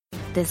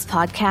This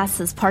podcast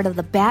is part of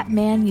the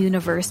Batman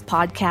Universe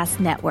Podcast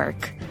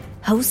Network,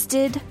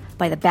 hosted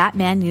by the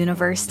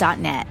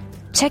BatmanUniverse.net.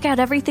 Check out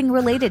everything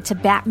related to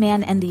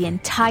Batman and the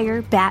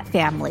entire Bat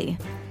family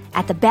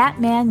at the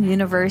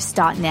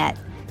BatmanUniverse.net,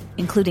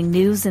 including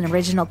news and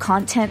original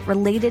content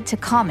related to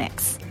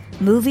comics,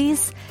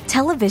 movies,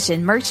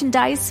 television,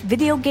 merchandise,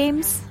 video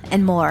games,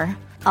 and more.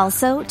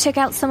 Also, check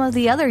out some of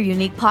the other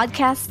unique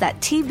podcasts that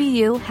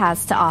TBU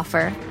has to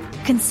offer.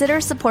 Consider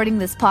supporting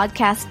this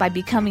podcast by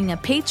becoming a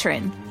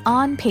patron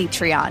on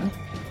Patreon.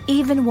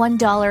 Even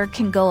 $1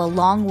 can go a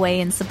long way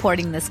in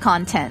supporting this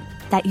content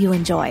that you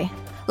enjoy.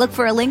 Look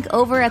for a link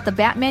over at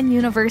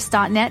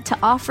thebatmanuniverse.net to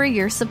offer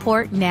your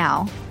support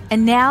now.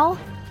 And now,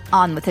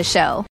 on with the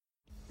show.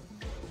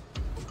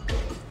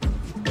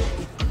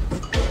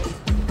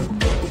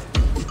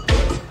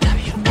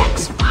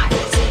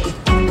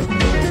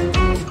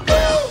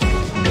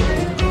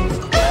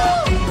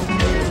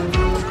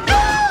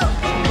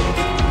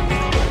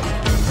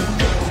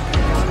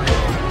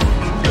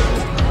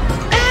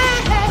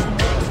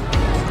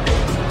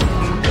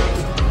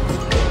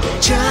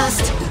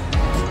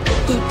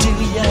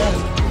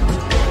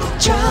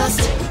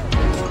 Trust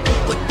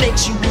what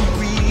makes you a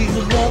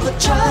real lover.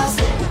 Trust.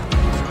 I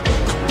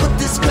put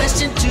this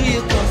question to you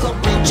cause I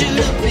want you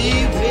to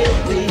be with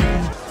me.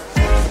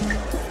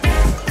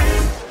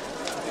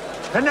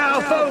 And now,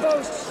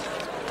 folks,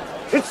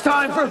 it's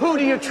time for Who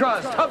Do You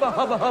Trust? Hubba,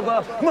 hubba,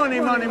 hubba, money,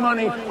 money,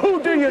 money.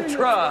 Who do you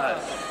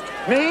trust?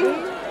 Me?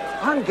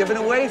 I'm giving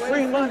away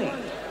free money.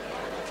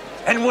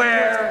 And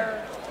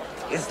where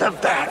is the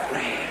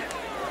Batman?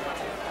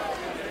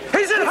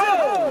 He's at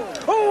home,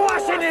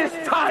 washing his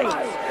tights.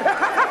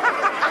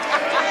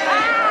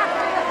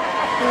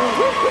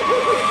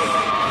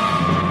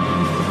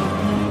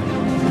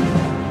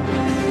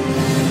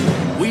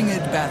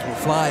 Winged battle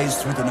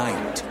flies through the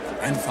night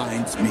and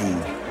finds me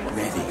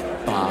ready,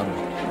 Bob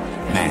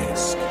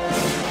Mask.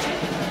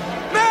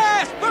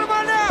 Mask, put him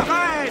on now,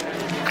 hey!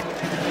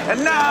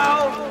 And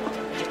now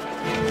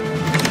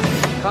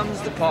comes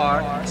the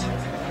part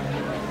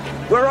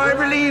where I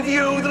relieve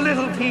you, the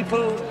little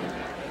people,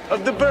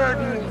 of the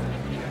burden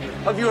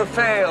of your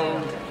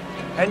failed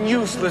and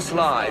useless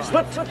lives.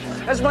 But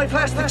as my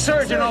plastic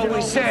surgeon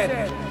always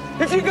said,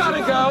 if you gotta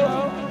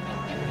go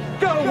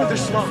with a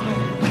smile.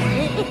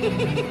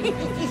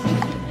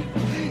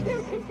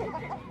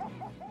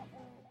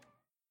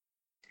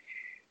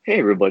 Hey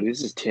everybody,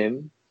 this is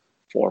Tim,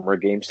 former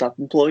GameStop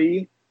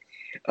employee.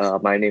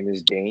 My name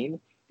is Dane,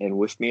 and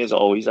with me as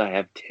always I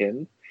have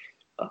Tim,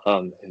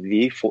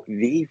 the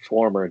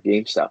former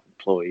GameStop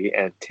employee.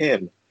 And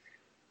Tim,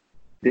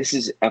 this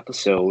is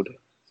episode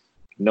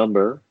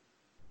number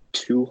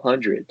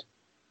 200.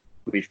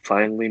 We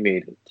finally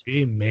made it.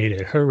 We made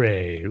it.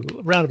 Hooray.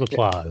 Round of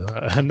applause.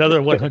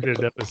 Another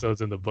 100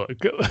 episodes in the book.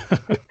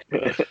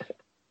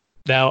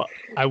 Now,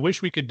 I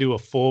wish we could do a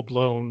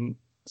full-blown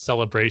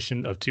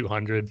celebration of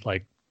 200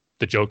 like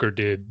the Joker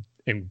did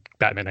in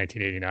Batman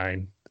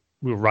 1989.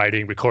 We were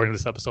recording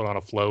this episode on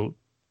a float,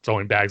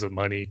 throwing bags of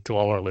money to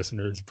all our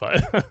listeners.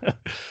 But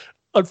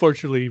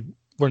unfortunately,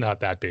 we're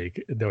not that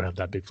big. Don't have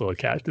that big flow of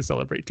cash to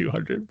celebrate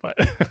 200. But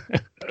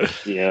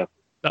yeah.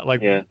 Not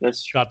like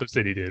that's Gotham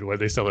City did, where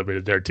they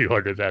celebrated their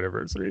 200th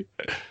anniversary.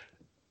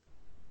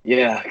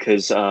 Yeah,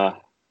 because,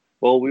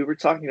 we were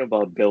talking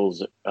about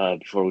bills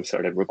before we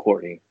started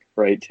recording,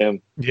 right,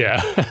 Tim?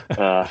 Yeah.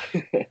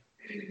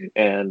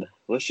 And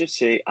let's just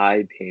say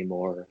I pay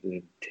more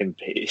than Tim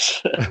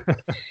pays.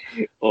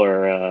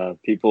 Or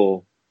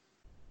people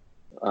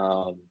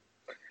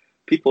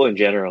in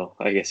general,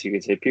 I guess you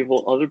could say.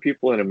 Other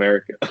people in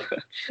America,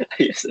 I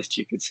guess that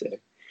you could say.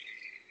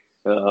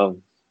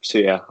 So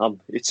yeah,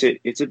 it's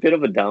a bit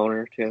of a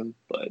downer, Tim,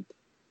 but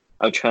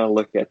I'm trying to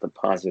look at the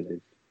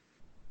positive.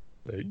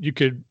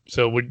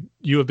 Would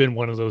you have been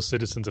one of those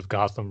citizens of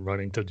Gotham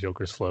running to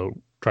Joker's float,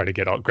 try to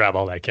grab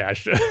all that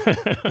cash?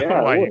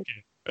 Yeah, I would.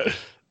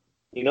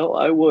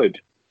 I would.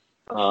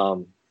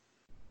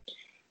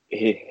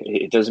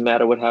 It doesn't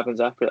matter what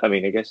happens after. I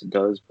mean, I guess it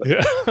does, but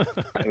yeah.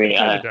 I mean,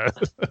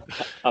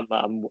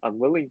 I'm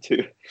willing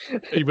to.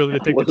 Are you willing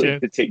to take the chance?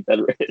 To take that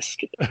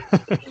risk.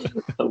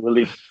 I'm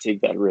willing to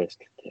take that risk,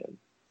 Tim.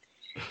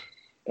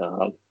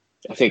 I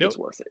think it's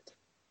worth it.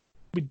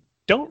 We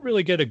don't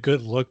really get a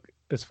good look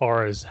as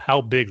far as how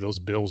big those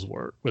bills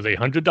were. Were they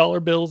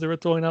 $100 bills they were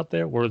throwing out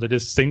there? Were they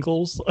just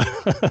singles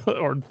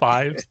or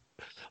fives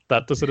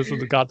that the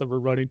citizens of Gotham were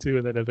running to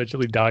and then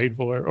eventually dying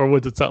for? Or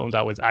was it something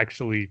that was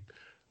actually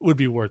would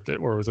be worth it,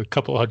 or it was a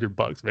couple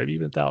 $100, maybe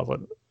even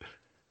 $1,000?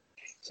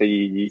 So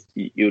you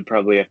would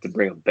probably have to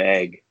bring a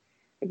bag,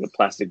 like a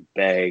plastic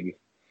bag,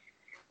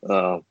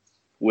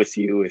 with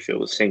you if it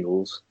was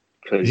singles,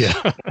 because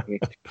I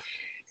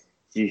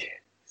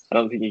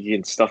don't think you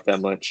can stuff that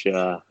much.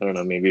 I don't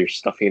know, maybe you're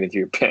stuffing it into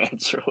your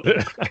pants or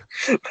whatever.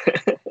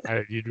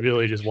 You'd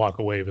really just walk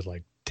away with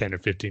like $10 or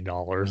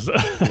 $15.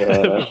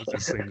 Yeah,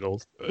 just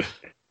singles.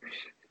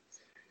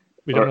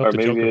 We don't know if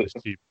the Joker was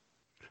cheap.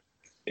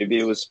 Maybe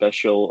it was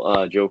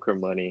special Joker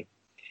money.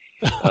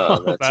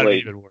 That's like,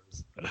 even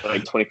worse.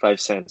 Like 25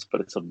 cents, but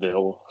it's a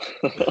bill.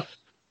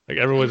 Like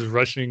everyone's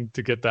rushing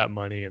to get that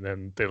money, and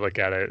then they look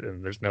at it,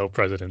 and there's no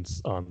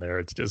presidents on there.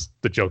 It's just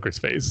the Joker's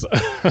face.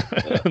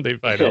 They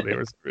find out they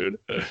were screwed.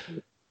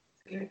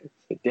 Dang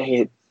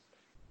it.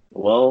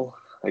 Well,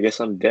 I guess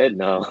I'm dead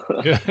now.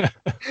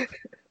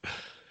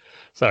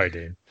 Sorry,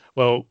 Dane.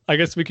 Well, I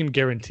guess we can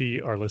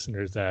guarantee our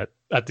listeners that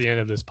at the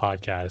end of this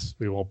podcast,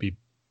 we won't be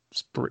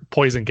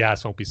poison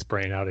gas won't be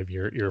spraying out of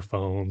your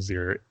earphones,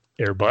 your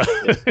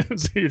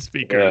earbuds, your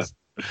speakers,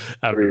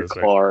 or your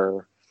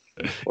car,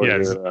 or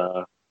yes.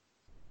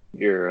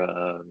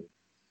 your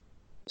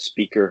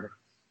speaker.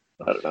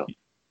 I don't know.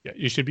 Yeah,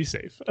 you should be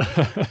safe.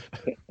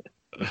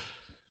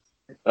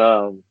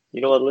 You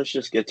know what? Let's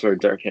just get to our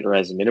Dark Knight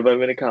Rises minute by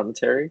minute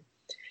commentary.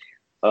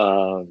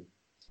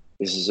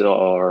 This is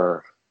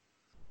our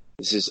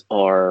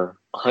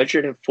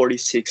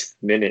 146th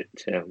minute,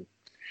 Tim.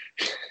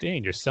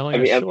 Dang, you're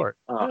selling us short.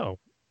 No.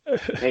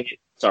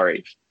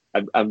 Sorry.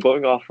 I'm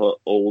going off of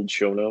old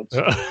show notes.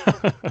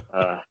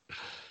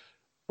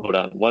 Hold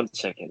on 1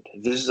 second.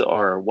 This is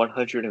our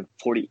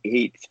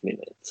 148th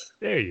minute.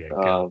 There you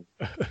go.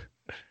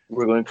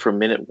 We're going from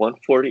minute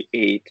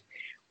 148,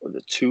 or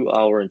the 2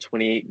 hour and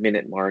 28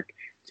 minute mark,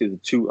 to the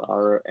 2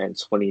 hour and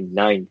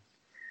 29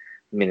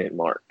 minute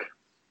mark.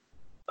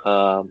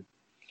 And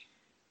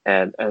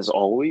as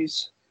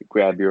always,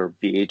 grab your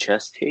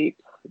VHS tape,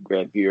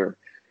 grab your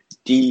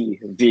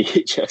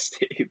DVHS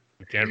tape.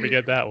 Can't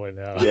forget that one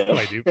now. Yeah.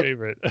 My new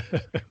favorite.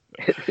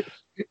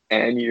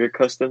 And your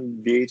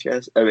custom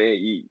VHS,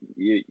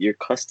 your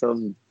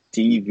custom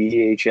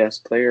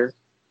DVHS player.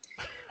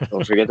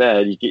 Don't forget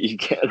that. You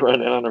can't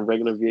run it on a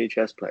regular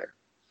VHS player.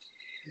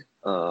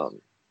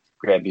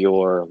 Grab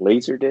your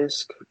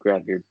Laserdisc,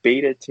 grab your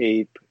beta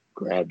tape,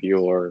 grab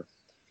your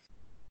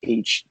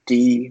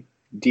HD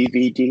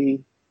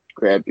DVD,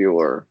 grab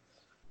your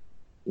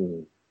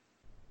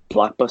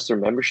Blockbuster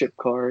membership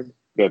card,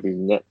 grab your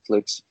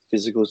Netflix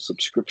physical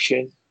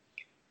subscription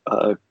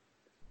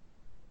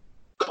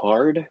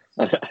card.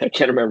 I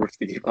can't remember if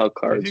they gave out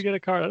cards. Did you get a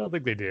card? I don't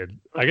think they did.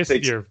 I guess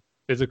your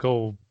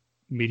physical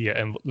media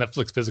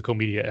Netflix physical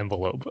media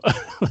envelope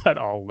that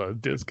all the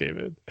discs came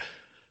in.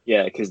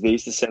 Yeah, because they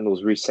used to send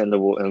those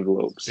resendable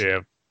envelopes. Yeah,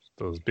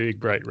 those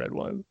big bright red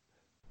ones.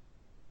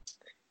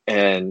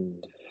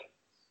 And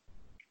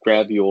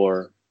grab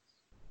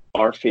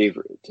our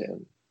favorite,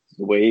 Tim.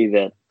 The way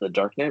that The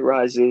Dark Knight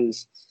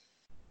Rises,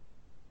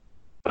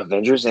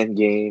 Avengers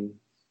Endgame,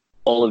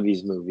 all of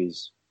these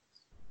movies.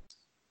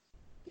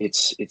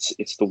 It's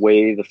the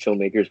way the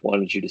filmmakers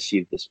wanted you to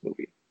see this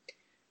movie.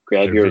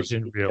 Grab Their your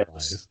vision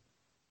realized.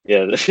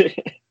 Yeah,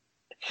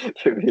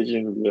 their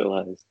vision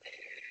realized.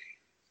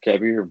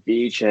 Grab your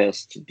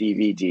VHS to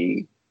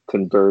DVD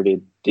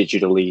converted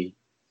digitally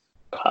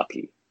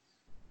copy,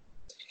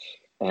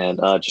 and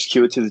just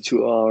cue it to the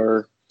 2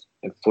 hour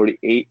and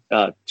 28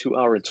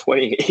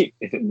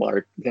 minute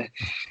mark. Can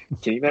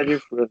you imagine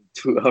for the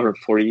 2 hour and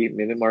 48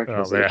 minute mark? Oh,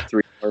 It's like a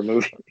 3 hour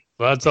movie.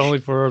 Well, that's only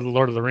for the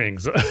Lord of the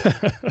Rings.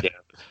 Yeah.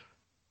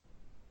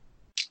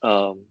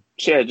 So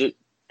yeah,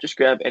 just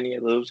grab any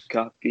of those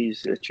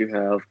copies that you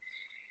have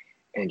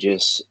and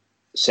just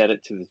set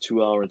it to the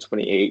 2 hour and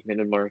 28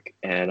 minute mark,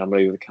 and I'm going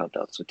to give the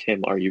countdown. So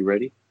Tim, are you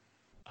ready?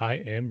 I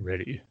am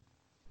ready.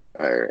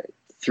 All right.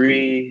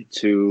 3,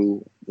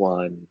 2,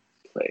 1,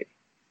 play.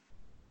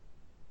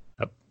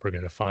 Yep, we're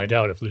going to find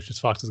out if Lucius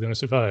Fox is going to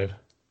survive.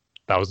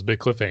 That was a big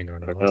cliffhanger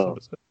on our last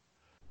episode.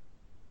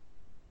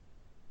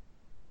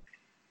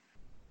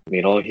 I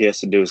mean, all he has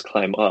to do is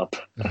climb up.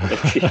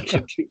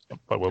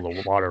 But will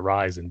the water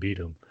rise and beat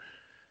him?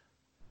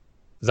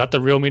 Is that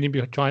the real meaning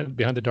behind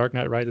The Dark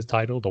Knight Rises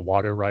title? The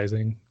water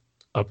rising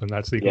up in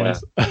that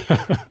sequence?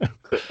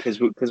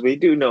 Because we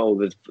do know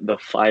that the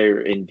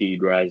fire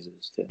indeed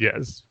rises.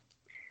 Yes.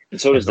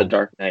 And so does the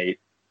Dark Knight.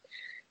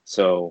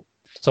 So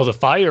the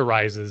fire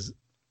rises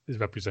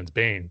represents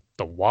Bane.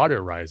 The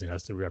water rising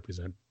has to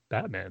represent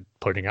Batman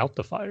putting out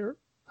the fire.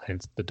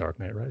 Hence The Dark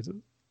Knight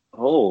Rises.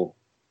 Oh.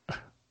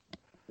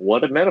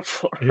 What a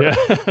metaphor. Yeah.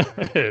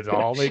 It's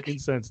all making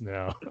sense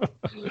now.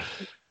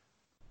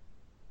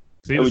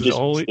 See, this is the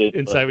only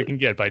insight we can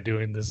get by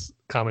doing this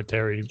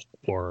commentary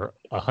for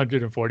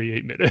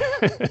 148 minutes.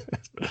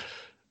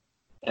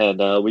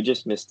 And we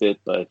just missed it,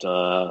 but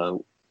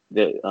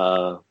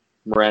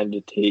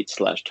Miranda Tate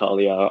 /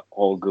 Talia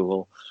al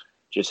Ghul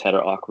just had an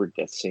awkward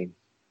death scene.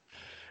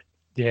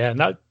 Yeah,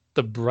 not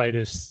the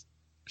brightest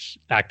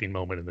acting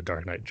moment in the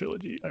Dark Knight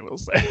trilogy, I will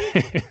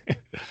say.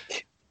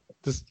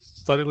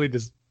 Just suddenly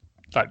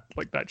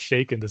that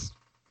shake and just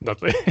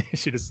nothing.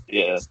 She just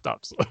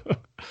stops.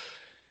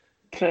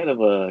 Kind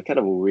of a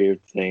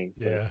weird thing.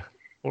 Yeah.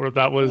 Or if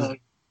that was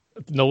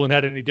if Nolan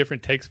had any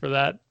different takes for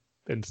that,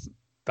 and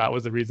that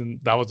was the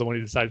reason, that was the one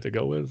he decided to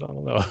go with. I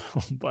don't know.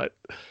 But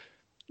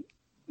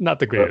not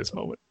the greatest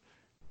moment.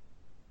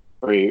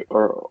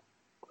 Or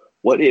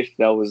what if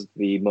that was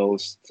the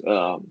most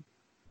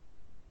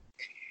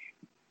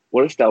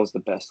what if that was the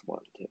best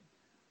one, Tim?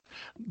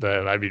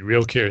 Then I'd be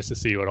real curious to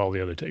see what all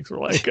the other takes were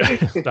like.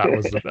 That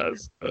was the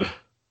best.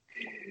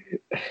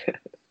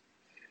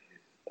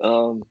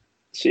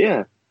 So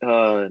yeah,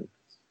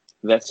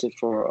 that's it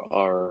for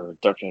our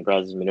Dark Knight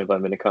Rises minute by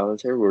minute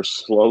commentary. We're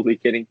slowly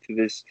getting to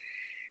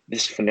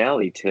this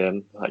finale,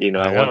 Tim. I wonder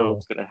know.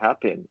 what's going to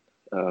happen.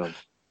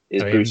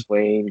 Is I mean- Bruce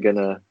Wayne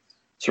gonna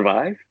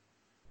survive?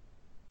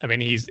 I mean,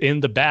 he's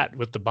in the bat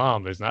with the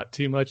bomb. There's not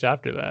too much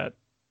after that.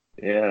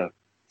 Yeah,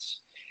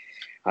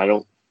 I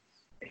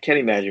can't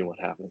imagine what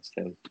happens,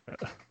 Tim.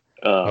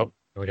 Oh,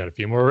 we got a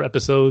few more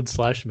episodes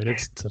 /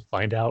 minutes to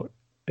find out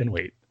and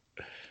wait.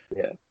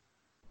 Yeah.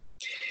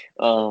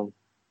 Why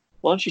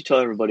don't you tell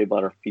everybody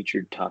about our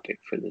featured topic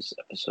for this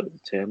episode,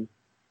 Tim?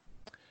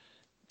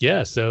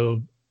 Yeah,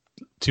 so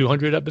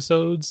 200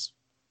 episodes,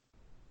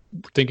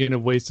 thinking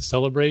of ways to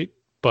celebrate.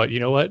 But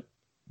you know what?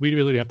 We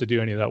really didn't have to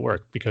do any of that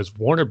work because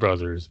Warner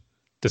Brothers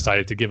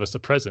decided to give us a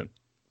present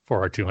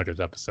for our 200th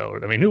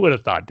episode. I mean, who would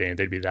have thought, Dan,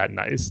 they'd be that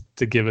nice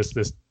to give us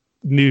this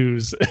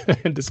news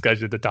and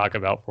discussion to talk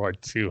about for our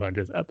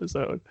 200th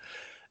episode?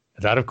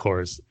 That, of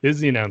course, is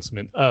the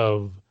announcement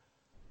of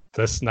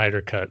the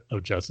Snyder Cut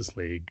of Justice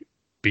League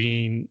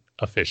being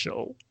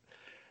official.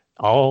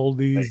 All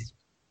these,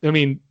 I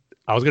mean,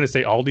 I was going to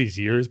say all these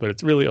years, but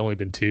it's really only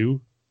been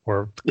 2,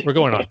 or we're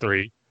going on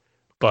 3.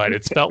 But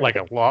it's felt like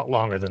a lot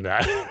longer than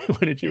that.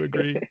 Wouldn't you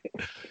agree?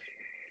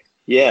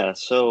 Yeah,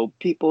 so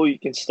people, you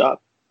can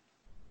stop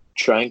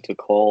trying to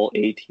call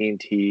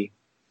AT&T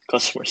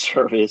customer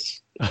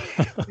service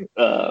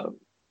to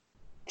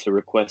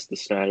request the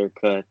Snyder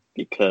Cut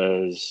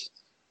because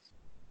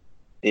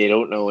they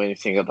don't know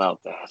anything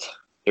about that.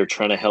 They're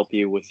trying to help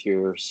you with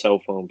your cell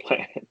phone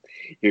plan,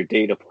 your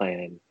data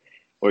plan,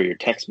 or your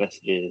text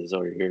messages,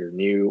 or your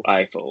new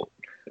iPhone.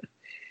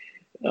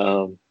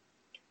 But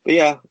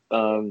yeah,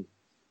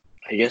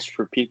 I guess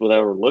for people that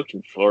were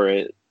looking for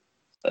it,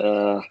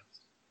 I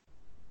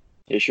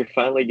guess you're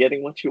finally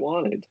getting what you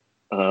wanted.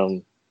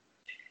 Yep.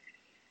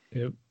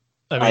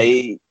 I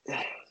mean,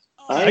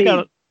 I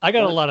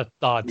got a lot of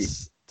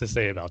thoughts to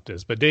say about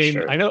this, but Dane,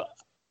 Sure. I know,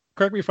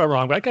 correct me if I'm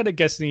wrong, but I'm kind of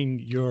guessing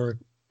you're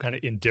kind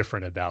of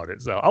indifferent about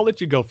it. So I'll let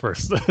you go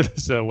first.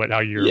 So how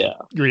your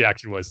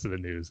reaction was to the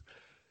news.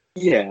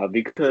 Yeah,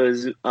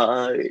 because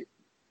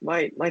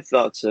my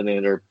thoughts on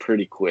it are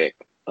pretty quick.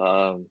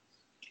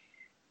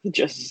 The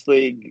Justice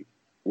League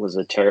was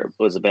a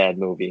bad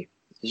movie.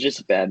 It's just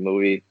a bad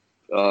movie.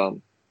 I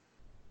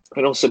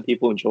know some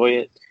people enjoy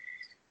it,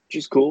 which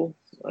is cool.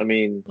 I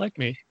mean, Like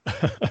me.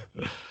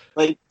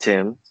 like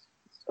Tim,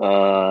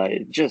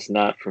 just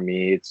not for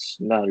me. It's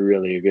not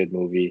really a good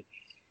movie.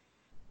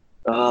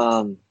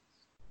 I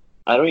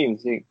don't even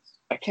think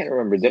I can't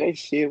remember. Did I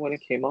see it when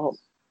it came out?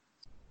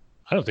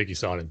 I don't think you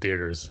saw it in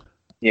theaters.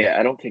 Yeah,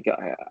 I don't think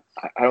I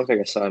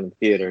saw it in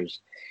theaters.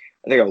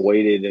 I think I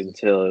waited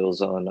until it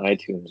was on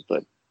iTunes,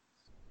 but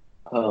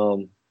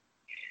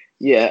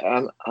yeah,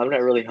 I'm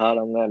not really hot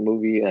on that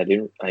movie. I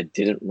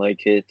didn't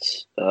like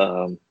it.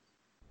 I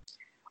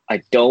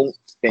don't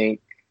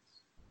think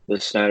the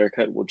Snyder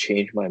Cut will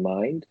change my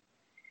mind.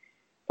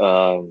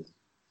 I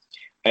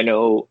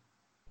know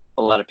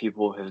a lot of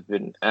people have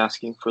been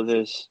asking for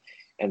this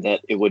and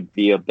that it would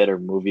be a better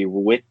movie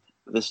with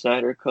the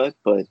Snyder Cut,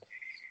 but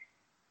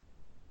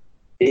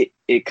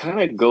it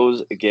kind of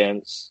goes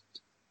against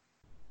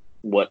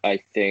what I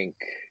think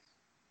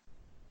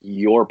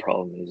your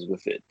problem is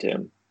with it,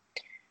 Tim.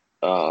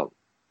 And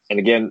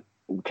again,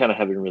 we kind of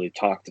haven't really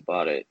talked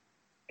about it,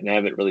 and I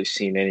haven't really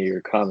seen any of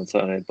your comments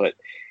on it, but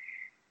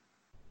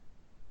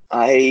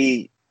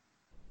I'm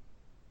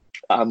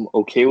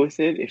okay with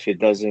it if it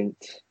doesn't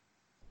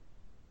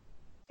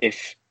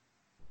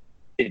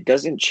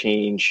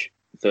change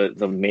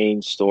the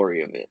main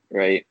story of it,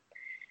 right?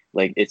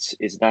 Like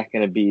it's not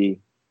going to be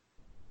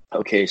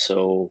okay.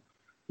 So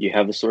you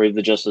have the story of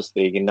the Justice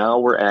League, and now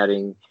we're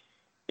adding.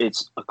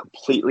 It's a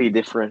completely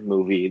different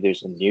movie.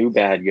 There's a new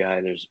bad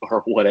guy.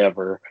 Or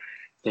whatever.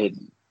 They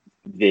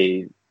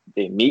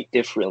meet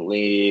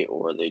differently,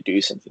 or they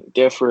do something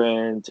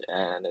different,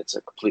 and it's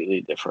a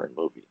completely different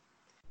movie.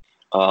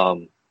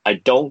 I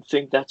don't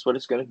think that's what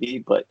it's going to be,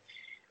 but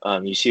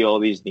you see all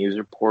these news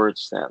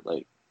reports that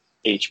like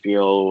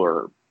HBO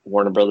or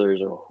Warner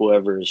Brothers or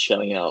whoever is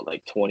shelling out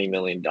like $20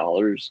 million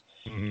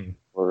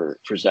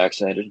for Zack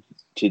Snyder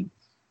to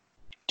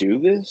do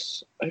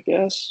this, I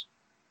guess.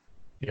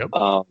 Yep.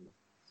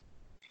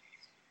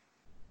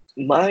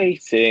 My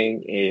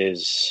thing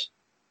is,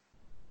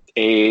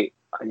 I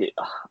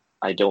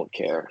don't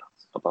care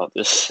about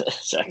this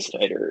Zack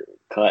Snyder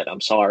cut.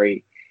 I'm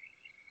sorry.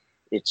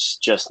 It's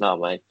just not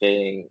my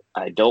thing.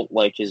 I don't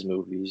like his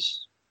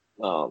movies.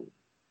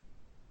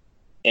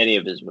 Any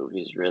of his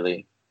movies,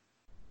 really.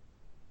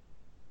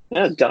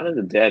 Yeah, Dawn of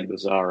the Dead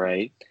was all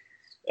right.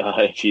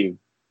 If you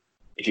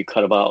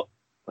cut about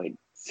like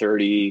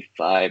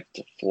 35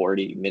 to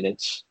 40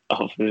 minutes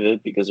of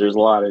it, because there's a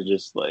lot of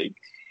just like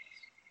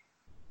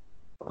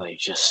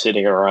just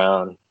sitting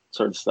around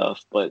sort of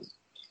stuff. But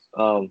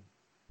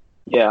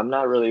yeah, I'm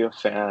not really a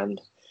fan.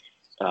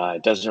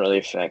 It doesn't really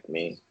affect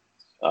me.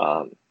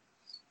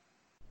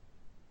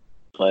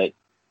 But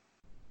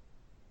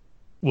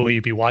will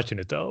you be watching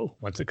it though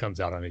once it comes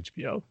out on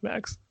HBO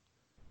Max?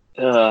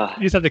 you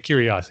You just have the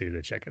curiosity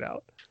to check it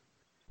out.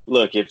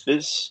 look, if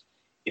this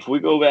if we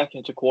go back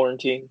into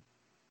quarantine,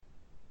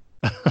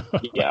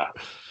 yeah,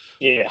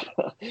 yeah,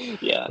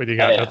 yeah. When you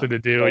got nothing to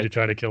do and you're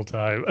trying to kill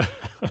time.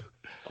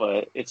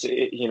 But if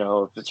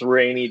it's a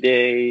rainy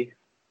day,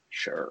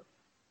 sure.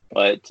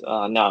 But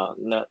no,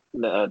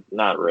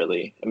 not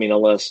really. I mean,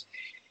 unless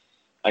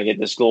I get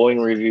this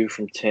glowing review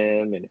from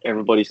Tim and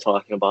everybody's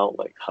talking about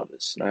like how the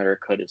Snyder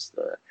Cut is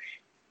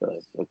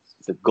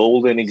the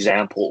golden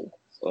example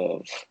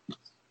of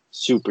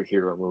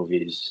superhero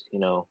movies,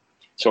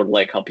 sort of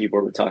like how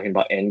people were talking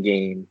about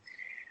Endgame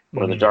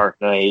or The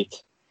Dark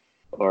Knight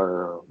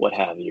or what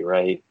have you,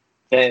 right?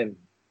 Then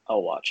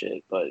I'll watch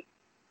it. But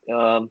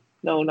no,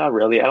 not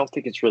really. I don't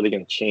think it's really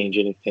going to change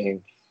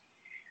anything.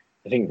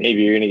 I think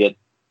maybe you're going to get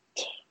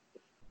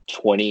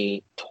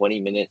 20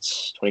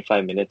 minutes,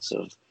 25 minutes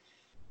of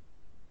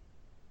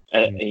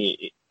at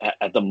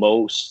the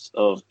most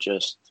of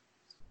just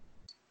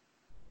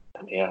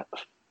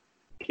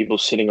people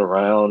sitting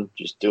around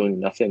just doing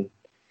nothing.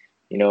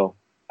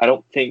 I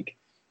don't think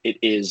it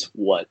is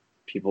what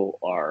people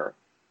are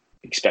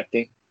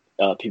expecting.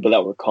 People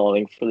that were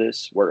calling for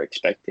this were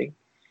expecting.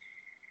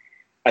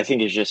 I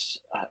think it's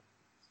just,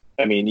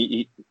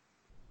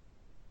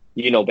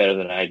 you know better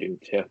than I do,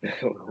 Tim,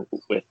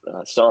 with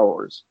Star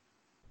Wars.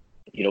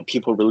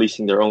 People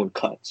releasing their own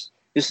cuts.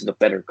 This is a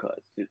better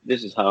cut.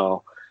 This is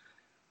how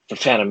The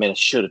Phantom Menace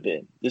should have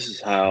been. This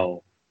is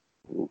how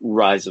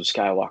Rise of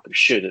Skywalker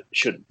should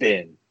have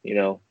been.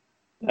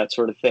 That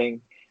sort of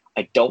thing.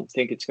 I don't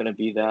think it's going to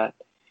be that,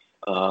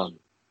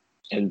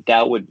 and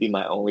that would be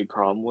my only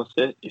problem with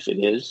it. If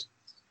it is,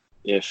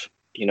 it's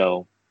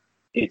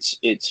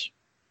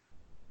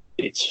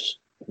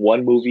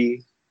one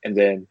movie, and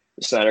then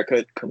the Snyder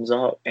Cut comes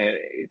out, and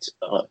it's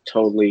a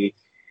totally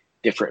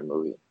different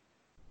movie.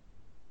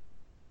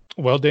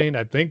 Well, Dane,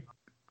 I think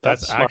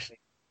that's actually.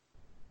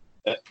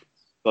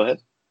 Go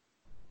ahead.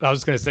 I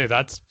was going to say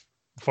that's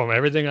from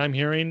everything I'm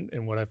hearing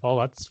and what I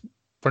follow. That's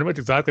pretty much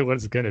exactly what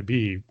it's going to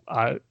be.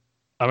 I'm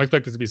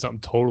expecting it to be something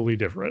totally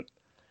different,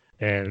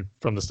 and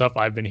from the stuff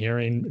I've been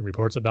hearing and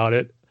reports about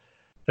it,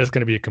 it's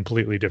going to be a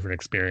completely different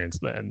experience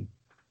than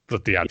the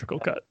theatrical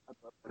cut.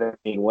 I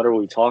mean, what are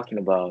we talking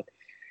about?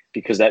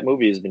 Because that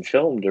movie has been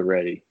filmed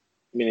already.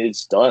 I mean,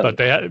 it's done. But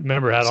they had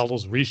all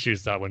those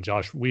reshoots out when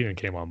Josh Whedon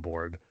came on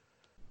board.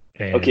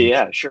 And okay,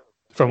 yeah, sure.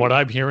 From what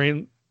I'm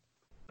hearing,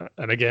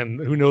 and again,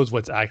 who knows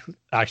what's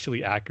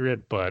actually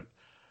accurate, but I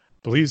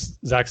believe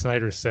Zack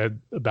Snyder said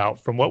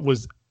from what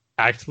was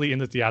actually in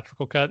the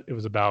theatrical cut, it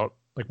was about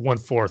like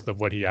 1/4 of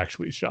what he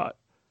actually shot.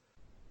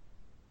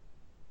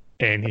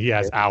 And he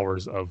has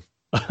hours of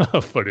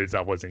footage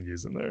that wasn't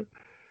used in there.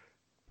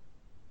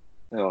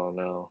 Oh,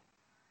 no.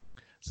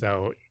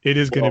 So it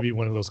is going to be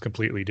one of those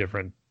completely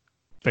different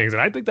things.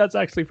 And I think that's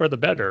actually for the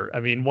better. I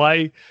mean,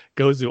 why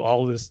go through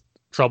all this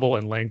trouble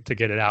and length to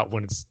get it out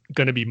when it's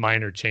going to be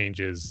minor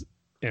changes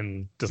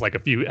in just like a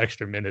few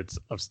extra minutes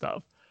of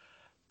stuff?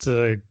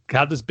 To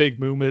have this big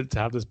movement, to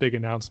have this big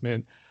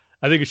announcement,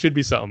 I think it should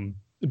be something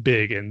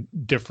big and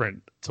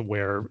different to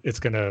where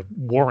it's going to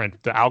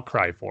warrant the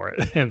outcry for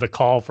it and the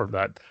call for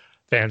that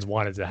fans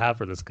wanted to have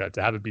for this cut,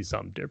 to have it be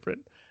something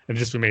different. And it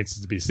just remains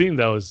to be seen,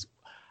 though, is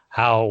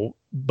how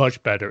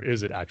much better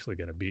is it actually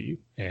going to be.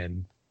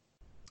 And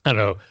I don't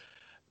know.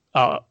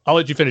 I'll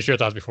let you finish your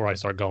thoughts before I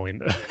start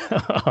going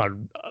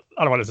on.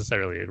 I don't want to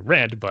necessarily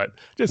rant, but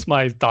just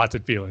my thoughts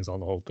and feelings on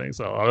the whole thing.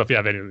 So I don't know if you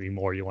have anything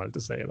more you wanted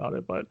to say about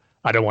it, but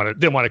I didn't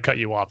want to cut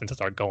you off and to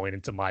start going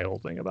into my whole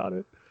thing about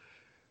it.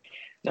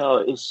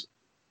 No,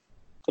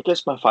 I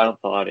guess my final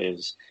thought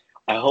is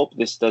I hope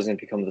this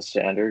doesn't become the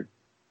standard,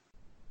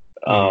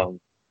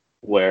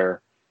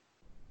 where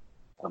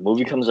a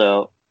movie comes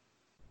out,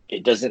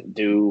 it doesn't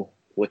do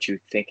what you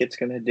think it's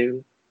going to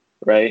do,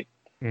 right?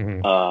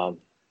 Mm-hmm.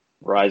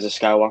 Rise of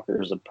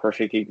Skywalker is a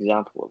perfect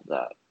example of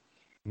that.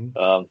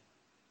 Mm-hmm.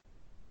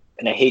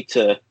 And I hate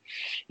to,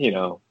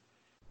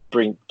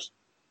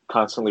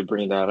 constantly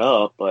bring that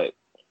up, but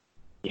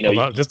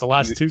just the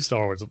last two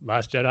Star Wars,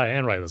 Last Jedi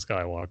and Rise of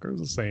Skywalker, is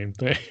the same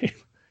thing.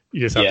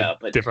 You just have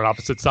different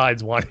opposite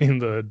sides wanting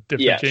the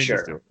different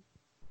changes to it.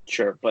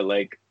 Sure, but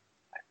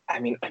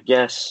I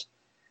guess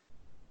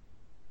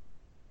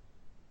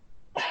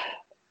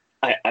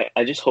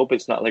I just hope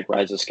it's not like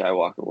Rise of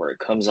Skywalker, where it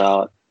comes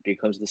out,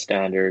 becomes the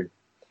standard,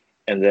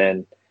 and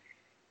then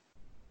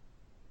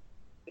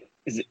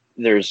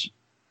there's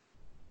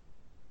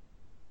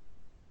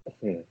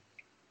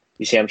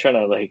you see, I'm trying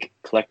to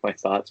collect my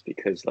thoughts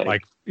because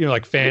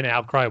fan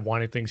outcry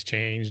wanting things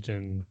changed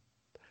and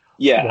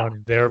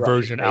wanting their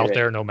version out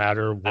there no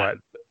matter what.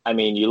 I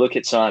mean, you look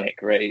at Sonic,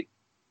 right?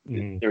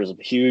 Mm-hmm. There was a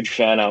huge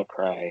fan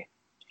outcry,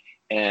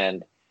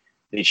 and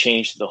they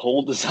changed the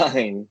whole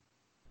design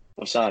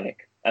of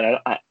Sonic. And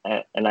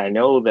I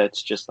know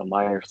that's just a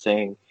minor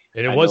thing.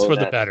 And it was for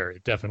the better.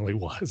 It definitely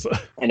was.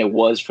 And it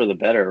was for the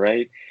better,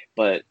 right?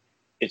 But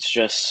it's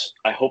just,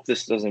 I hope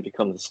this doesn't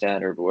become the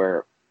standard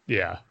where,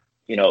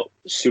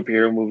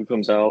 superhero movie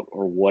comes out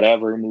or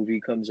whatever movie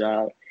comes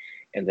out,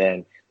 and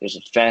then there's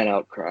a fan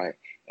outcry,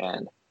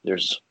 and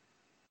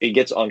it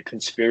gets on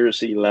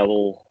conspiracy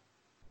level,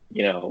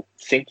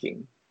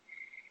 thinking.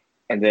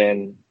 and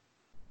then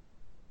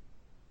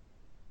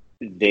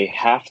they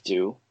have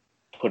to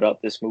put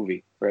out this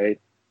movie,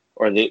 right?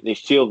 Or they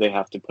feel they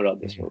have to put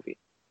out this movie.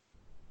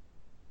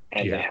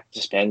 And they have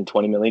to spend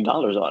 $20 million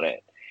on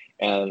it.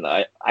 And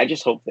I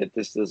just hope that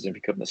this doesn't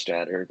become the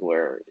standard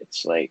where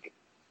it's like,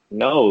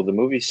 no, the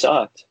movie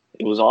sucked.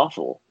 It was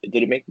awful. It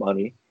didn't make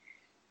money.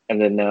 And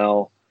then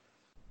now,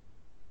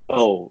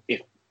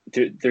 if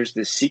there's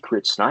this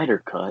secret Snyder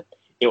cut,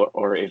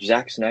 or if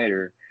Zack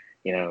Snyder,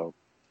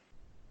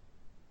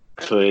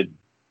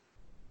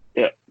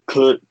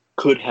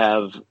 could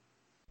have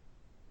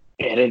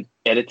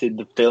edited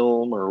the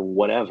film or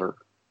whatever,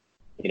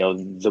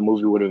 the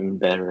movie would have been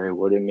better. It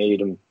would have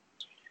made him,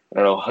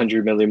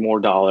 $100 million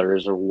more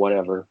or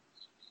whatever.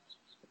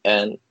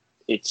 And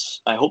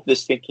I hope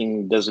this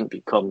thinking doesn't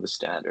become the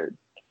standard,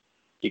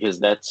 because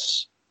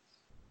that's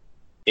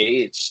A,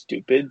 it's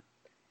stupid,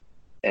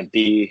 and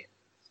B,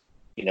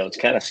 it's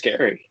kind of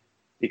scary,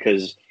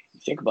 because you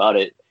think about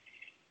it,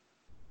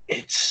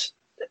 it's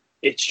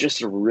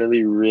just a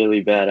really,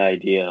 really bad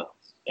idea.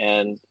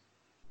 And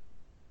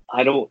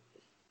I don't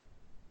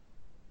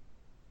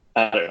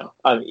know.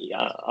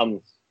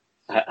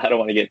 I don't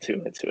want to get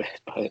too into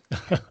it, but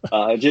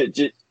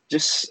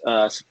just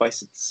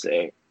suffice it to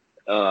say,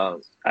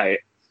 I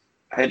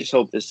just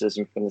hope this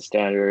doesn't become the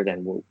standard,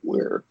 and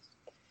we're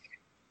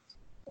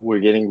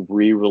getting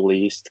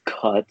re-released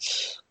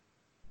cuts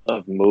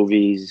of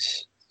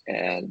movies,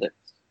 and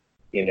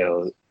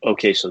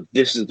okay, so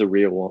this is the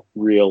real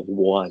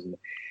one.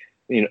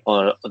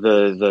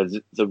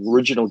 The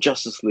original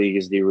Justice League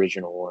is the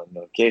original one.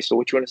 Okay, so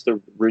which one is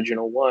the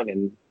original one?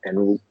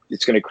 And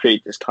it's going to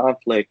create this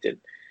conflict, and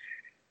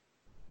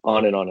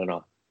on and on and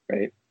on,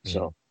 right?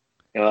 So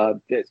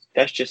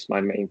that's just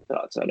my main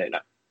thoughts on it.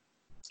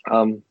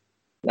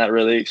 Not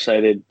really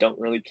excited, don't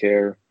really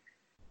care.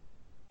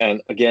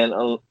 And again,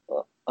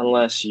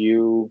 unless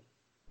you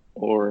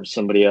or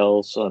somebody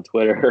else on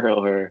Twitter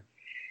or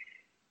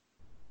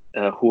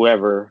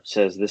whoever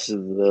says this is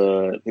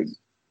the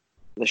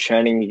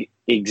shining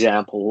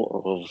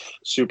example of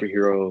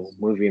superhero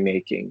movie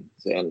making,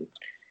 then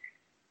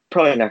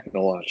probably not going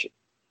to watch it.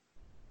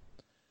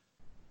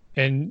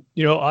 And,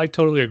 I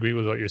totally agree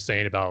with what you're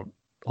saying about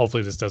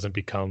hopefully this doesn't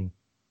become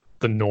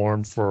the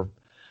norm for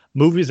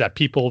movies that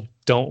people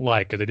don't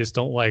like, or they just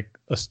don't like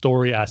a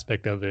story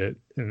aspect of it.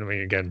 And I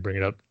mean, again, bring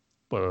it up,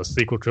 a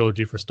sequel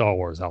trilogy for Star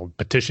Wars. I'll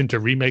petition to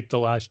remake The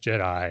Last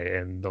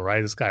Jedi and The Rise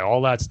of the Sky,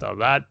 all that stuff.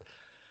 That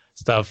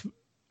stuff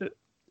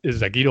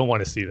is like, you don't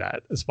want to see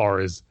that as far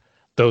as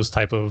those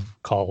type of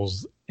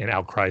calls and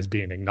outcries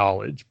being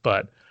acknowledged.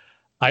 But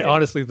I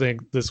honestly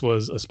think this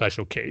was a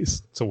special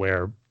case to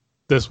where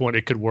this one,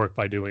 it could work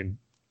by doing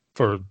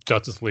for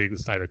Justice League, the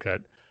Snyder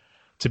Cut,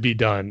 to be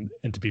done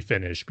and to be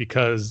finished,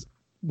 because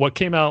what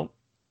came out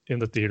in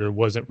the theater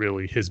wasn't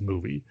really his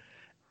movie.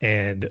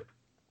 And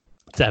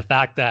it's that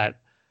fact that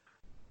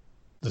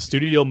the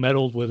studio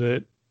meddled with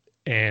it,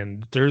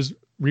 and there's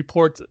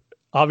reports,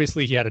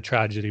 obviously he had a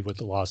tragedy with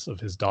the loss of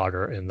his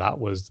daughter, and that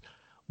was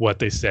what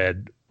they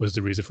said was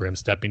the reason for him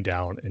stepping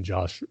down and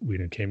Joss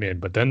Whedon came in.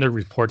 But then the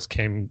reports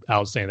came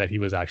out saying that he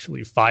was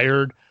actually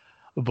fired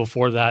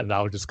before that, and that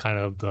was just kind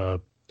of the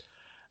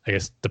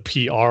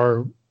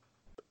PR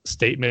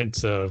statement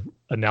to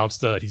announce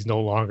that he's no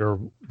longer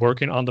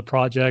working on the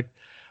project.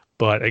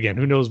 But again,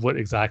 who knows what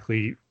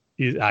exactly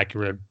is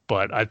accurate,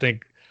 but I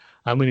think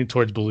I'm leaning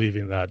towards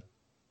believing that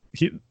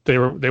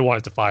they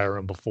wanted to fire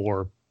him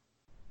before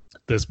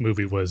this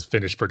movie was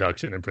finished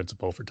production and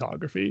principal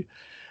photography.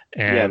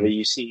 And but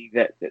you see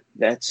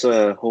that's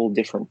a whole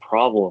different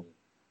problem.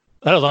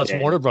 That's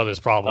Warner Brothers'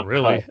 problem,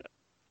 really.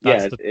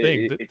 That's the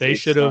thing. They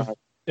should have,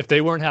 if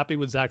they weren't happy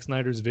with Zack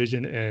Snyder's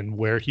vision and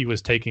where he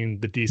was taking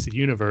the DC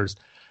universe,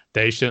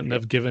 they shouldn't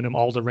have given him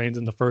all the reins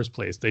in the first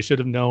place. They should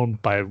have known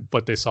by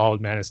what they saw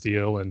with Man of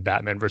Steel and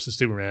Batman versus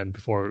Superman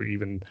before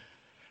even.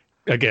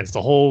 Again, it's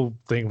the whole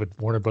thing with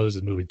Warner Brothers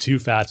is moving too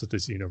fast with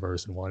this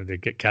universe and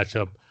wanted to catch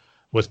up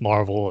with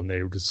Marvel, and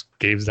they just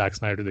gave Zack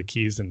Snyder the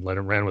keys and let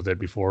him run with it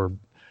before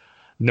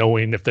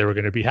knowing if they were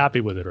going to be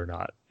happy with it or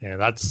not. And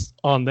that's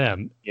on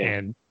them. Yeah.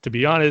 And to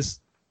be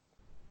honest,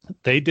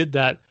 they did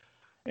that,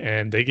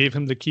 and they gave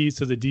him the keys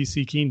to the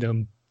DC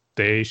kingdom.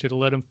 They should have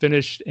let him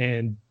finish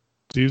and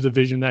do the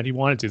vision that he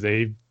wanted to.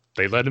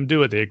 They let him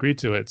do it. They agreed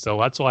to it. So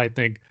that's why I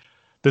think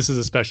this is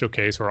a special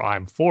case where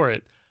I'm for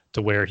it,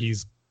 to where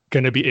he's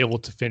going to be able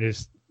to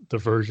finish the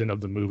version of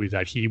the movie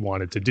that he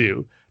wanted to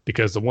do,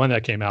 because the one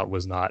that came out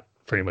was not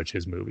pretty much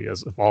his movie,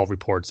 as all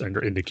reports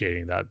are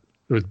indicating that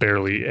there was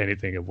barely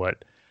anything of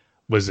what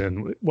was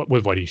in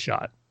what he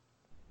shot.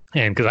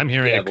 And because I'm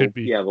hearing it could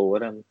be. Yeah, but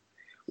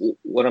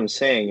what I'm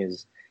saying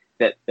is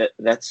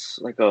that's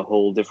like a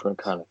whole different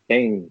kind of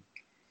thing.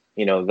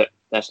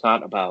 That's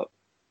not about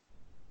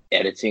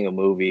editing a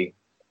movie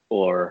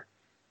or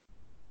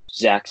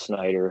Zack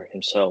Snyder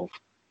himself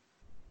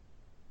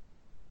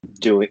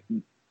doing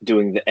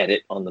the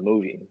edit on the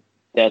movie.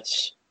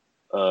 That's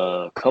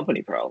a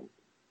company problem.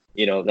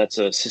 That's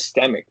a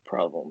systemic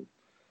problem.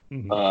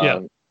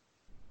 Mm-hmm.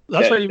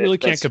 That's why you really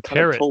can't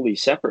compare it. Totally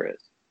separate.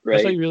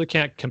 That's why right? you really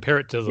can't compare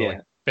it to the Yeah.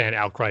 like fan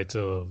outcry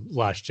to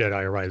Last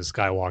Jedi or Rise of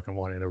Skywalker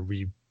wanting a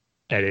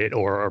re-edit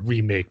or a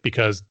remake,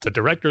 because the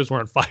directors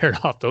weren't fired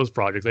off those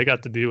projects. They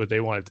got to do what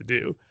they wanted to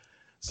do.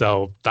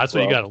 So that's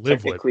what you got to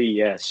live with. Technically,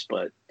 yes,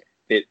 but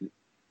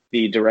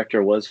the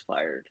director was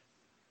fired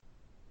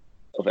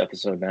of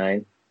Episode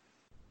 9.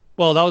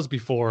 Well, that was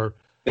before.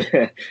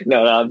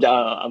 No,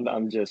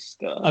 I'm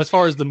just. As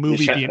far as the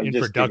movie I'm being in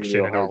just giving production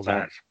you a and all hard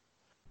time.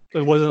 that,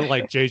 it wasn't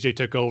like JJ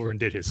took over and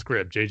did his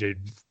script. JJ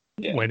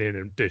Yeah. went in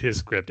and did his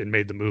script and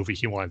made the movie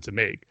he wanted to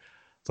make.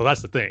 So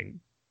that's the thing.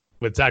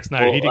 With Zack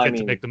Snyder, Well, he didn't I get to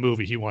mean- make the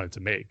movie he wanted to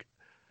make.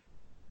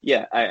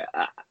 Yeah,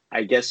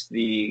 I guess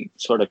the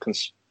sort of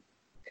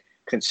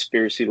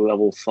conspiracy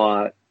level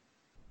thought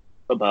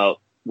about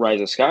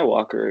Rise of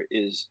Skywalker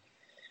is,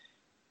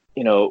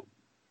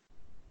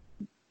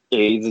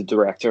 the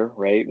director,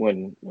 right?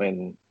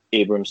 When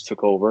Abrams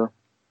took over,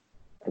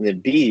 and then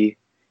B,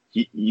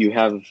 you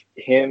have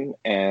him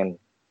and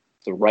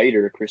the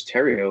writer Chris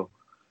Terrio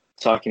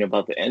talking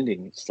about the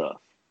ending and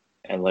stuff,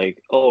 and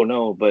like, oh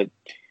no, but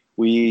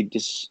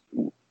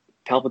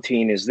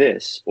Palpatine is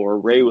this, or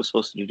Rey was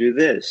supposed to do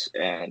this,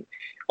 and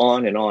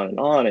on and on and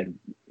on, and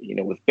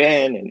with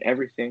Ben and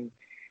everything.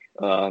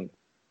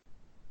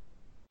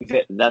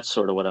 That's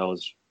sort of what I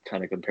was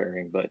kind of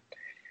comparing, but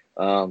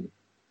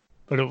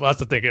that's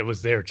the thing. It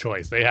was their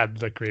choice. They had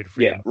the creative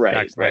freedom. Yeah, right,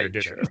 Zack Snyder right,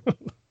 did sure.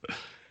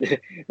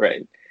 it.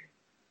 Right.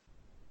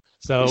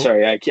 So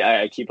Sorry,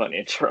 I keep on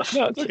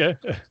interrupting. no, it's okay.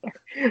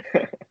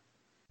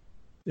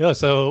 Yeah.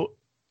 So,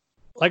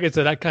 like I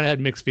said, I kind of had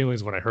mixed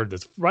feelings when I heard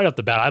this right off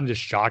the bat. I'm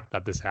just shocked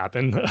that this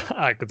happened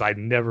because I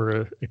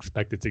never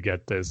expected to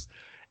get this.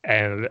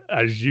 And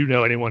as you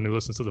know, anyone who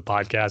listens to the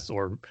podcast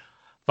or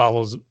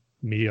follows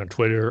me on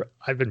Twitter,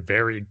 I've been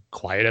very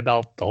quiet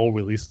about the whole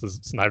release of the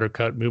Snyder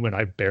Cut movement.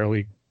 I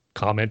barely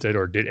commented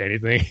or did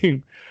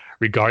anything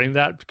regarding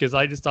that because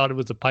I just thought it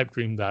was a pipe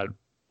dream that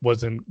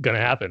wasn't going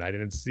to happen. I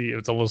didn't see,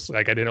 it's almost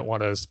like I didn't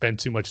want to spend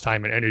too much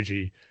time and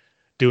energy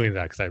doing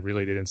that because I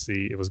really didn't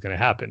see it was going to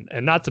happen.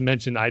 And not to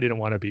mention, I didn't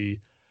want to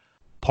be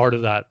part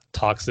of that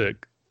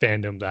toxic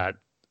fandom that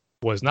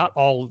was not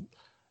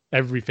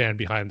every fan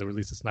behind the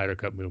release of Snyder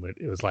Cut movement.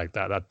 It was like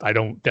that. I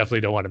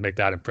definitely don't want to make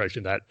that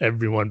impression that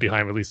everyone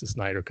behind release of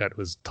Snyder Cut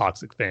was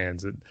toxic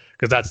fans,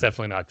 because that's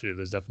definitely not true.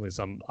 There's definitely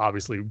some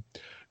obviously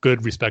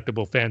good,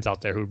 respectable fans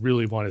out there who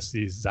really want to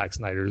see Zack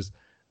Snyder's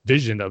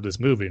vision of this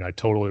movie, and I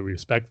totally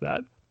respect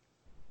that.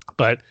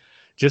 But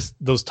just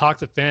those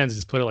toxic fans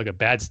just put like a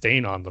bad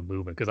stain on the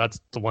movement, because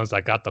that's the ones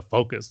that got the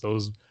focus.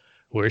 Those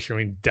who are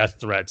issuing death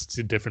threats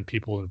to different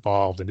people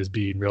involved and just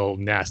being real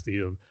nasty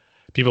to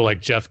people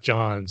like Jeff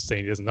Johns,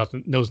 saying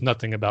he knows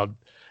nothing about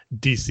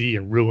DC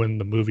and ruin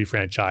the movie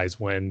franchise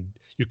when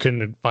you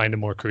couldn't find a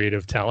more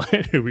creative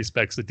talent who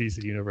respects the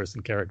DC universe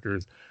and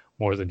characters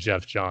more than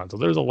Jeff Johns. So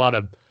there's a lot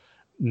of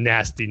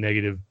nasty,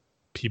 negative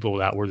people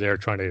that were there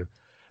trying to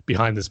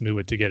behind this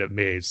movement to get it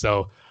made.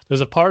 So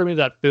there's a part of me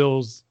that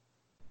feels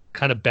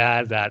kind of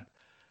bad that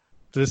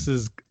this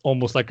is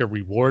almost like a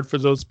reward for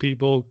those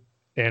people.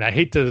 And I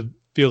hate to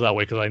feel that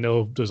way because I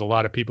know there's a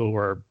lot of people who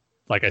are,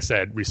 like I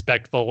said,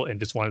 respectful and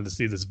just wanted to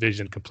see this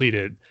vision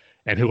completed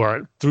and who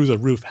are through the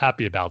roof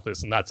happy about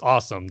this. And that's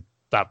awesome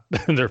that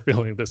they're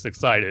feeling this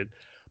excited.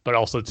 But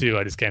also, too,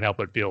 I just can't help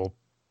but feel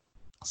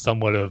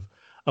somewhat of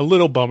a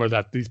little bummer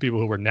that these people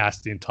who were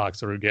nasty and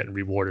toxic are getting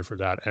rewarded for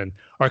that and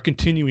are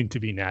continuing to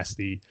be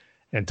nasty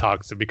and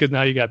toxic, because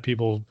now you got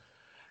people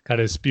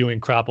kind of spewing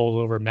crap all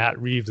over Matt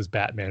Reeves'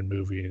 Batman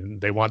movie, and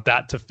they want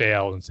that to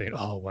fail and saying,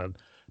 oh, when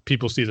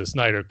people see the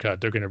Snyder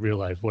Cut, they're going to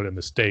realize what a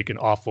mistake and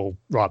awful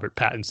Robert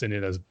Pattinson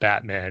in as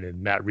Batman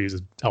and Matt Reeves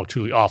is, how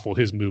truly awful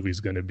his movie is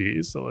going to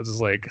be. So it's just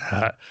like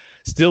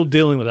still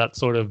dealing with that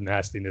sort of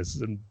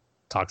nastiness and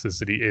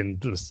toxicity in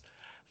this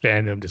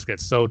fandom just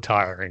gets so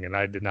tiring, and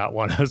I did not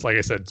want to, like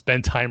I said,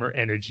 spend time or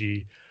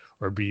energy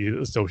or be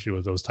associated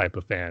with those type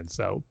of fans.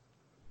 So,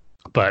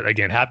 but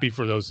again, happy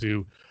for those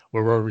who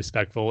were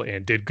respectful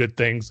and did good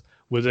things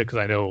with it, because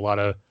I know a lot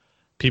of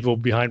people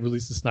behind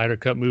release the Snyder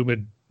Cut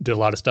movement did a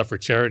lot of stuff for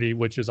charity,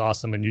 which is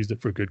awesome, and used it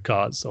for good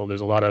cause. So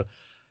there's a lot of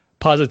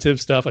positive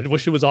stuff. I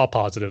wish it was all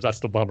positive. That's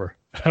the bummer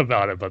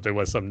about it, but there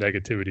was some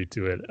negativity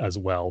to it as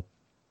well.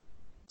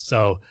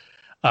 So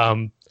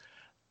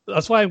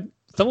that's why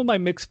some of my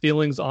mixed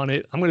feelings on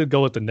it, I'm going to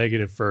go with the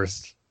negative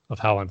first of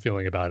how I'm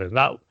feeling about it. And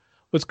that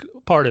was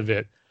part of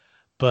it.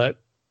 But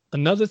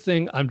another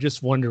thing I'm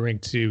just wondering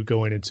too,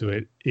 going into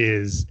it,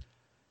 is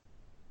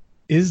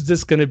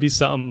this going to be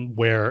something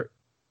where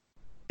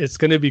it's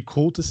going to be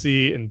cool to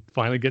see and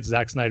finally get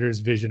Zack Snyder's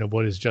vision of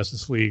what his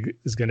Justice League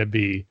is going to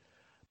be,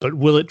 but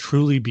will it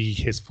truly be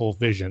his full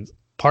vision?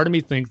 Part of me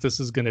thinks this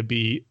is going to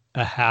be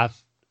a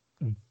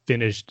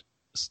half-finished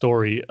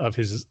story of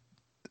the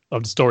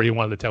story he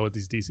wanted to tell with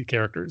these DC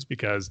characters,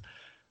 because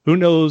who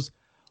knows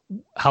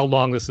how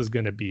long this is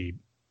going to be.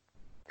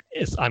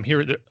 I'm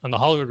here on the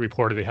Hollywood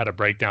Reporter, they had a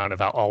breakdown of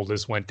how all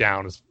this went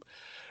down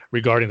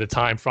regarding the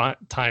time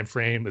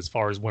frame as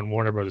far as when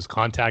Warner Brothers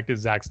contacted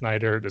Zack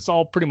Snyder. This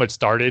all pretty much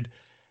started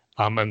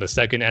on the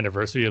second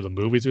anniversary of the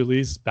movie's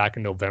release back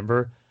in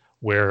November,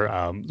 where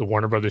the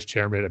Warner Brothers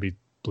chairman, I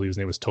believe his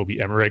name was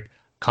Toby Emmerich,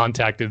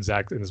 contacted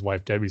Zack and his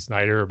wife Debbie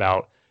Snyder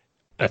about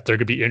if they're going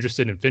to be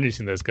interested in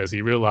finishing this, because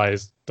he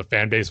realized the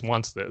fan base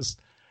wants this,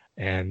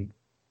 and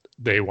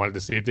they wanted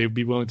to see if they'd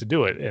be willing to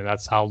do it. And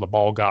that's how the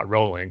ball got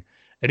rolling.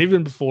 And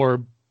even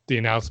before the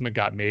announcement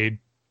got made,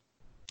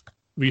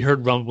 we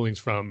heard rumblings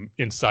from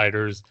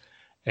insiders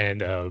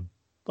and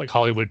like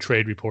Hollywood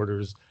trade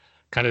reporters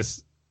kind of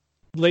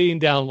laying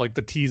down like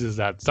the teases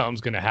that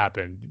something's going to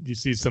happen. You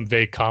see some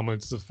vague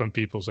comments from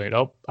people saying,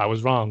 "Oh, I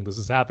was wrong. This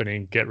is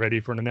happening. Get ready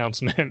for an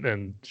announcement."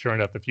 And sure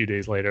enough, a few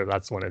days later,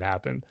 that's when it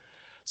happened.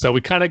 So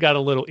we kind of got a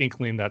little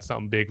inkling that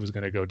something big was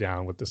going to go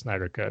down with the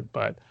Snyder Cut,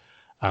 but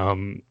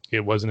it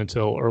wasn't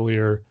until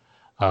earlier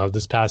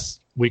this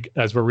past week,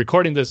 as we're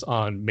recording this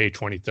on May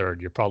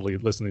 23rd. You're probably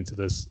listening to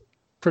this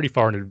pretty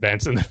far in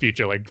advance in the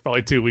future, like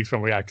probably 2 weeks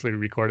from when we actually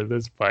recorded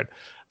this, but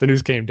the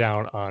news came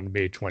down on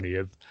May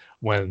 20th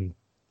when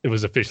it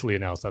was officially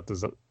announced that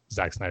the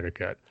Zack Snyder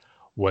Cut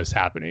was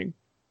happening.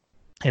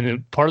 And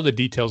then part of the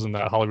details in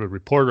that Hollywood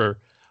Reporter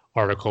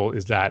article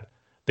is that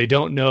they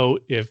don't know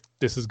if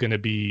this is going to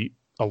be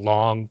a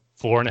long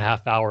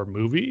 4.5 hour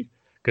movie,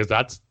 because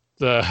that's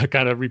the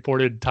kind of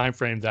reported time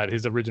frame that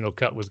his original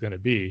cut was going to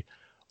be,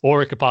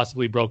 or it could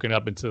possibly be broken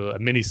up into a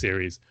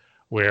miniseries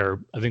where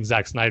I think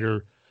Zack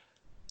Snyder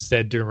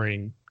said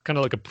during kind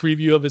of like a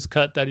preview of his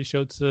cut that he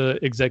showed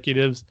to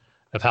executives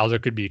of how there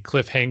could be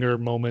cliffhanger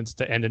moments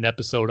to end an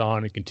episode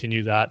on and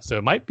continue that. So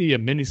it might be a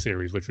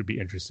miniseries, which would be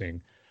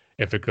interesting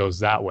if it goes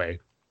that way.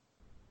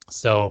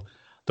 So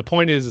the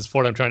point is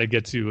what I'm trying to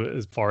get to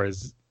as far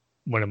as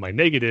one of my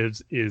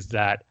negatives is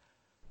that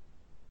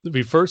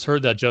we first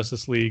heard that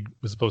Justice League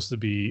was supposed to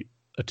be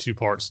a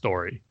 2-part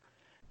story.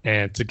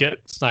 And to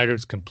get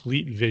Snyder's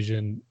complete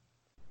vision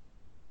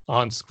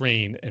on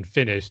screen and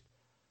finished,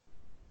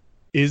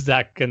 is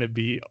he going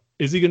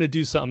to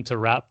do something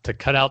to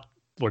cut out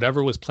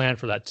whatever was planned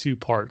for that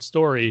 2-part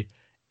story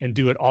and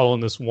do it all in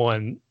this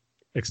one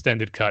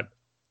extended cut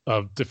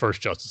of the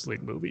first Justice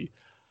League movie?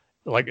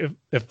 Like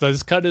if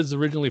this cut is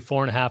originally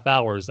 4.5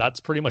 hours, that's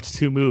pretty much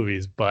 2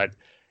 movies, but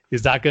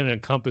is that going to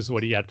encompass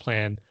what he had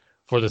planned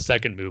for the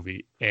second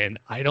movie? And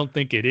I don't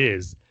think it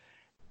is.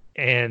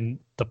 And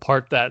the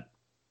part that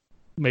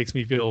makes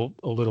me feel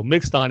a little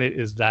mixed on it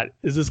is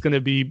this going to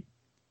be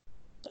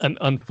an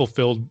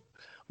unfulfilled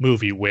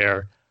movie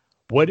where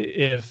what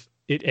if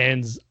it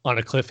ends on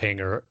a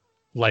cliffhanger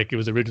like it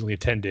was originally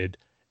intended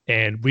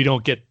and we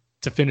don't get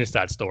to finish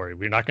that story?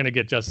 We're not going to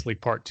get Justice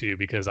League Part 2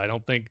 because I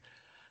don't think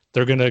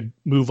they're going to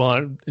move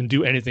on and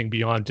do anything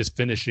beyond just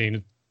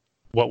finishing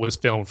what was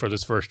filmed for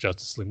this first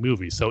Justice League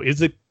movie. So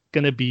is it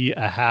going to be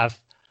a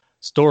half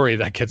story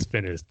that gets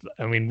finished?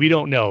 I mean, we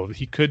don't know.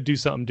 He could do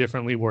something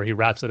differently where he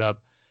wraps it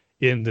up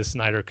in the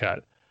Snyder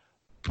Cut.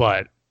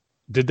 But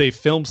did they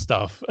film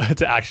stuff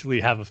to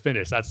actually have a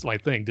finish? That's my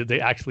thing. Did they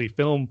actually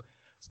film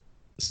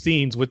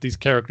scenes with these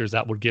characters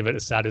that would give it a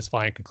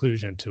satisfying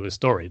conclusion to a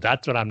story?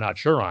 That's what I'm not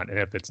sure on. And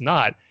if it's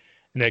not,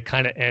 and it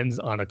kind of ends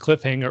on a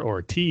cliffhanger or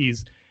a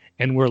tease,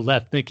 and we're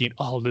left thinking,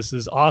 oh, this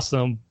is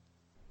awesome,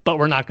 but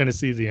we're not going to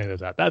see the end of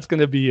that, that's going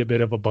to be a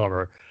bit of a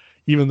bummer,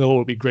 even though it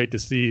would be great to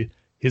see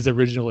his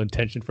original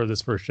intention for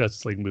this first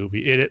Justice League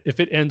movie. If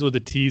it ends with a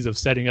tease of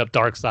setting up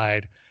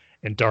Darkseid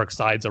and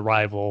Darkseid's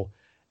arrival,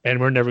 and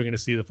we're never going to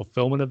see the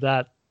fulfillment of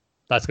that,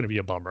 that's going to be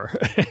a bummer.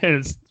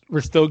 And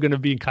we're still going to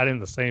be kind of in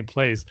the same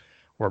place,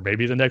 or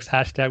maybe the next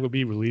hashtag would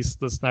be release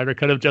the Snyder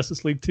Cut of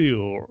Justice League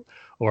 2,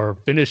 or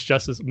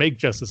make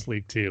Justice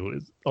League 2.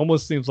 It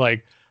almost seems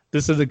like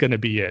this isn't going to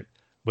be it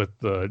with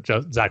the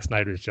Zack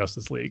Snyder's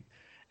Justice League.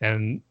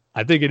 And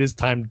I think it is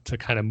time to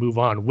kind of move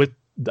on with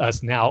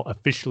us now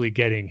officially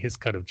getting his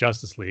cut of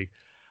Justice League.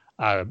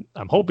 I'm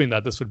hoping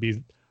that this would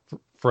be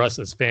for us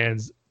as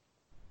fans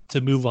to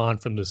move on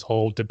from this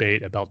whole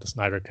debate about the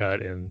Snyder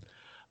Cut and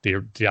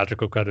the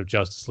theatrical cut of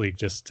Justice League,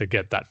 just to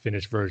get that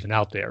finished version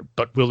out there.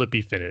 But will it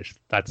be finished?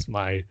 That's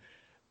my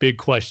big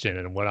question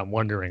and what I'm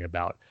wondering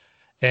about.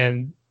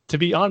 And to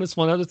be honest,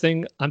 one other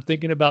thing I'm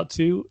thinking about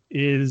too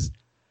is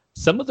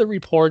some of the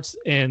reports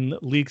and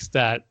leaks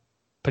that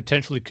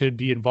potentially could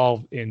be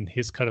involved in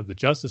his cut of the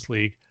Justice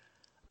League,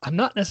 I'm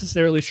not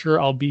necessarily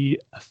sure I'll be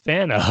a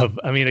fan of.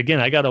 I mean, again,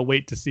 I got to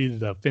wait to see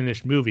the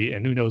finished movie,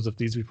 and who knows if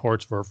these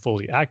reports were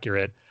fully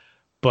accurate.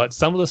 But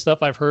some of the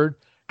stuff I've heard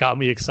got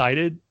me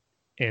excited,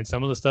 and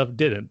some of the stuff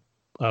didn't.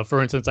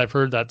 For instance, I've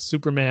heard that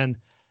Superman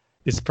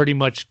is pretty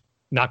much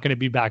not going to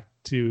be back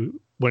to,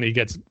 when he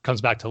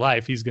comes back to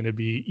life, he's going to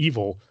be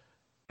evil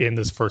in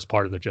this first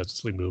part of the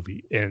Justice League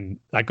movie. And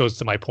that goes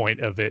to my point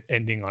of it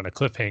ending on a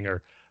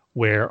cliffhanger,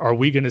 where are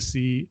we going to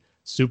see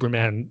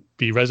Superman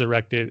be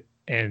resurrected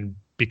and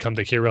become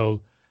the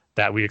hero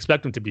that we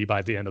expect him to be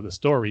by the end of the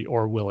story?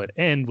 Or will it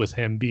end with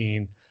him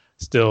being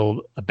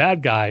still a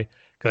bad guy?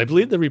 Because I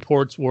believe the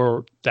reports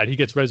were that he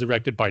gets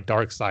resurrected by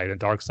Darkseid, and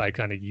Darkseid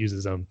kind of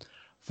uses him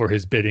for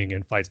his bidding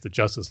and fights the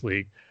Justice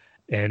League.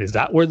 And is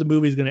that where the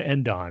movie's going to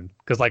end on?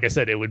 Because like I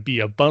said, it would be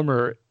a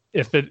bummer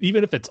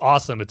even if it's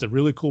awesome. It's a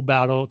really cool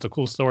battle. It's a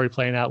cool story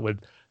playing out with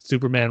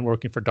Superman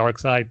working for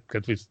Darkseid,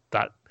 because we've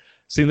got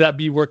seen that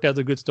be worked as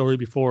a good story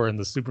before in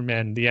the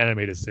Superman the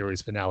Animated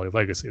Series finale,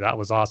 Legacy. That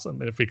was awesome.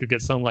 And if we could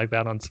get something like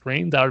that on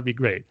screen, that would be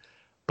great.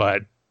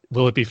 But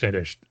will it be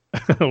finished?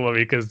 Well,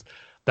 because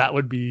that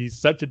would be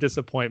such a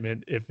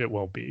disappointment if it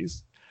won't be.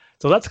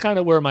 So that's kind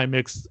of where my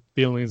mixed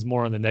feelings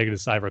more on the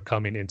negative side are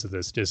coming into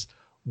this. Just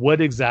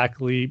what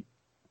exactly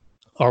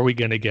are we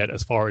going to get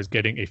as far as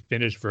getting a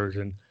finished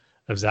version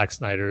of Zack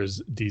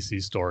Snyder's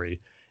DC story?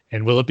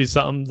 And will it be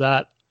something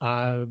that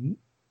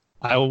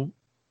I'll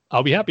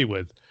be happy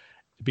with?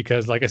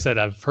 Because like I said,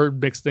 I've heard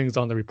mixed things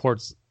on the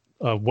reports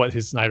of what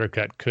his Snyder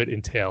Cut could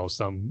entail.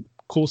 Some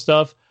cool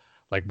stuff,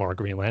 like more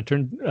Green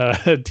Lantern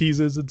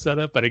teases and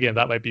setup. But again,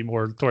 that might be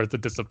more towards the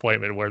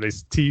disappointment where they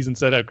tease and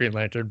set up Green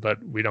Lantern,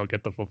 but we don't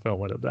get the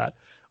fulfillment of that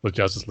with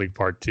Justice League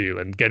Part 2.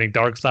 And getting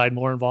Darkseid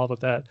more involved with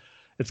that,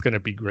 it's going to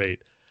be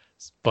great.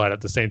 But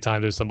at the same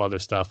time, there's some other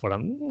stuff what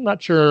I'm not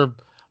sure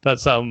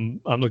that's I'm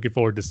looking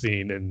forward to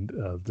seeing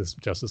in this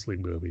Justice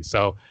League movie.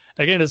 So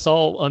again, it's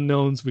all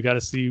unknowns. We got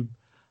to see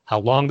how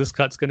long this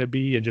cut's going to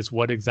be and just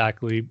what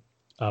exactly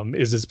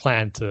is his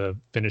plan to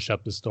finish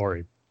up the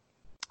story.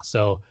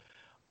 So,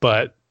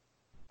 but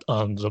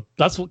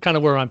that's kind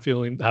of where I'm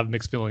have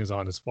mixed feelings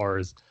on as far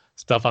as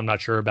stuff I'm not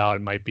sure about.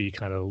 It might be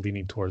kind of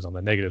leaning towards on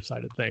the negative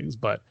side of things,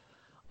 but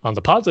on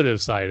the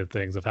positive side of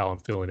things of how I'm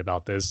feeling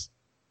about this,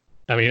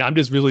 I mean, I'm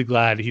just really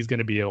glad he's going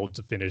to be able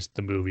to finish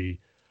the movie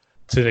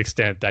to the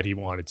extent that he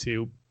wanted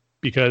to,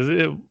 because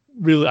it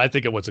really, I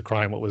think it was a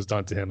crime what was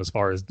done to him as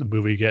far as the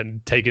movie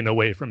getting taken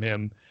away from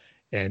him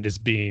and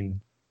just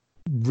being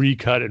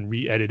recut and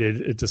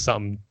re-edited into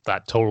something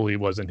that totally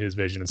wasn't his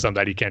vision and something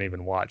that he can't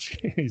even watch,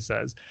 he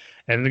says.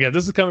 And again,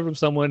 this is coming from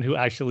someone who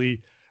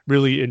actually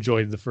really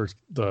enjoyed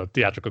the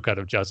theatrical cut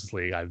of Justice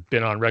League. I've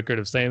been on record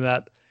of saying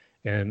that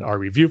in our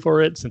review for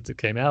it since it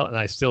came out, and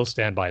I still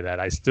stand by that.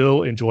 I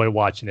still enjoy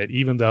watching it,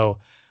 even though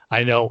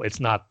I know it's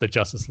not the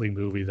Justice League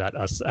movie that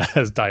us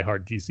as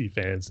diehard DC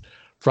fans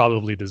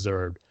probably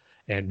deserved.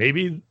 And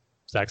maybe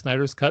Zack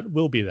Snyder's cut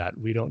will be that.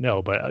 We don't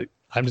know, but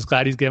I'm just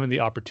glad he's given the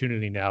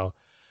opportunity now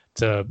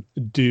to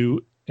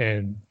do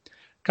and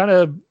kind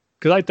of,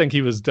 because I think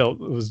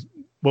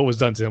what was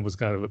done to him was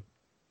kind of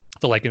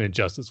like an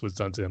injustice was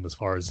done to him as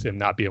far as him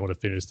not being able to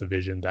finish the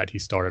vision that he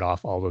started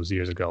off all those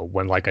years ago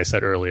when, like I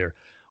said earlier,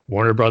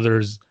 Warner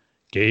Brothers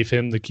gave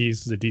him the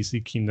keys to the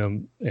DC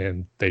kingdom,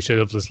 and they should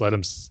have just let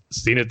him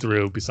seen it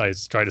through,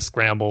 besides try to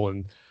scramble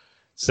and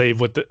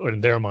save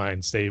in their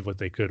mind, save what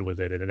they could with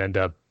it, and end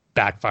up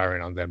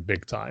backfiring on them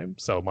big time.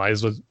 So might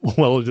as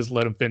well just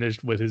let him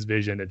finish with his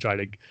vision and try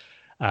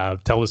to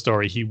tell the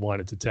story he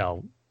wanted to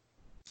tell.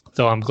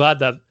 So I'm glad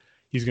that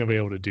he's going to be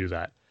able to do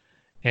that.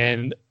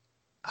 And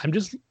I'm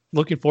just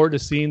looking forward to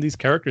seeing these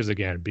characters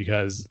again,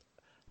 because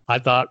I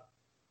thought,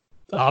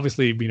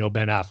 obviously, Ben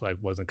Affleck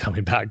wasn't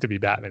coming back to be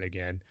Batman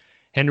again.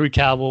 Henry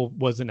Cavill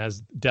wasn't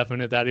as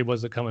definite that he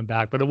wasn't coming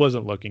back, but it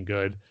wasn't looking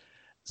good.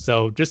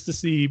 So just to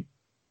see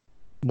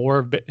more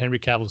of Henry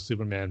Cavill's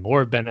Superman,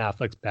 more of Ben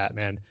Affleck's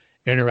Batman,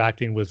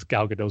 interacting with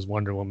Gal Gadot's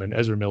Wonder Woman,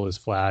 Ezra Miller's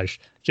Flash,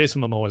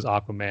 Jason Momoa's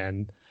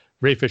Aquaman,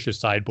 Ray Fisher's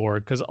Cyborg,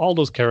 because all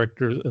those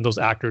characters and those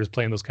actors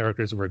playing those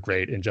characters were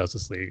great in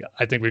Justice League.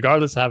 I think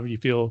regardless of how you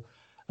feel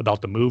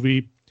about the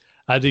movie,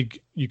 I think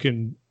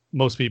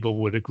most people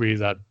would agree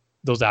that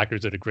those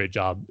actors did a great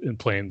job in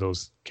playing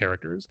those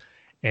characters.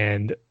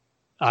 And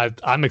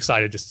I'm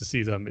excited just to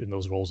see them in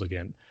those roles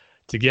again.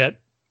 To get,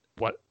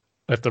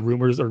 if the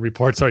rumors or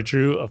reports are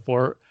true, a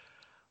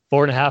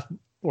 4.5,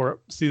 or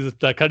see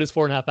the cut is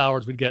 4.5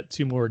 hours, we'd get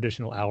 2 more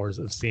additional hours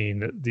of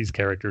seeing these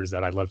characters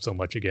that I love so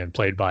much again,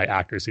 played by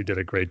actors who did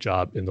a great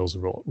job in those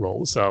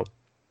roles. So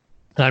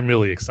I'm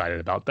really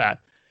excited about that.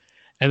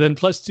 And then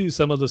plus two,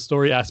 some of the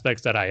story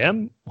aspects that I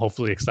am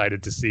hopefully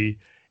excited to see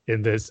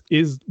in this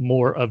is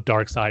more of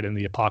Darkseid and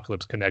the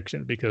Apocalypse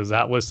connection, because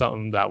that was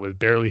something that was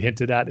barely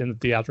hinted at in the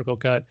theatrical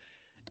cut.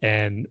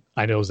 And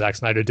I know Zack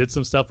Snyder did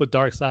some stuff with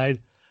Darkseid.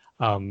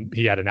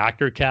 He had an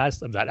actor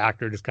cast, and that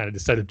actor just kind of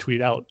just sent a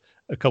tweet out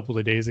a couple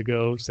of days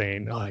ago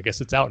saying, "Oh, I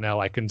guess it's out now.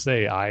 I can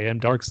say I am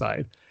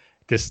Darkseid."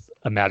 Just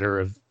a matter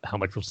of how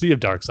much we'll see of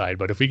Darkseid.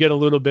 But if we get a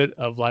little bit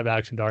of live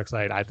action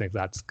Darkseid, I think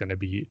that's going to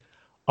be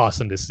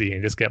awesome to see,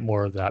 and just get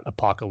more of that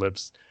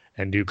Apocalypse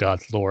and New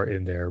Gods lore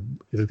in there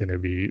is going to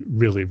be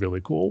really,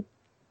 really cool.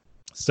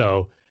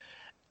 So,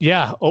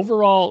 yeah,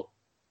 overall,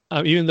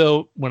 even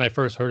though when I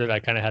first heard it, I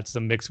kind of had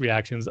some mixed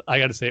reactions, I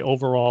got to say,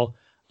 overall,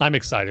 I'm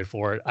excited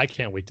for it. I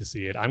can't wait to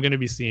see it. I'm going to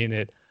be seeing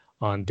it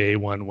on day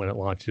one when it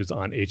launches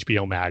on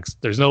HBO Max.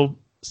 There's no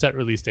set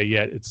release date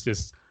yet. It's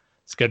just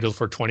scheduled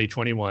for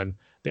 2021.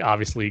 They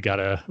obviously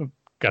gotta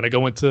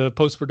go into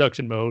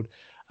post-production mode.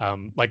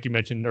 Like you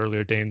mentioned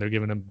earlier, Dane, they're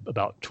giving them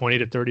about $20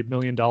 to $30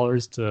 million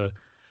to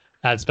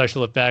add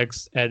special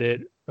effects,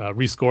 edit,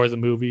 rescore the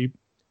movie.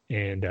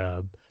 And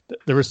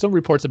there were some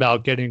reports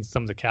about getting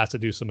some of the cast to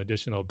do some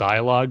additional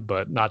dialogue,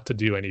 but not to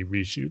do any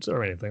reshoots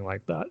or anything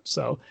like that.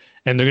 So,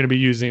 and they're going to be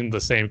using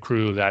the same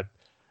crew that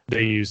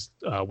they used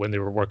when they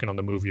were working on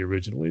the movie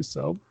originally.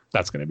 So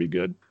that's going to be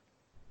good.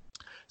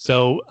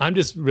 So I'm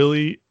just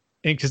really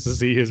anxious to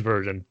see his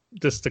version,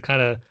 just to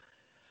kind of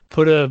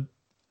put a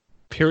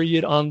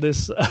period on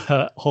this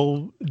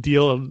whole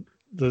deal of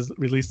the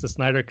release the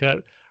Snyder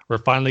Cut. We're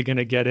finally going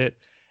to get it,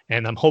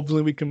 and I'm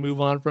hopefully we can move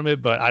on from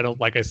it. But I don't,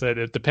 like I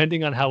said,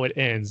 depending on how it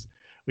ends,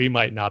 we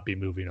might not be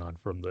moving on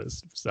from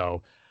this.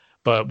 So,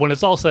 but when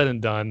it's all said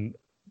and done,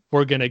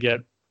 we're going to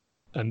get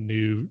a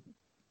new.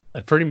 I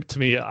pretty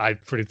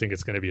think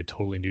it's going to be a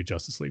totally new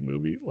Justice League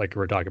movie, like we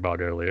were talking about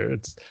earlier.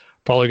 It's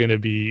probably going to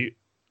be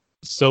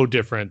so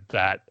different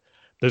that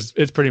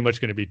it's pretty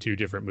much going to be two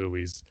different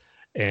movies.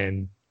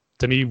 And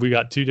to me, we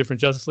got two different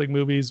Justice League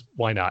movies.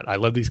 Why not? I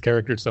love these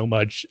characters so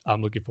much.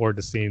 I'm looking forward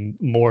to seeing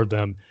more of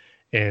them.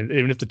 And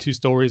even if the two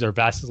stories are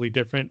vastly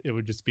different, it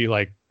would just be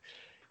like,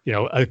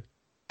 a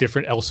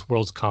different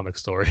Elseworlds comic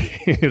story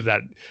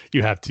that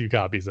you have two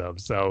copies of.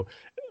 So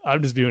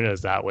I'm just viewing it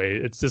as that way.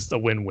 It's just a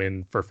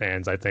win-win for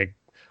fans, I think.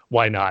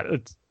 Why not?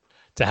 It's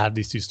to have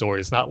these two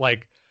stories. It's not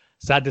like,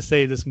 sad to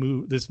say, this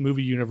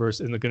movie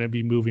universe isn't going to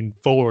be moving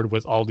forward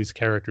with all these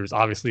characters.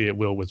 Obviously, it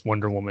will with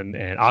Wonder Woman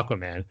and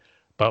Aquaman,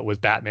 but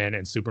with Batman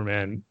and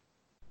Superman,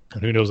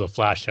 and who knows if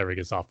Flash ever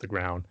gets off the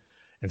ground,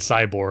 and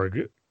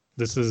Cyborg,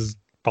 this is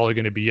probably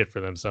going to be it for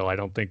them. So I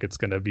don't think it's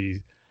going to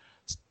be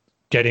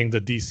getting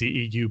the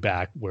DCEU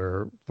back,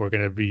 where we're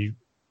going to be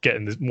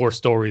getting more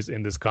stories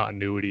in this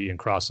continuity and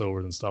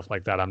crossovers and stuff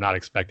like that. I'm not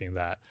expecting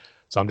that.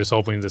 So I'm just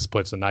hoping this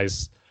puts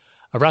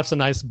wraps a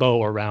nice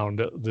bow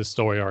around this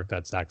story arc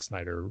that Zack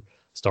Snyder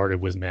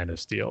started with Man of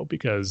Steel,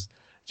 because,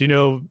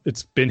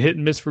 it's been hit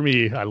and miss for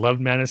me. I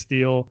loved Man of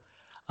Steel.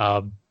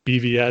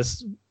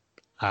 BVS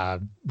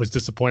was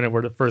disappointed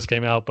when it first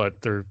came out,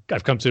 but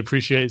I've come to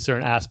appreciate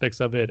certain aspects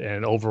of it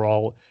and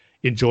overall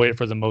enjoy it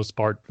for the most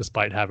part,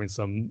 despite having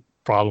some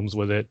problems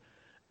with it.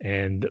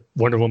 And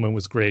Wonder Woman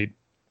was great.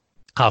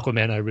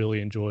 Aquaman I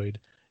really enjoyed,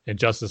 and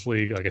Justice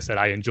League, like I said,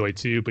 I enjoyed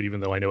too, but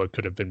even though I know it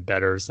could have been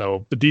better.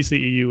 So the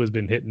DCEU has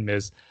been hit and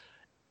miss,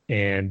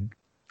 and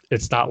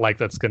it's not like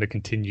that's going to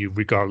continue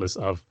regardless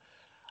of,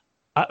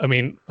 I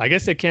mean, I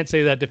guess I can't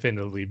say that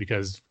definitively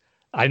because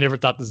I never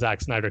thought the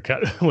Zack Snyder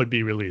Cut would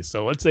be released.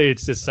 So let's say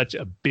it's just such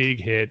a big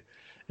hit.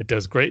 It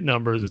does great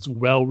numbers. It's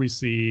well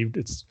received.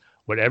 It's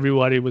what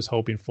everybody was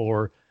hoping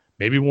for.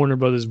 Maybe Warner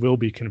Brothers will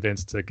be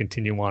convinced to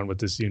continue on with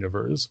this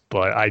universe,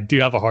 but I do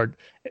have a hard.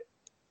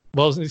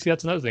 Well, see,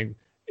 that's another thing.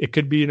 It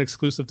could be an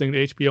exclusive thing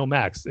to HBO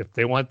Max. If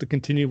they want to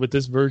continue with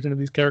this version of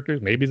these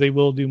characters, maybe they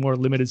will do more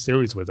limited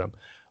series with them.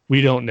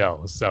 We don't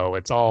know. So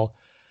it's all,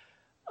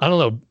 I don't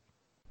know.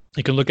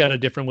 You can look at it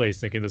different ways,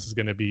 thinking this is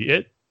going to be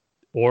it,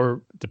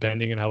 or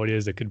depending on how it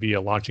is, it could be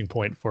a launching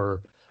point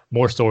for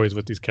more stories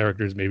with these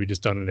characters, maybe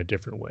just done in a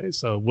different way.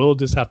 So we'll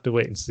just have to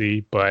wait and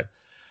see. But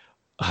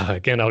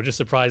again, I was just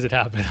surprised it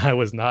happened. I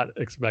was not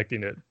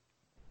expecting it.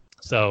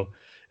 So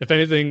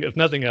if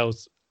nothing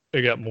else,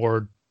 we got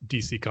more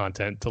DC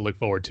content to look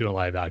forward to in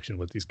live action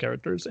with these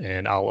characters,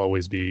 and I'll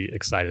always be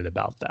excited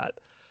about that.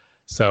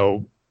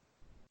 So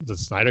the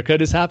Snyder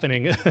Cut is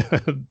happening.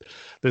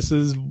 This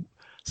is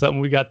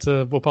something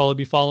we'll probably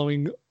be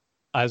following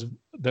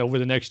over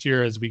the next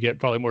year as we get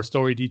probably more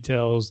story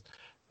details.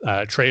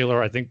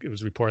 Trailer, I think it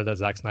was reported that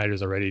Zack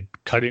Snyder's already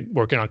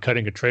working on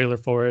cutting a trailer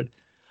for it.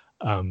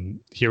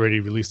 He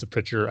already released a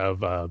picture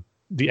of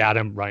the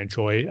Atom, Ryan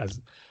Choi, as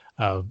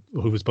who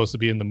was supposed to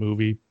be in the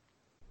movie.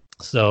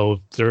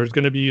 So there's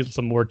going to be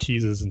some more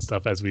teases and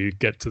stuff as we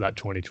get to that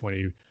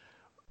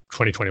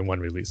 2021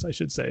 release, I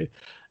should say.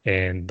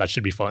 And that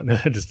should be fun,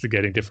 just to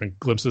getting different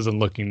glimpses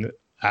and looking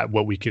at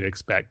what we could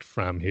expect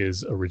from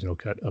his original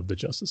cut of the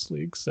Justice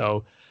League.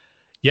 So,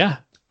 yeah,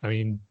 I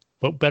mean,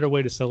 what better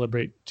way to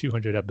celebrate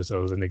 200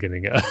 episodes than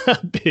getting a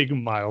big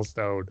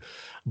milestone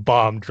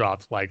bomb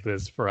dropped like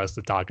this for us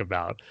to talk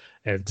about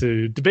and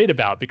to debate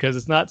about, because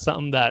it's not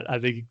something that I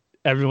think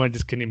everyone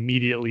just can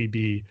immediately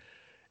be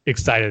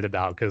excited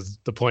about, because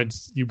the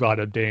points you brought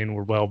up, Dane,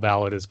 were well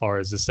valid as far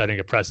as just setting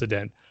a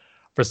precedent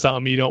for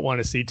something you don't want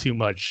to see too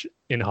much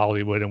in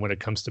Hollywood and when it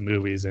comes to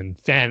movies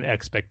and fan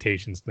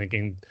expectations,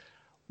 thinking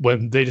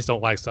when they just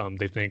don't like something,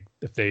 they think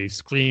if they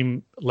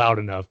scream loud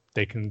enough,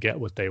 they can get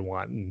what they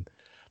want. And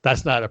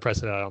that's not a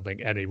precedent I don't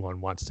think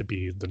anyone wants to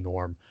be the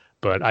norm.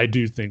 But I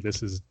do think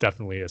this is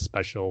definitely a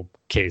special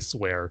case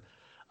where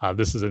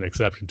this is an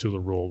exception to the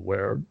rule,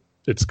 where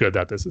it's good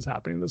that this is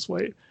happening this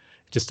way.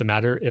 Just a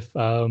matter if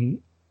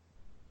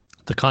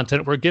the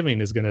content we're giving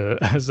is going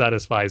to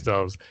satisfy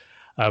those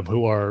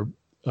who are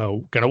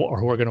going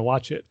to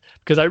watch it.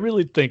 Because I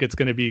really think it's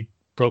going to be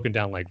broken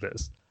down like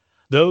this.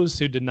 Those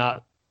who did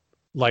not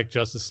like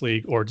Justice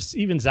League, or just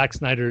even Zack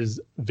Snyder's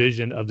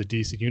vision of the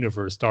DC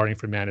universe starting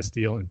from Man of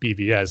Steel and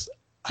BVS,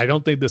 I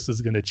don't think this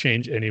is going to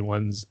change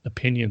anyone's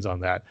opinions on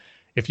that.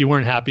 If you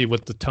weren't happy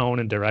with the tone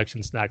and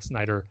direction Zack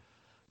Snyder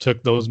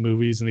took those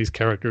movies and these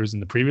characters in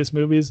the previous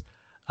movies,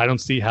 I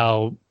don't see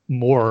how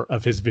more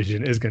of his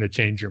vision is going to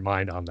change your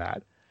mind on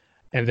that.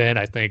 And then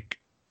I think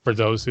for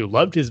those who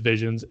loved his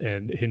visions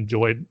and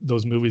enjoyed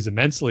those movies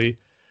immensely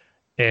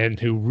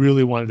and who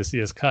really wanted to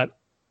see us cut,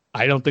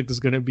 I don't think there's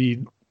going to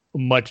be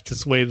much to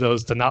sway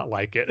those to not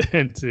like it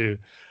and to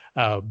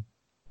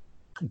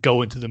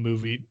go into the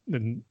movie,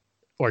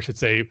 or I should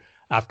say,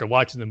 after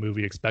watching the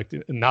movie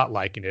expecting and not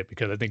liking it,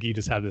 because I think you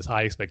just have this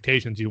high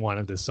expectations. You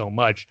wanted this so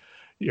much,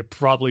 you're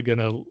probably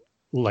gonna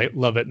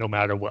love it no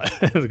matter what,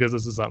 because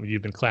this is something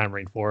you've been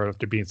clamoring for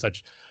after being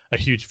such a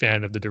huge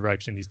fan of the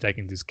direction he's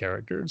taking these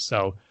characters.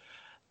 So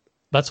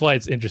that's why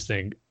it's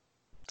interesting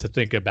to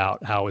think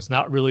about how it's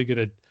not really going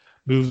to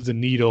move the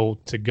needle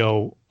to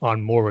go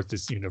on more with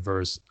this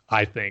universe,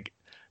 I think,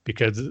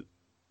 because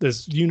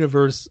this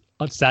universe,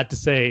 it's sad to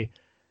say,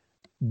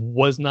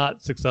 was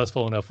not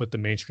successful enough with the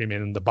mainstream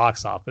and in the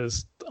box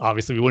office.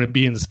 Obviously, we wouldn't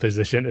be in this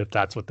position if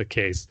that's what the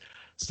case.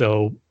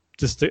 So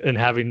and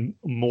having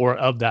more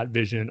of that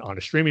vision on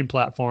a streaming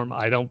platform,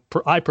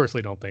 I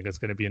personally don't think it's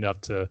going to be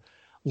enough to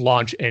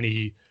launch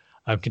any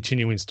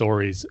continuing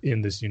stories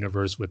in this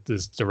universe with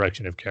this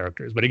direction of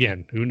characters. But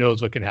again, who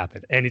knows what can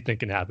happen? Anything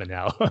can happen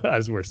now,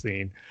 as we're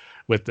seeing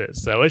with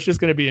this. So it's just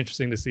going to be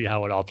interesting to see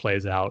how it all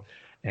plays out.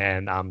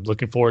 And I'm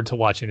looking forward to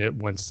watching it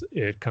once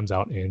it comes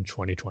out in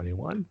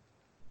 2021.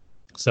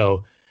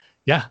 So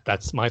yeah,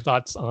 that's my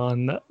thoughts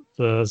on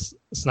the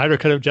Snyder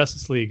Cut of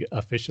Justice League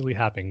officially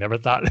happening. Never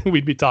thought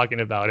we'd be talking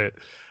about it,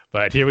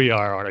 but here we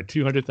are on our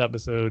 200th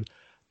episode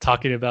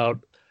talking about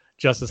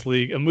Justice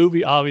League, a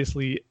movie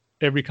obviously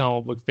every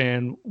comic book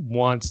fan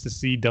wants to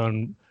see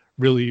done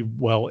really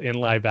well in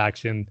live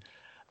action.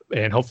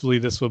 And hopefully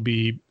this will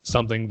be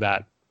something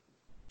that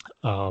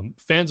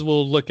fans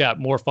will look at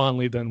more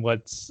fondly than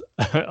what's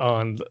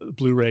on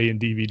Blu-ray and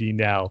DVD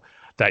now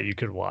that you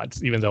could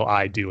watch, even though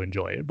I do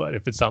enjoy it. But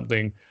if it's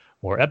something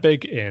more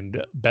epic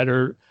and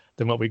better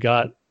than what we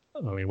got,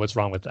 I mean, what's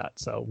wrong with that?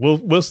 So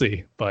we'll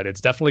see, but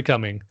it's definitely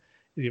coming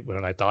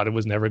when I thought it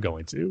was never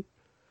going to.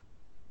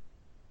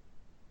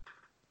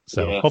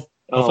 So Yeah.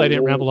 hopefully I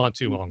didn't ramble on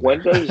too long.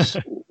 When does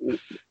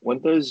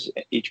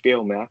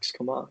HBO Max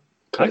come on?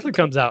 It actually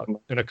comes out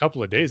in a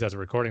couple of days as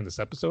we're recording this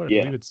episode. I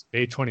believe it's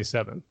May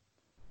 27th.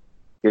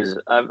 Because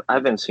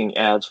I've been seeing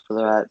ads for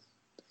that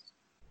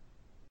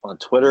on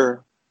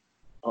Twitter,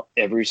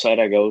 every site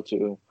I go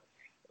to,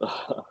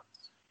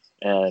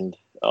 and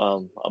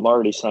I'm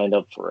already signed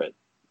up for it.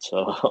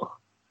 So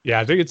yeah,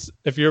 I think it's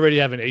if you already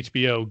have an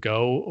HBO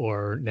Go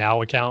or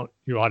Now account,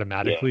 you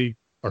automatically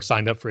are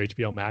signed up for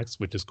HBO Max,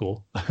 which is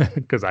cool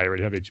because I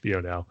already have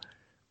HBO Now.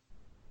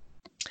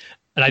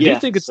 And I do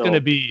think it's going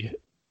to be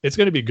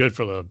good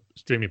for the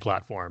streaming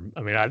platform.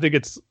 I mean, I think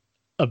it's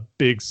a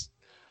big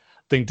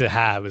thing to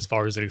have as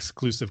far as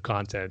exclusive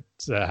content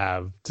to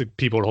have to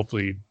people to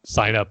hopefully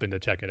sign up and to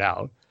check it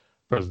out.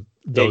 For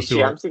those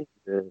who are,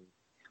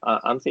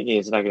 I'm thinking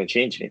it's not going to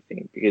change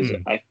anything because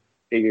I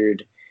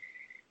figured,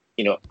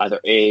 either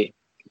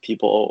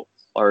people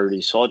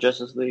already saw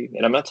Justice League,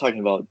 and I'm not talking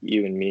about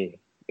you and me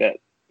that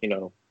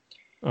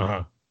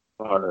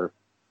are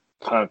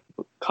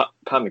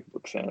comic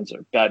book fans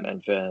or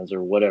Batman fans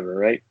or whatever,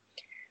 right?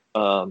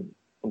 I'm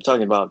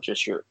talking about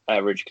just your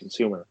average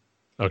consumer.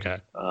 Okay.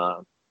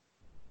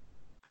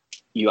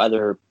 You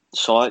either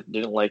saw it,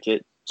 didn't like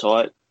it, saw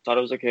it, thought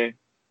it was okay,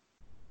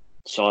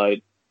 saw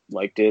it,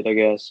 liked it, I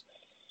guess.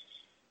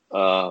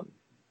 But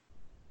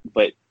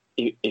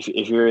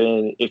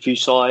if you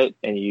saw it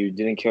and you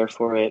didn't care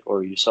for it,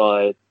 or you saw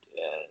it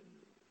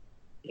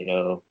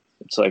and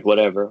it's like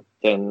whatever,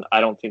 then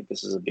I don't think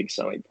this is a big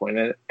selling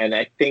point. And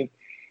I think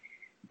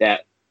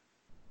that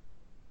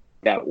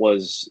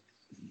was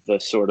the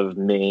sort of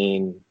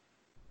main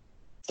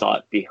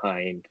thought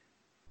behind.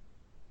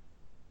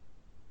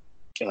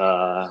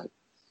 I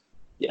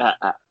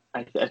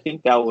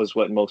think that was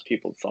what most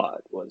people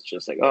thought, was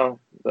just like, oh,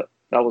 that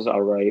was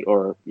all right,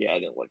 or I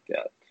didn't like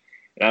that.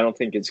 And I don't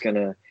think it's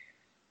gonna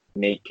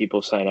make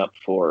people sign up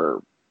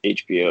for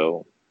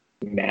HBO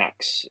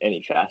Max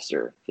any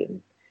faster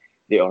than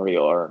they already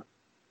are.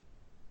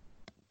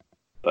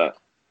 But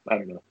I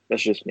don't know.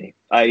 That's just me.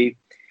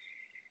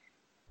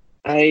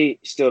 I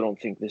still don't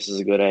think this is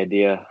a good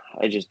idea.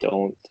 I just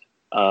don't.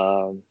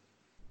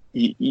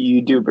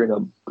 You do bring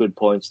up good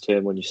points,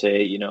 Tim, when you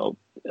say,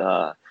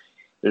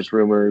 there's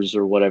rumors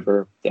or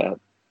whatever that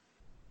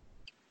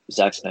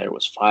Zack Snyder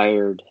was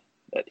fired,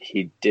 that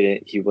he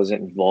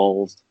wasn't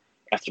involved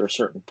after a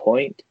certain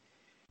point,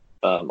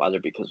 either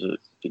because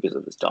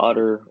of his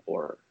daughter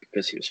or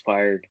because he was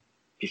fired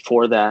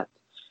before that.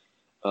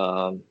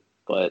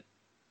 But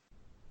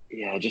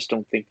I just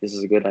don't think this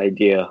is a good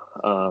idea.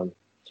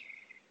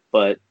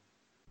 But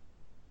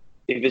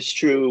if it's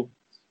true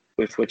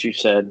with what you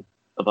said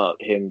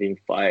about him being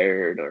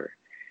fired or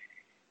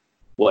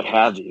what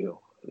have you,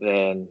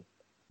 then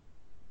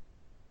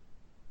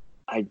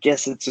I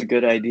guess it's a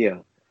good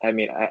idea. I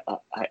mean,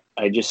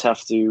 I just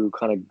have to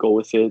kind of go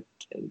with it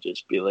and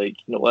just be like,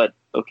 you know what?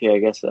 Okay, I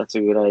guess that's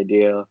a good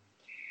idea.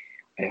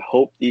 I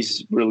hope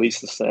these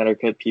release the Snyder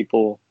Cut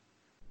people,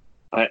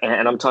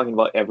 and I'm talking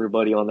about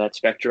everybody on that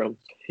spectrum,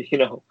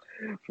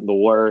 from the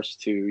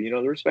worst to,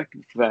 the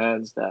respected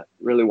fans that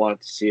really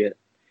want to see it.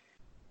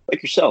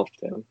 Like yourself,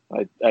 Tim.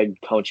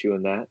 I'd count you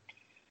in that.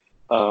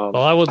 Well,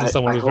 I wasn't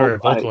someone who was very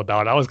vocal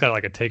about it. I was kind of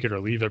like a take it or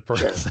leave it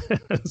person.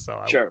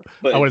 Sure.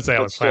 I wouldn't say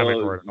I was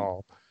clamoring for it at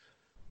all.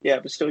 Yeah,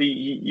 but still,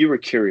 you were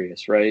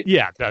curious, right?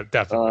 Yeah,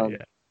 definitely.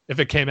 If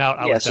it came out,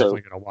 I was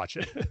definitely going to watch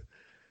it.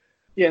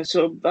 Yeah,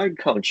 so I'd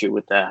count you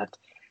with that.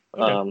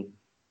 Okay.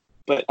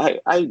 But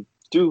I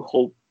do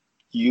hope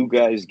you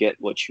guys get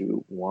what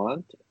you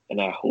want,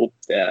 and I hope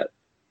that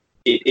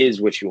it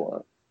is what you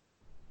want,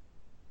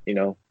 you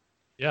know?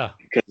 Yeah.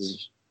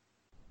 Because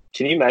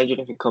can you imagine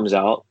if it comes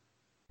out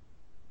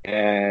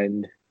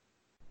and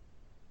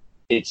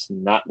it's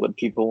not what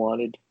people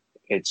wanted?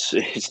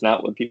 It's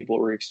not what people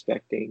were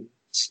expecting.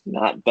 It's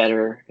not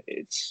better.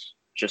 It's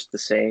just the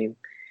same.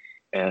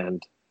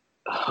 And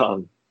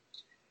um,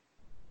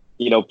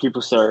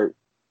 people start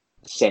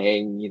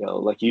saying,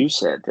 like you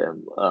said,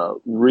 Tim,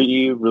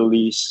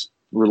 release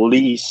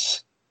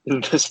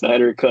the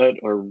Snyder Cut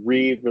or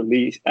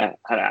re-release. I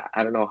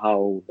don't know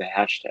how the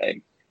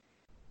hashtag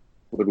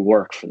would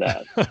work for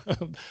that.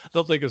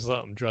 They'll think of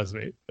something, trust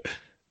me.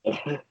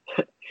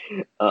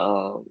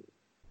 um,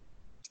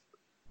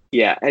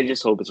 yeah, I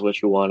just hope it's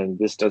what you want and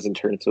this doesn't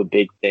turn into a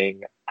big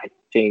thing. I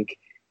think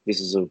this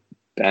is a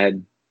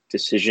bad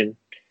decision,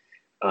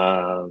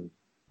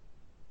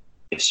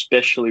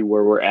 especially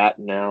where we're at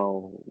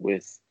now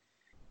with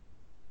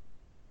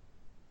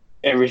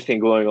everything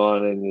going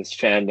on in this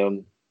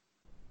fandom.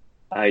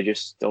 I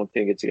just don't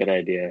think it's a good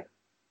idea.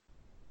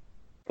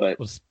 But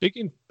Well,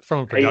 speaking from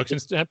a production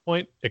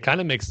standpoint, it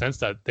kind of makes sense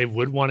that they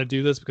would want to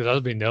do this because,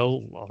 as we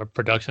know, a lot of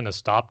production has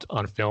stopped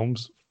on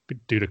films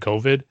due to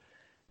COVID.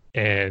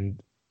 And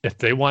if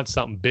they want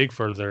something big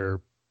for their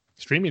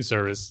streaming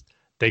service,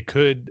 they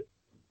could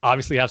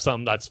obviously have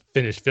something that's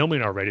finished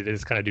filming already. They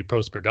just kind of do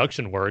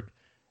post-production work,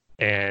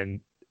 and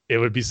it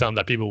would be something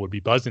that people would be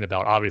buzzing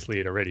about. Obviously,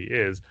 it already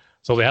is.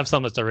 So they have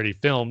something that's already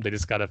filmed. They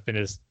just got to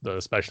finish the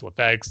special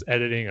effects,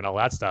 editing, and all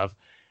that stuff.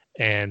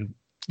 And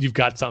you've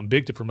got something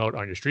big to promote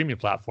on your streaming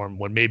platform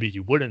when maybe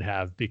you wouldn't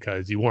have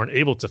because you weren't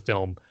able to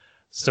film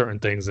certain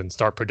things and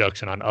start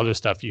production on other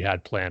stuff you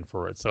had planned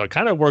for it. So it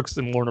kind of works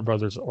in Warner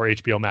Brothers or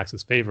HBO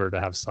Max's favor to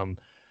have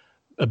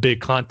a big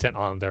content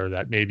on there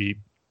that maybe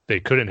they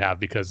couldn't have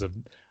because of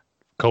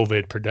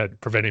COVID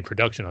preventing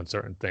production on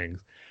certain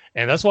things.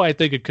 And that's why I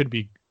think it could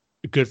be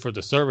good for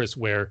the service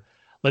where,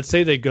 let's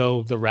say they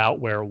go the route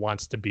where it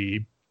wants to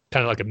be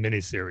kind of like a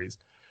mini series.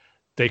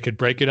 They could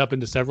break it up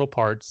into several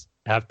parts,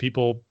 have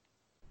people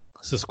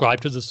subscribe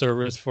to the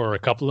service for a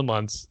couple of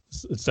months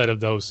instead of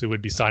those who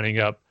would be signing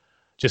up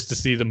just to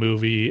see the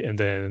movie and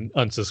then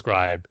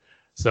unsubscribe.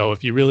 So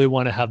if you really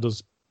want to have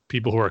those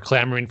people who are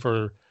clamoring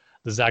for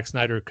the Zack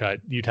Snyder cut,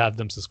 you'd have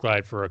them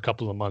subscribe for a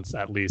couple of months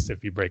at least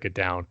if you break it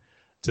down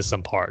to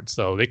some parts.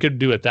 So they could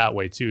do it that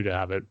way too to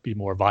have it be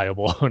more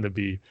viable and to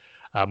be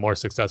more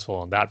successful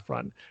on that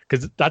front.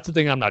 Because that's the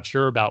thing I'm not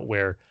sure about,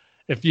 where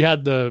if you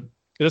had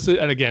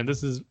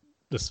this is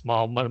the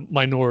small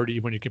minority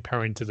when you're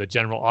comparing to the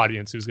general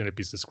audience who's going to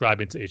be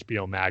subscribing to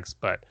HBO Max.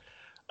 But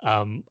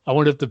I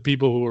wonder if the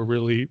people who were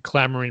really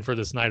clamoring for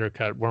the Snyder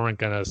Cut weren't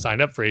going to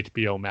sign up for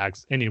HBO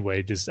Max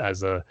anyway, just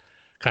as a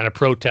kind of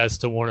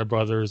protest to Warner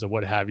Brothers or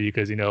what have you.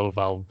 Because,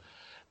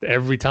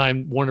 every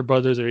time Warner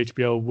Brothers or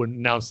HBO would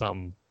announce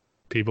something,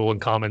 people in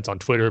comments on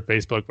Twitter,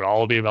 Facebook would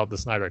all be about the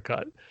Snyder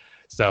Cut.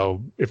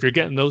 So if you're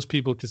getting those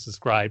people to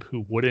subscribe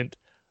who wouldn't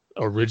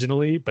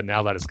originally, but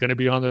now that it's going to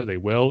be on there, they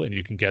will, and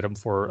you can get them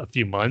for a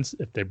few months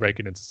if they break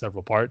it into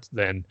several parts,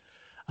 then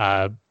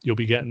you'll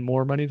be getting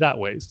more money that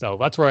way. So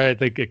that's where I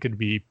think it could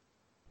be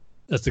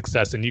a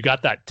success. And you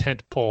got that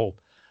tentpole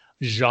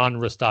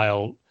genre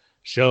style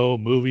show,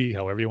 movie,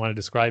 however you want to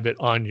describe it,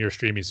 on your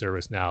streaming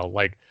service now,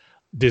 like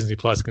Disney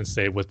Plus can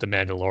say with The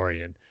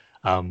Mandalorian.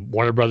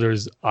 Warner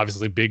Brothers,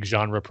 obviously big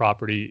genre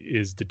property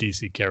is the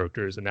DC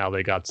characters, and now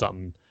they got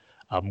something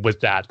with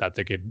that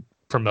they could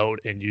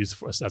promote and use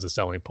as a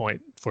selling point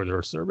for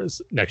their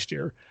service next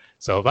year.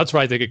 So that's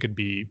where I think it could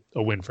be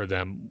a win for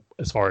them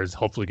as far as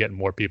hopefully getting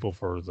more people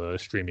for the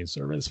streaming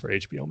service for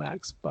HBO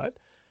Max. But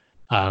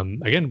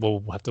again,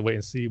 we'll have to wait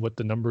and see what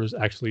the numbers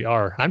actually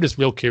are. I'm just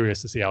real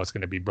curious to see how it's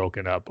going to be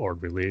broken up or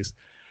released.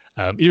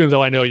 Even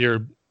though I know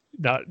you're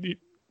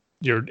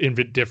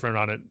indifferent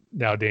on it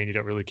now, Dane, you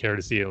don't really care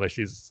to see it unless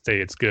you say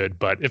it's good.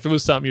 But if it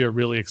was something you're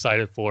really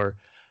excited for,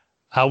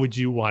 how would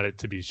you want it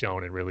to be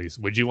shown and released?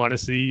 Would you want to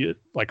see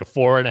like a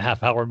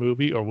 4.5 hour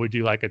movie, or would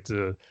you like it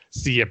to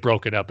see it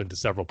broken up into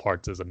several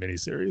parts as a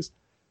miniseries?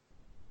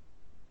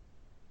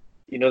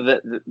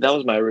 That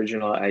was my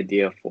original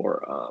idea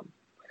for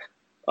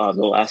the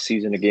last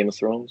season of Game of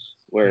Thrones,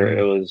 where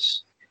it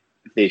was,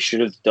 they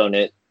should have done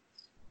it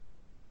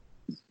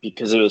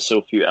because it was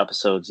so few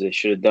episodes. They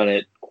should have done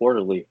it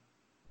quarterly,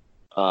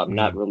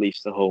 not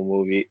release the whole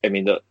movie. I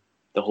mean, the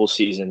whole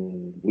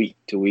season week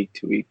to week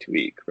to week to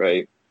week,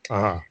 right?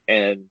 Uh-huh.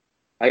 And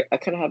I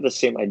kind of have the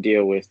same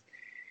idea with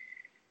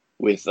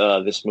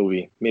this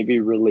movie. Maybe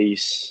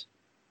release,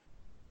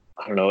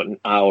 I don't know, an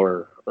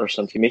hour or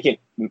something. Make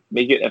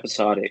it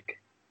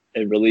episodic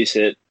and release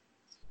it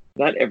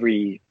not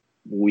every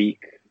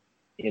week,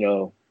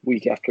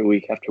 week after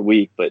week after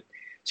week, but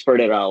spread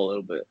it out a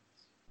little bit.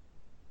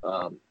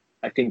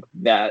 I think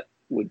that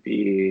would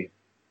be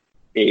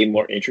A,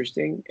 more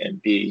interesting,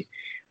 and B,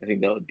 I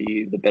think that would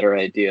be the better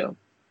idea,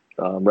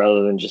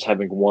 rather than just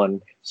having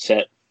one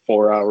set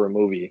 4-hour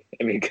movie.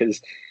 I mean,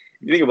 because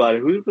you think about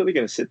it, who's really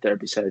going to sit there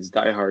besides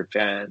diehard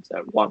fans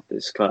that want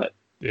this cut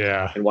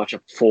Yeah. and watch a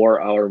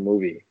 4-hour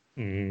movie?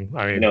 I mean,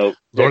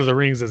 Lord of the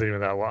Rings isn't even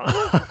that long.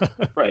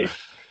 Right.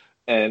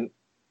 And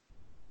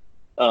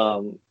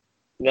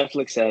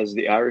Netflix has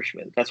The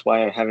Irishman. That's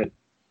why I haven't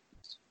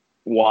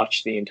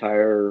watched the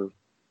entire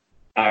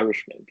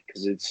Irishman,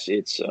 because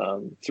it's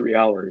 3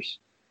 hours.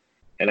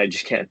 And I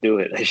just can't do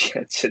it. I just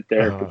can't sit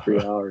there for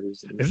 3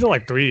 hours. Isn't it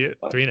like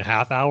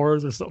 3.5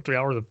 hours or so? 3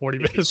 hours and 40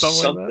 minutes,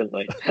 something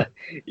like that.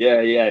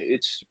 Yeah,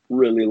 it's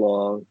really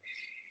long,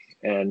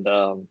 and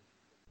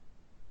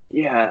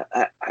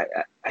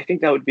I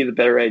think that would be the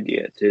better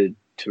idea to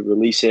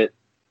release it.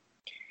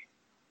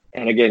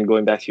 And again,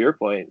 going back to your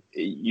point,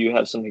 you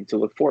have something to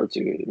look forward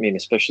to. I mean,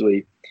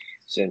 especially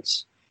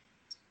since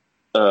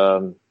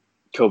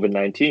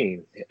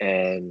COVID-19,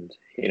 and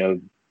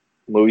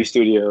movie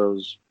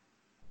studios,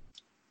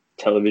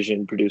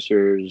 television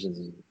producers,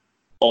 and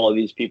all of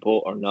these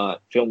people are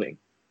not filming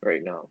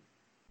right now.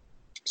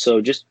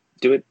 So just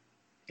do it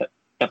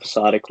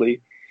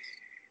episodically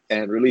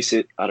and release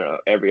it, I don't know,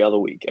 every other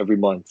week, every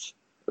month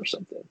or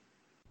something.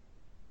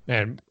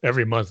 And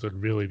every month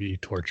would really be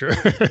torture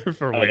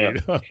for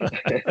Wade. But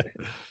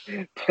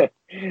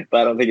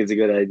I don't think it's a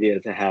good idea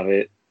to have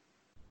it,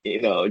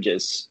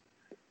 just,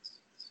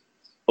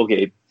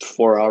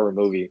 4-hour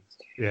movie.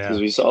 Yeah. Because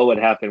we saw what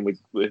happened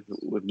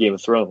with Game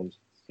of Thrones.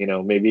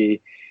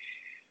 Maybe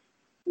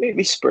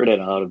spread it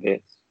out a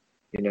bit,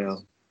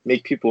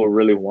 make people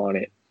really want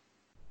it.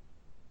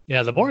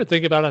 Yeah, the more I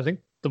think about it, I think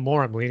the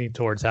more I'm leaning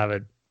towards have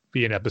it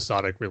be an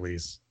episodic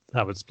release,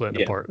 have it split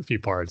into a few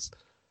parts.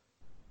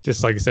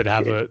 Just like I said,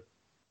 have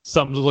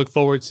something to look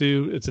forward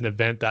to. It's an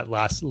event that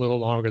lasts a little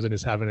longer than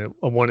just having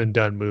a one and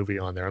done movie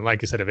on there. And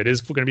like I said, if it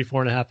is going to be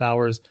 4.5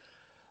 hours,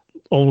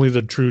 only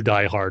the true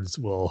diehards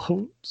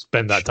will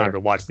spend that time to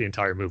watch the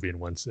entire movie in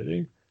one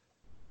sitting.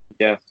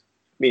 Yeah, I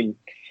mean,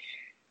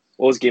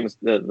 what was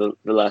the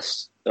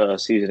last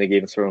season of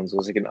Game of Thrones? It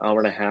was like an hour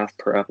and a half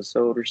per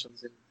episode or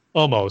something.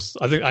 Almost.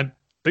 I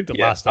think the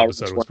last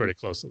episode was pretty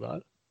close to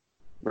that.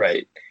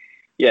 Right.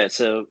 Yeah.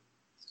 So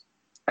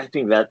I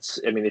think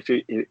if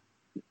you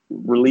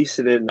release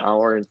it in an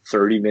hour and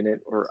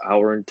 30-minute or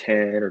hour and 10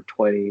 or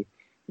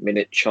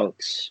 20-minute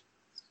chunks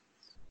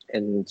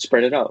and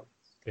spread it out.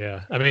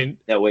 Yeah. I mean,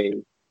 that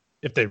way,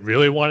 if they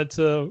really wanted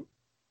to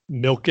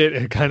milk it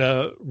and kind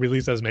of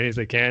release as many as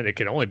they can, it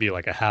can only be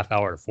like a half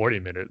hour to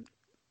 40-minute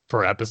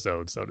per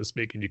episode, so to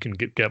speak, and you can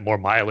get more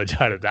mileage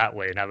out of that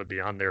way and have it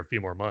be on there a few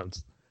more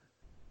months.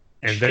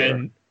 And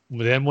then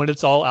when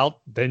it's all out,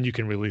 then you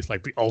can release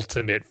like the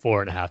ultimate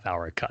 4.5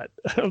 hour cut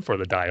for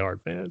the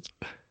diehard fans.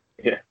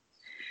 Yeah.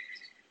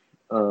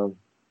 So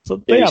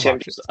they have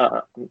options.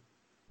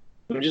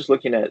 I'm just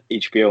looking at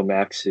HBO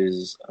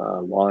Max's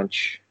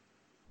launch,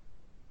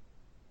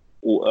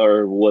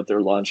 or what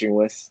they're launching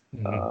with.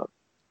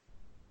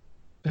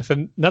 If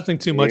nothing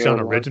too much on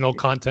original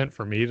content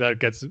for me that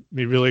gets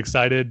me really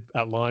excited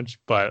at launch,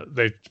 but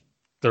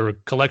their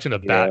collection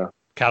of back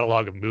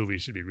catalog of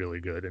movies should be really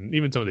good, and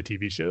even some of the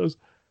TV shows.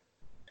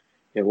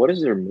 Yeah, what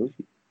is their movie?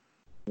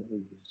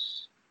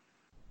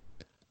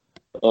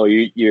 Oh,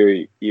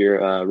 you're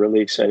really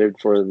excited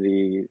for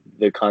the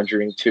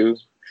Conjuring 2?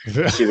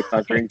 See the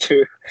Conjuring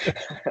 2?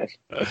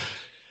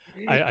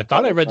 I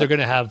thought I read they're going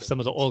to have some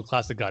of the old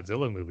classic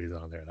Godzilla movies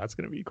on there. That's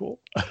going to be cool.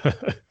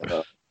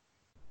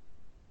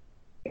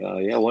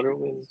 Yeah, Wonder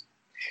Woman.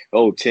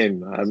 Oh,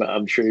 Tim,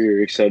 I'm sure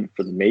you're excited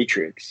for The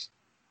Matrix.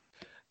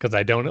 Because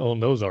I don't own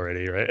those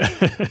already, right?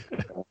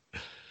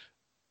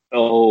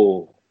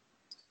 Oh,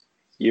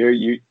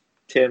 you,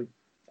 Tim.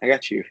 I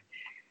got you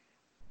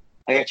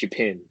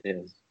pinned,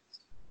 Tim.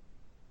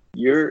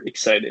 You're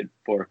excited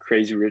for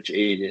Crazy Rich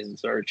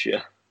Asians, aren't you?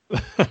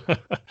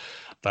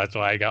 That's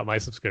why I got my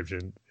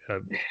subscription.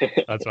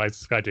 That's why I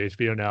subscribed to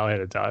HBO Now ahead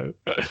of time.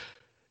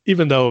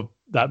 Even though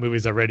that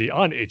movie's already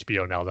on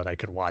HBO Now that I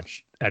could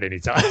watch at any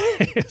time.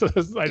 So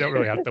I don't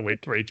really have to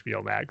wait for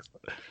HBO Max.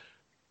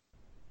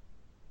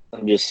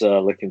 I'm just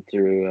looking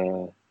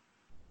through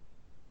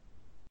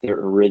their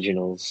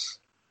originals.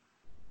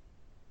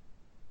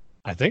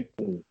 I think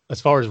as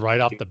far as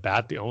right off the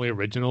bat, the only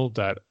original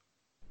that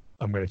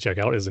I'm going to check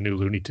out is the new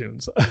Looney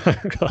Tunes.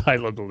 I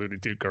love the Looney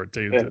Tunes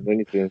cartoons. Yeah,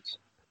 Looney Tunes.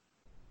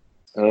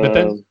 But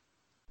then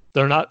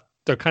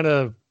they're kind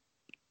of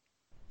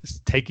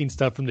taking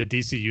stuff from the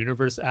DC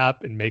Universe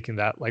app and making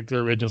that like their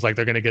originals. Like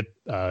they're going to get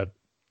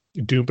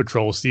Doom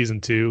Patrol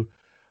Season 2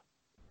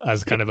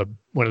 as kind of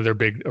one of their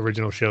big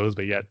original shows,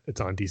 but yet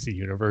it's on DC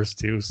Universe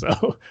too.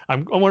 So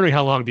I'm wondering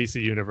how long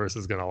DC Universe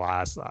is going to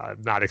last.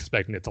 I'm not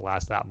expecting it to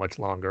last that much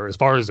longer. As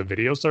far as a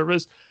video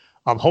service,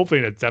 I'm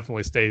hoping it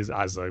definitely stays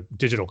as a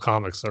digital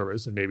comic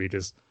service and maybe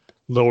just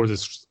lower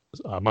this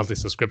monthly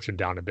subscription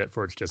down a bit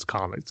for it's just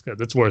comics, because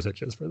it's worth it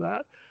just for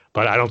that.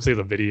 But I don't see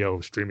the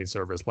video streaming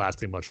service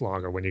lasting much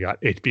longer when you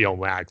got HBO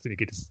Max and you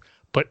can just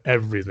put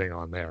everything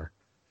on there.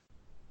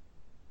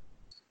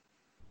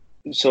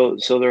 So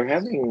they're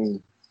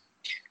having,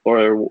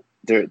 or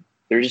they're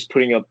just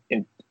putting up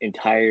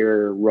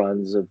entire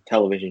runs of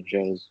television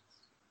shows.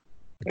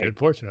 A good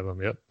portion of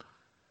them, yep.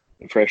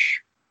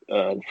 Fresh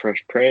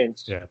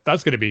Prince. Yeah,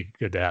 that's going to be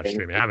good to have And-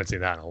 streaming. I haven't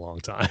seen that in a long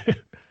time.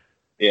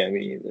 Yeah,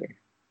 me either.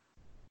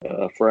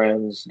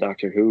 Friends,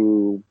 Doctor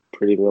Who,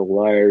 Pretty Little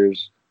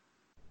Liars,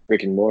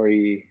 Rick and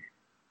Morty.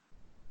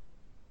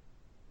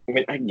 I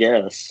mean, I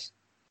guess.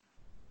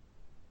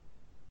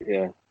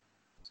 Yeah.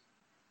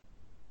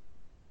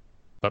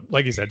 But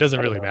like you said, it doesn't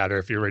really matter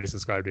if you're ready to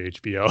subscribe to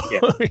HBO. Yeah.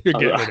 You're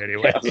getting it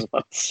anyway. I was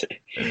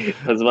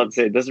about to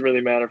say, it doesn't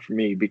really matter for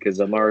me because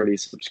I'm already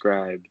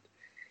subscribed.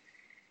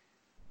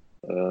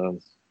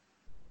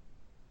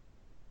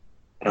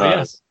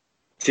 Yes.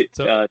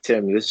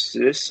 Tim, this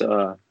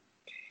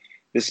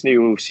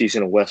new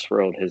season of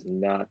Westworld has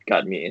not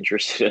gotten me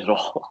interested at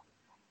all.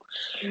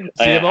 See,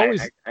 I'm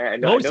always I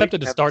always know tempted you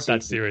to haven't start seen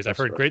that series. I've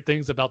heard Westworld. great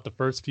things about the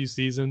first few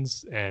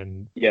seasons,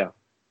 and Yeah,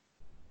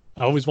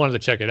 I always wanted to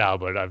check it out.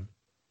 But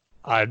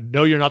I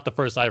know you're not the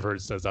first I've heard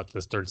says that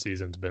this third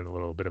season's been a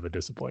little bit of a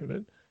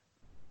disappointment.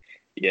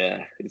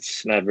 yeah,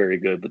 it's not very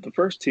good, but the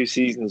first two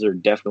seasons are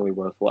definitely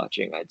worth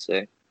watching. I'd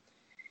say.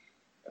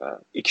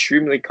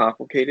 Extremely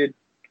complicated,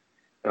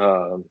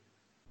 but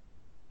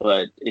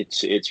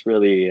it's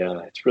really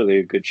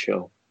a good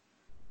show.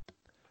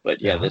 But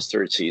yeah, this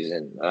third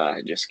season,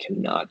 I just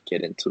cannot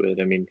get into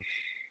it. I mean,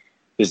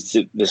 this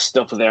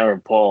stuff with Aaron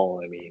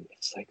Paul. I mean,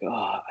 it's like,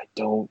 I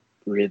don't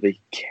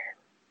really care.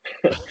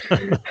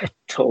 I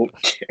don't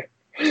care.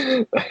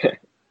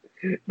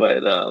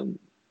 But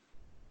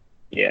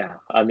yeah,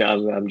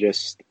 I'm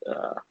just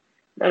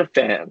not a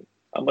fan.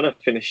 I'm gonna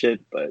finish it,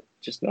 but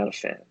just not a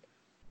fan.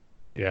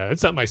 Yeah,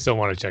 it's something I still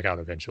want to check out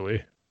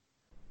eventually.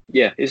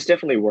 Yeah, it's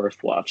definitely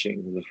worth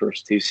watching the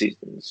first two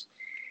seasons.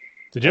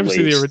 Did you ever At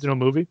see the least. original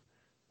movie?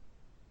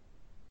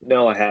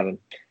 No, I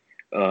haven't.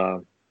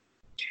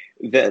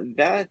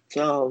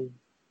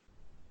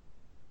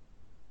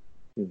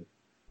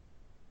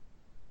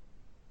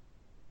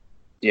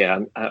 Yeah,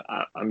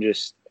 I'm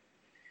just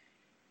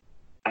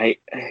I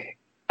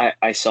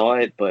saw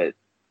it, but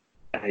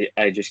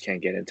I just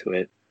can't get into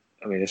it.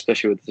 I mean,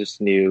 especially with this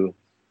new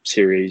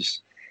series,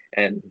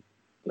 and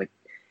like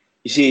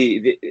you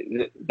see,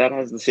 that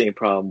has the same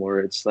problem where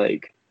it's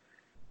like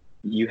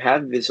you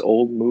have this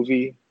old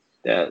movie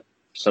that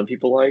some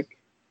people like,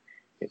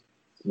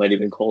 might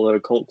even call it a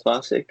cult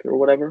classic or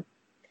whatever,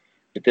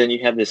 but then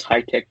you have this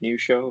high-tech new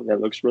show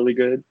that looks really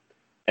good,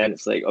 and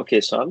it's like,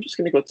 okay, so I'm just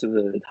gonna go to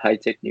the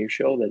high-tech new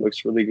show that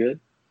looks really good.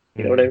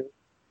 You know what I mean?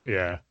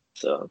 Yeah.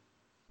 So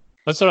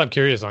That's what I'm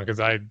curious on, because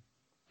I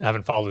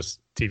haven't followed this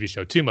TV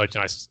show too much,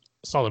 and I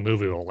saw the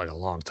movie like a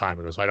long time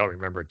ago, so I don't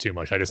remember it too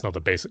much. I just know the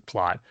basic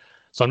plot.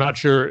 So I'm not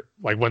sure,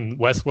 like when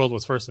Westworld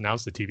was first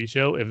announced, the TV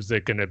show, is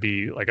it going to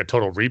be like a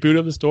total reboot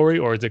of the story,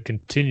 or is it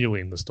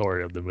continuing the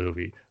story of the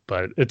movie?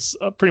 But it's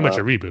pretty much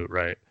a reboot,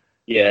 right?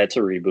 yeah, it's a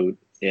reboot.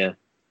 Yeah,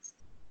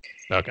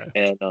 Okay.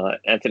 and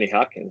Anthony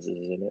Hopkins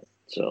is in it,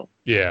 so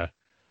Yeah.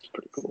 it's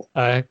pretty cool.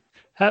 I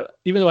have,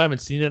 even though I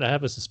haven't seen it, I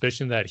have a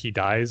suspicion that he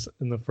dies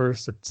in the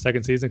first or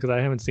second season, because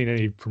I haven't seen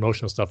any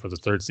promotional stuff for the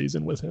third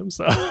season with him.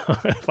 So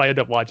if I end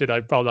up watching it,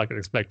 I'm probably not going to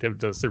expect him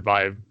to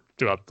survive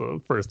throughout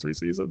the first three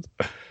seasons.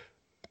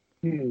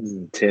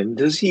 Tim,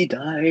 does he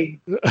die?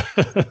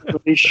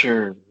 Pretty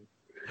sure.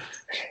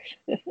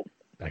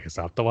 I guess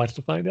I'll have to watch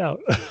to find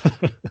out.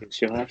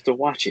 You'll have to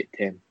watch it,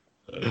 Tim.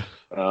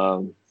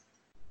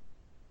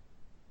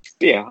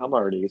 Yeah, I'm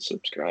already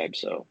subscribed,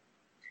 so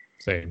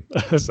Same.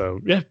 So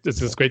yeah, it's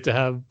just great to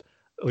have,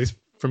 at least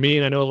for me,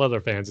 and I know a lot of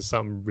other fans, it's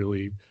something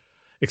really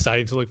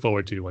exciting to look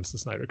forward to once the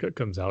Snyder Cut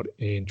comes out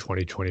in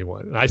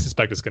 2021. And I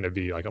suspect it's going to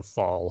be like a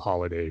fall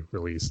holiday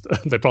release.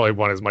 They probably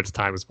want as much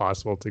time as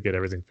possible to get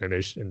everything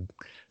finished and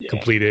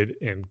completed,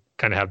 and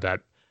kind of have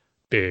that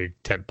big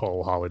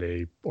tentpole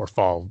holiday or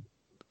fall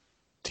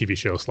TV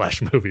show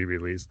 / movie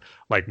release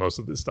like most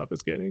of this stuff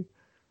is getting.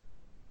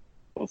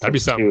 That'd be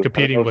something,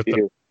 competing with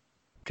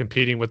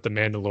the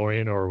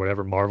Mandalorian or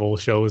whatever Marvel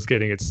show is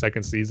getting its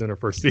second season or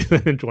first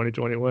season in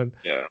 2021.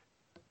 Yeah.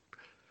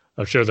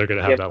 I'm sure they're going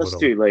to have that plus,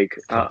 little dude, like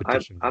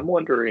competition. I'm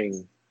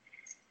wondering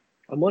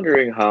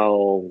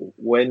how,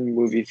 when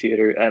movie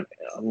theater, I'm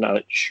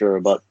not sure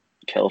about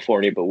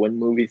California, but when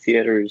movie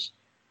theaters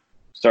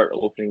start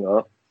opening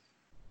up,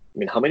 I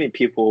mean, how many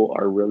people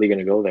are really going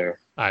to go there?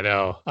 I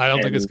know. I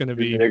don't think it's going to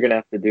be. They're going to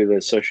have to do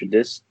the social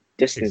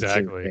distancing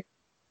Exactly. thing,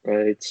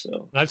 right?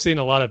 So And I've seen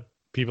a lot of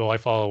people I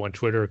follow on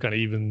Twitter kind of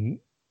even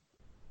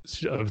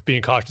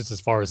being cautious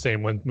as far as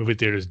saying when movie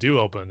theaters do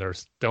open, they're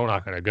still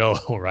not going to go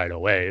right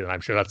away. And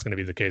I'm sure that's going to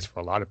be the case for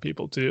a lot of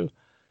people too.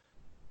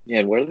 yeah,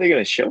 and what are they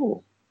going to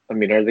show? I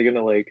mean, are they going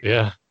to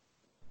Yeah.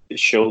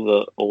 show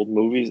the old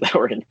movies that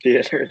were in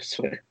theaters?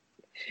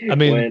 I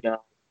mean,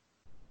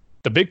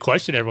 the big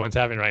question everyone's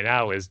having right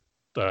now is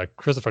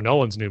Christopher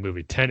Nolan's new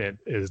movie Tenet.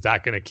 Is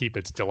that going to keep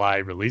its July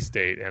release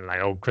date? And I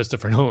know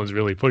Christopher Nolan's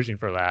really pushing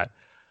for that.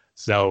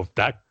 So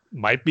that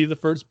might be the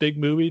first big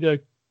movie to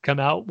come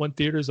out when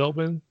theaters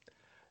open.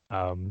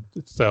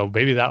 So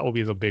maybe that will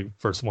be the big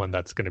first one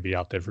that's going to be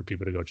out there for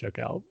people to go check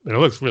out. And it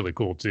looks really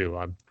cool too.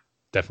 I'm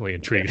definitely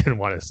intrigued and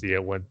want to see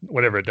it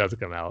whenever it does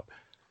come out.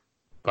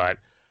 But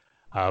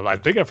I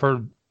think I've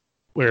heard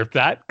where if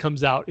that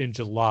comes out in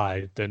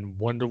July, then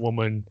Wonder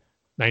Woman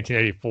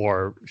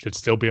 1984 should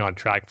still be on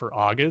track for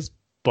August.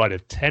 But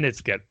if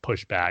Tenets get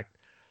pushed back,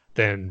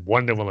 then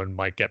Wonder Woman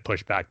might get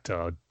pushed back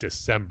to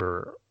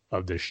December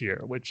of this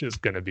year, which is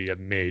going to be a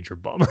major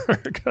bummer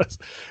because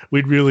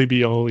we'd really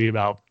be only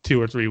about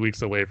 2 or 3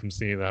 weeks away from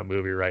seeing that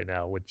movie right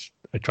now, which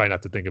I try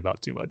not to think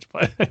about too much.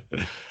 But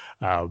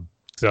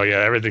so yeah,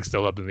 everything's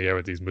still up in the air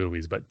with these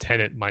movies, but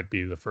Tenet might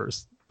be the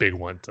first big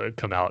one to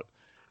come out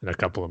in a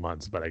couple of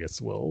months, but I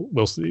guess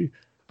we'll see.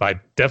 But I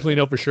definitely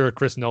know for sure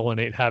Chris Nolan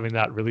ain't having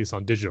that release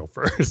on digital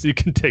first. You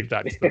can take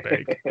that to the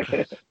bank.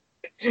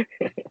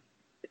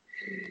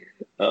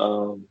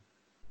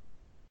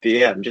 But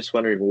yeah, I'm just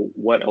wondering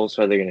what else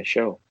are they going to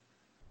show?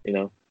 You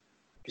know,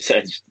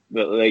 besides,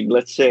 like,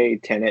 let's say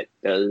Tenet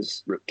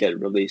does get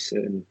released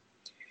in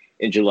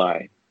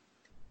July.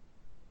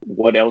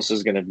 What else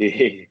is going to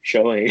be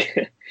showing?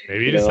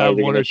 Maybe you just have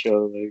one or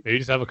maybe you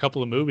just have a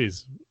couple of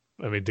movies.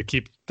 I mean, to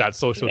keep that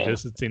social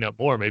distancing up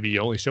more, maybe you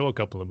only show a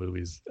couple of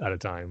movies at a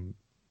time,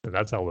 and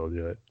that's how they'll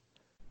do it.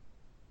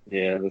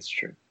 Yeah, that's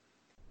true.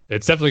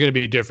 It's definitely going to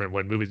be different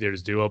when movie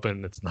theaters do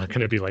open. It's not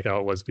going to be like how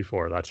it was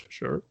before, that's for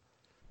sure.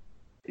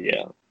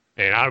 Yeah.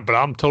 But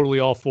I'm totally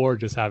all for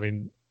just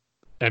having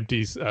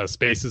empty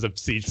spaces of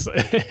seats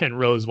and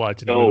rows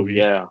watching a movie.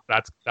 Yeah.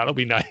 That'll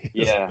be nice.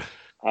 Yeah.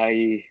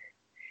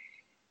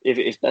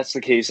 If that's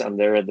the case, I'm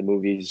there at the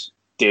movies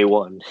day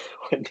one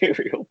when they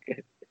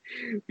reopen.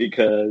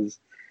 Because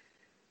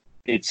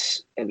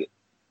that's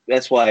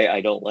why I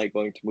don't like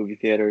going to movie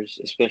theaters,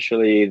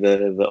 especially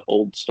the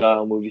old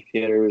style movie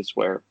theaters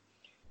where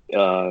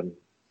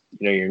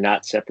you're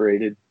not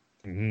separated.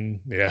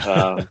 Mm-hmm.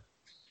 Yeah.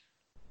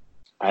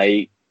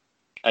 I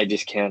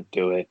just can't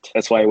do it.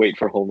 That's why I wait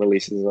for home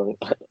releases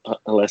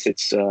unless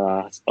it's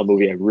a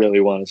movie I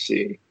really want to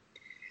see,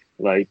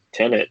 like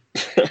Tenet.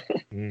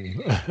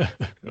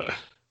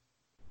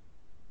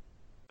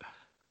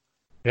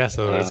 Yeah,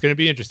 so it's going to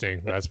be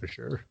interesting. That's for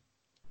sure.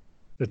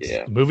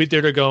 Movie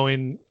theater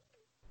going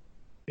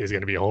is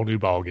going to be a whole new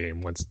ball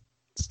game once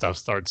stuff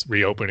starts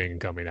reopening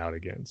and coming out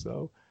again.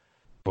 So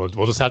we'll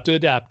just have to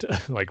adapt,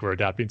 like we're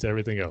adapting to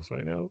everything else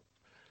right now.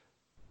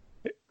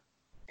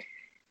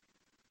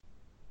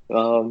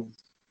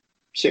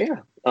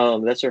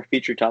 That's our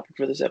feature topic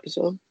for this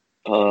episode.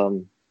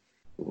 Kind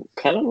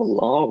of a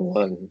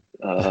long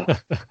one.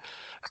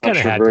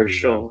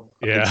 Controversial.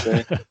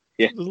 Yeah.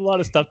 Yeah. There's a lot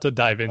of stuff to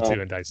dive into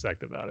and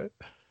dissect about it.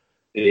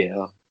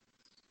 Yeah.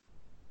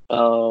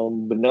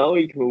 But now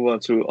we can move on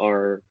to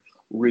our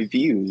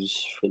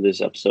reviews for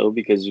this episode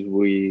because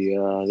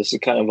this is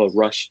kind of a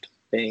rushed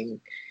thing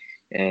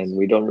and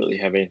we don't really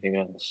have anything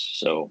else.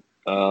 So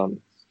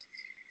Tim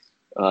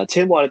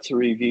wanted to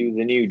review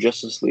the new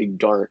Justice League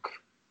Dark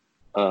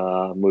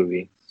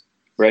movie,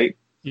 right?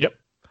 Yep.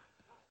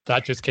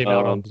 That just came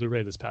out on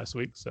Blu-ray this past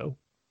week, so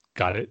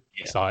got it,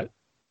 saw it.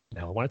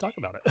 Now I want to talk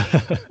about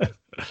it.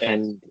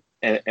 And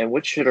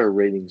what should our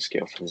rating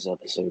scale for this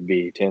episode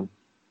be, Tim?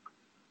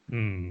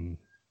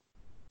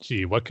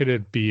 Gee, what could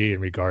it be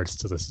in regards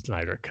to the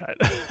Snyder Cut?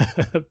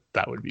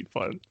 That would be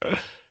fun.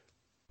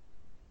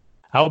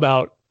 How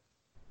about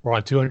we're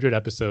on 200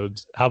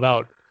 episodes? How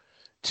about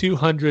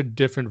 200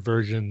 different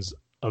versions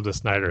of the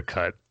Snyder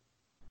Cut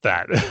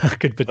that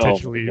could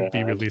potentially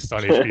be released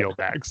on HBO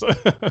Max?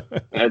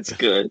 That's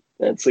good.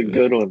 That's a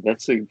good one.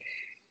 That's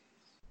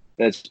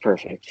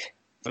perfect.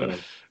 So,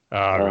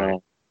 all right.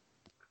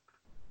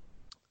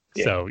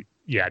 So,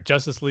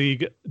 Justice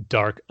League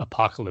Dark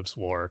Apocalypse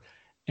War.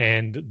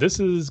 And this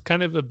is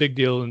kind of a big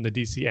deal in the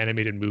DC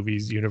animated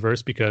movies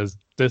universe because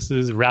this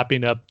is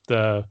wrapping up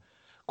the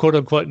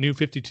quote-unquote New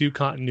 52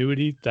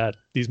 continuity that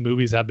these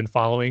movies have been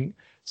following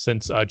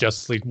since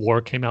Justice League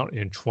War came out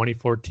in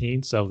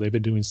 2014. So they've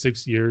been doing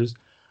 6 years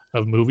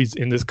of movies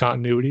in this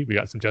continuity. We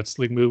got some Justice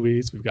League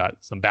movies. We've got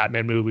some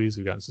Batman movies.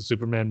 We've got some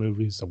Superman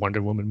movies, some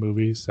Wonder Woman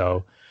movies.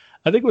 So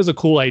I think it was a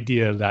cool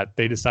idea that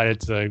they decided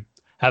to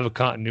have a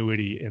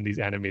continuity in these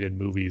animated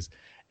movies,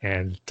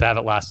 and to have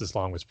it last this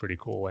long was pretty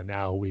cool. And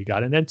now we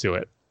got an end to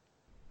it.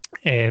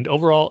 And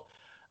overall,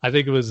 I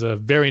think it was a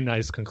very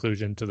nice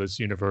conclusion to this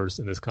universe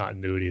and this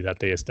continuity that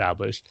they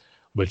established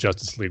with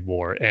Justice League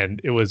War.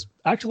 And it was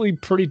actually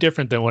pretty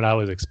different than what I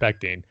was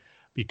expecting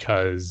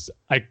because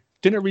I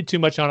didn't read too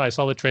much on it. I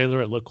saw the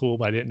trailer. It looked cool,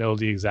 but I didn't know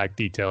the exact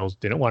details.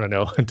 Didn't want to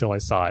know until I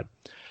saw it.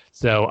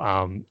 So,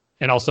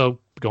 and also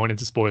going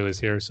into spoilers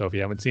here. So if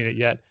you haven't seen it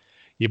yet,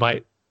 you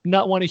might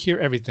not want to hear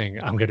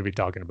everything I'm going to be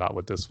talking about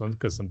with this one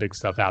because some big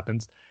stuff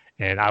happens.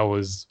 And I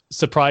was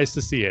surprised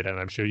to see it. And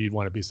I'm sure you'd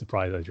want to be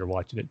surprised as you're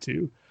watching it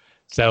too.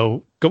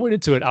 So going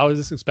into it, I was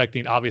just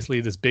expecting,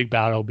 obviously, this big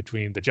battle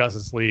between the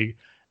Justice League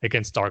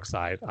against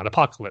Darkseid on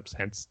Apocalypse,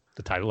 hence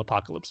the title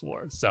Apocalypse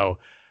War. So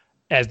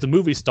as the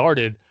movie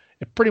started,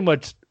 it pretty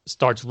much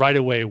starts right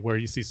away where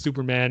you see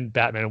Superman,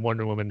 Batman, and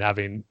Wonder Woman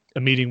having a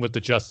meeting with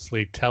the Justice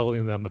League,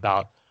 telling them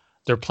about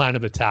their plan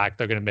of attack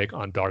they're going to make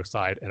on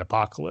Darkseid and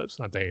Apocalypse.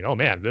 And I'm thinking, oh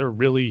man, they're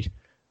really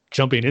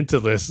jumping into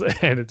this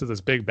and into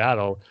this big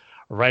battle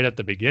right at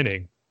the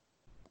beginning.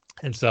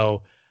 And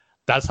so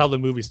that's how the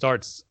movie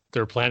starts.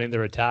 They're planning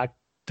their attack.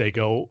 they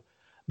go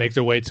make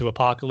their way to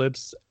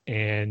Apokolips,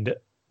 and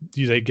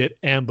they get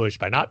ambushed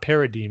by not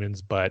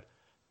parademons, but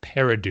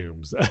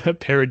paradooms.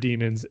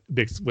 Parademons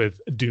mixed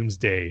with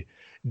Doomsday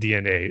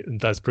DNA, and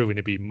thus proving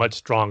to be much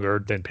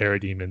stronger than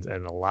parademons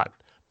and a lot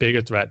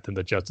bigger threat than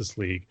the Justice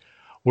League.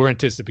 We're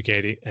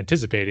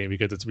anticipating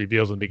because it's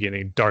revealed in the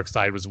beginning,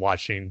 Darkseid was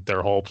watching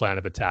their whole plan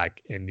of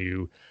attack and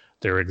knew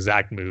their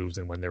exact moves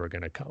and when they were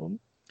going to come.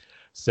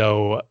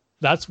 So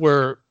that's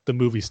where the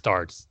movie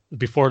starts.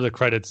 Before the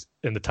credits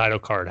and the title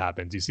card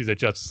happens, you see the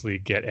Justice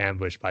League get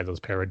ambushed by those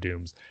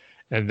paradooms.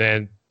 And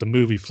then the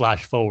movie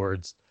flash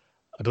forwards,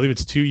 I believe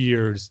it's 2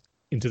 years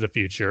into the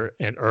future,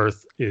 and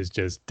Earth is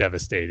just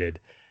devastated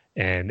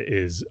and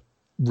is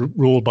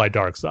ruled by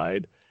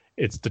Darkseid.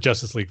 It's the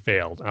Justice League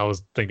failed. And I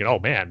was thinking, oh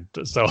man,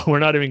 so we're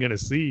not even going to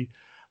see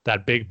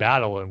that big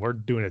battle, and we're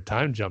doing a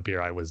time jump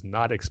here. I was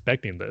not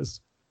expecting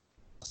this.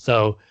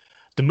 So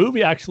the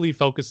movie actually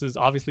focuses,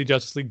 obviously,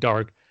 Justice League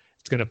Dark.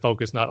 It's going to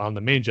focus not on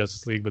the main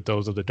Justice League, but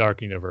those of the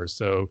Dark Universe.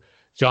 So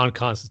John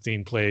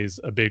Constantine plays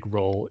a big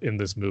role in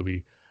this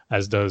movie,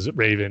 as does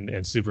Raven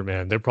and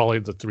Superman. They're probably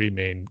the three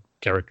main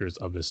characters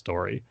of this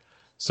story.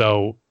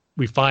 So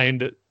we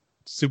find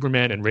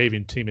Superman and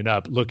Raven teaming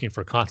up, looking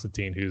for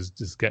Constantine, who's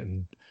just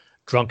getting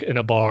drunk in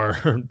a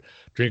bar,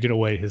 drinking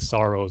away his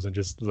sorrows, and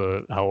just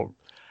how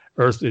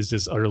Earth is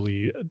just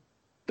utterly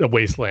a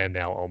wasteland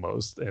now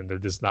almost, and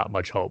there's just not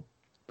much hope.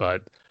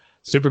 But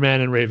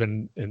Superman and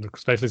Raven, and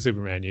especially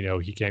Superman,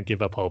 he can't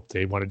give up hope.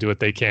 They want to do what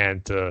they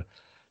can to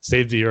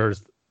save the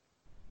Earth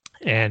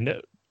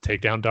and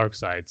take down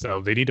Darkseid.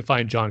 So they need to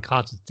find John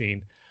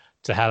Constantine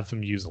to have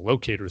him use a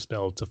locator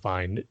spell to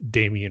find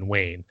Damian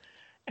Wayne.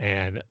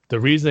 And the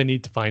reason they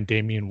need to find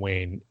Damian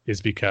Wayne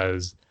is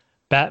because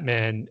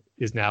Batman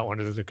is now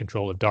under the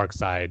control of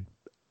Darkseid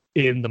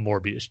in the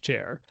Morbius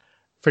chair,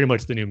 pretty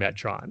much the new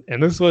Metron.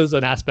 And this was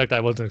an aspect I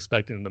wasn't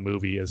expecting in the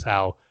movie, is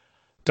how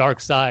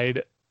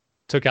Darkseid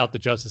took out the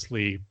Justice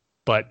League,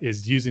 but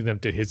is using them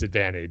to his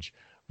advantage,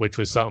 which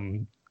was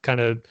something kind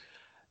of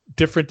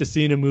different to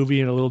see in a movie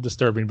and a little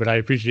disturbing, but I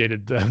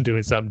appreciated them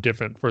doing something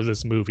different for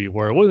this movie,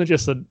 where it wasn't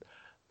just a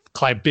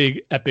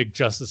big epic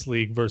Justice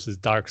League versus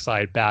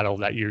Darkseid battle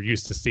that you're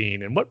used to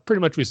seeing, and what pretty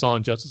much we saw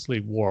in Justice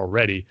League War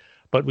already,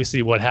 but we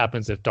see what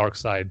happens if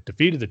Darkseid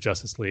defeated the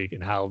Justice League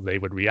and how they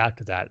would react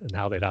to that and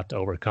how they'd have to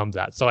overcome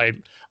that. So I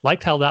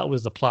liked how that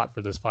was the plot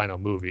for this final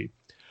movie.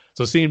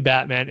 So seeing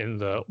Batman in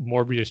the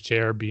Morbius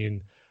chair,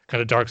 being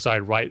kind of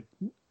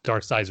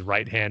Darkseid's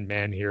right-hand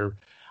man here,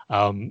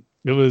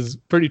 it was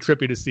pretty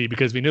trippy to see,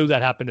 because we knew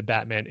that happened to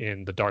Batman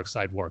in the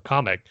Darkseid War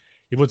comic.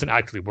 He wasn't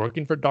actually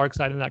working for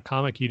Darkseid in that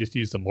comic. He just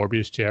used the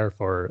Morbius chair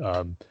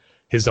for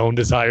his own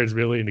desires,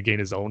 really, and to gain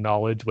his own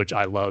knowledge, which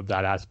I love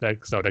that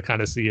aspect. So to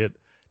kind of see it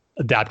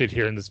adapted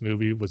here in this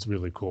movie was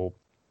really cool.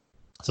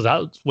 So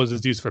that was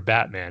his use for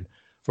Batman.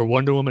 For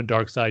Wonder Woman,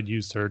 Darkseid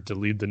used her to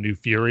lead the New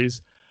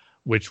Furies,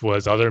 which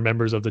was other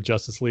members of the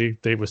Justice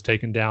League they was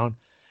taken down.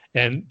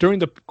 And during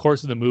the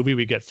course of the movie,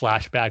 we get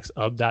flashbacks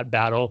of that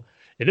battle,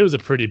 and it was a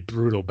pretty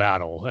brutal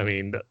battle. I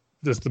mean,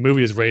 the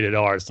movie is rated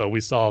R, so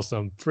we saw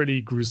some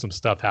pretty gruesome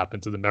stuff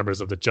happen to the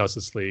members of the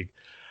Justice League.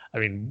 I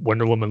mean,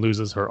 Wonder Woman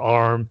loses her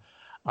arm.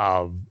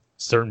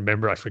 Certain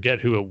member, I forget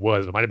who it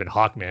was, it might have been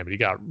Hawkman, but he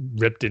got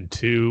ripped in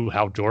two.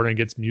 Hal Jordan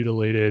gets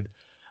mutilated.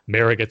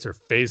 Mara gets her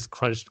face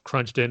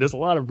crunched in. There's a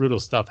lot of brutal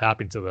stuff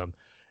happening to them.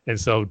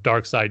 And so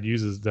Darkseid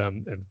uses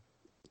them and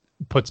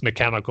puts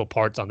mechanical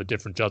parts on the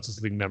different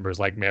Justice League members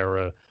like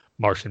Mara,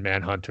 Martian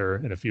Manhunter,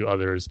 and a few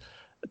others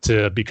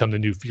to become the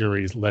New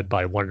Furies led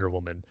by Wonder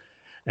Woman.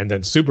 And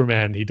then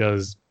Superman, he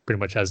does pretty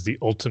much has the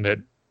ultimate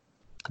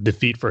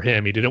defeat for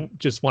him. He didn't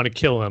just want to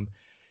kill him.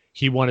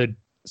 He wanted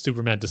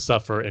Superman to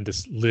suffer, and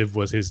to live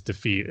was his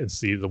defeat, and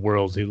see the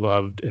world he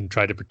loved and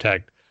tried to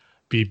protect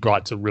be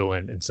brought to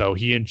ruin. And so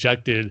he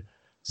injected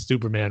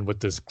Superman with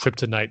this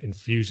kryptonite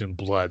infusion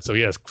blood. So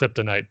he has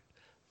kryptonite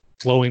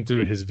flowing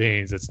through his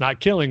veins. It's not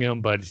killing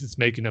him, but it's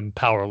making him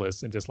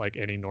powerless and just like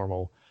any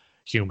normal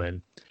human.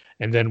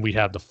 And then we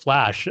have the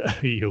Flash,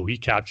 he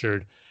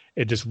captured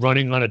it, just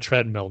running on a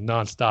treadmill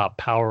nonstop,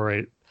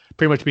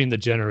 pretty much being the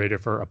generator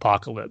for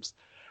Apokolips,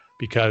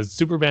 because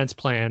Superman's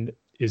plan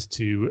is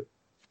to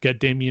get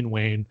Damian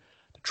Wayne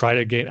to try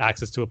to gain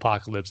access to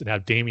Apokolips and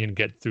have Damian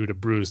get through to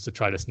Bruce to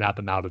try to snap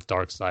him out of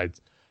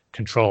Darkseid's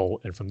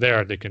control. And from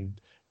there, they can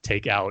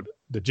take out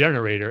the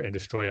generator and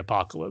destroy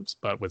Apokolips.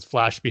 But with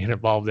Flash being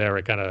involved there,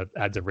 it kind of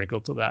adds a wrinkle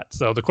to that.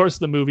 So the course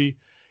of the movie,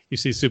 you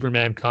see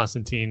Superman,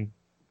 Constantine,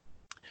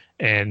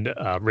 and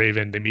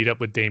Raven. They meet up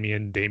with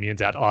Damian.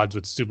 Damian's at odds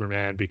with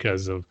Superman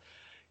because of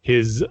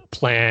his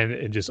plan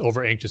and just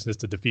over anxiousness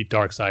to defeat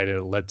Darkseid, and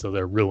it led to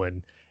their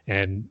ruin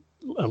and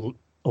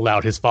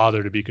allowed his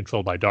father to be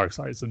controlled by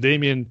Darkseid. So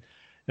Damian,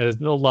 there's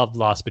no love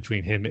lost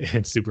between him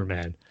and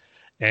Superman.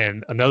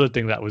 And another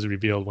thing that was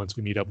revealed once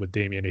we meet up with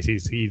Damian is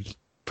he's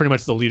pretty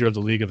much the leader of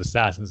the League of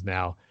Assassins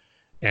now.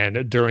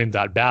 And during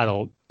that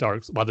battle,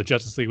 while the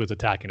Justice League was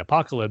attacking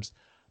Apokolips,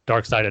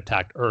 Darkseid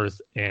attacked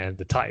Earth, and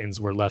the Titans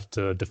were left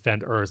to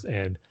defend Earth,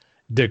 and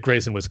Dick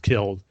Grayson was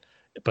killed.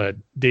 But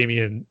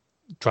Damian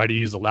try to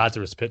use the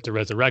Lazarus pit to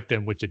resurrect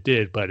him, which it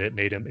did, but it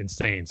made him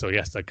insane. So he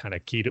has to kind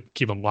of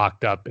keep him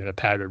locked up in a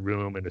padded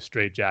room in a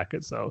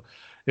straitjacket. So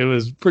it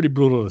was pretty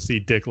brutal to see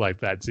Dick like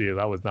that too.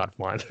 That was not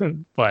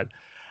fun. But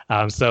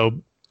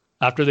so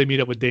after they meet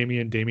up with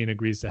Damian, Damian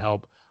agrees to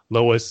help.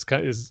 Lois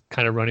is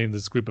kind of running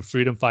this group of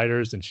freedom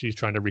fighters, and she's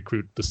trying to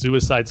recruit the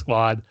Suicide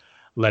Squad,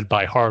 led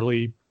by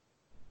Harley,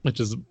 which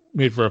is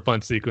made for a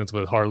fun sequence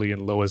with Harley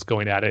and Lois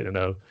going at it in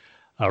a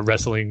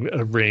wrestling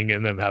ring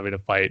and them having a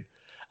fight.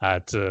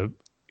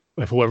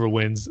 If whoever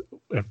wins,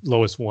 if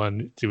Lois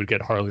won, she would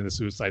get Harley and the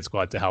Suicide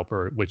Squad to help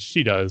her, which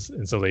she does,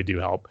 and so they do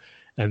help.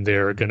 And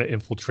they're going to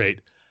infiltrate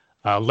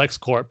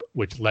LexCorp,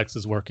 which Lex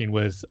is working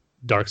with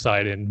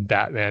Darkseid and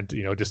Batman,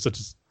 just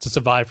to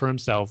survive for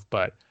himself.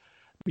 But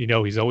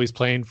he's always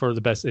playing for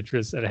the best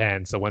interests at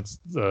hand. So once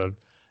the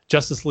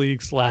Justice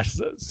League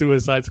 /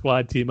 Suicide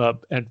Squad team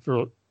up and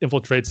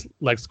infiltrates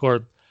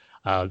LexCorp,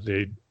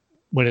 they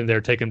went in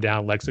there, take him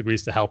down. Lex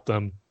agrees to help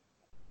them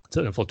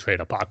to infiltrate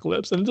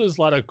Apocalypse. And there's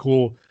a lot of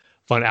cool,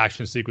 fun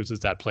action sequences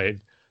that played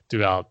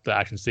throughout the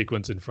action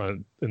sequence in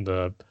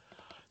the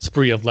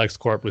spree of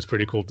LexCorp was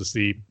pretty cool to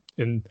see.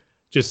 And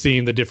just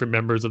seeing the different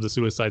members of the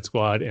Suicide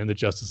Squad and the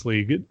Justice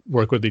League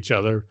work with each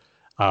other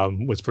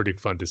was pretty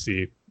fun to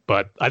see.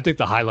 But I think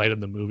the highlight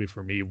of the movie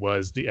for me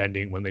was the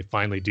ending when they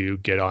finally do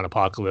get on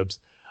Apocalypse.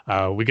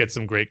 We get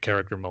some great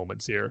character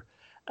moments here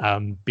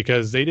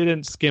because they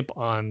didn't skimp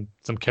on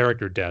some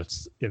character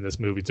deaths in this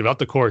movie. Throughout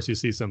the course, you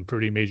see some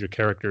pretty major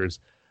characters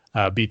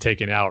be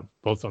taken out,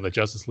 both on the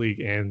Justice League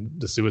and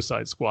the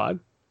Suicide Squad.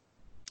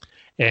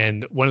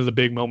 And one of the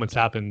big moments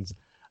happens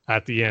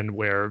at the end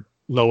where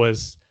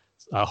Lois,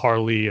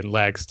 Harley, and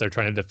Lex, they're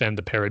trying to defend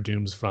the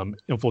Paradooms from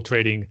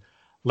infiltrating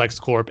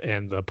LexCorp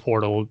and the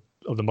portal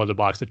of the Mother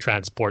Box to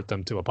transport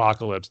them to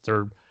Apocalypse.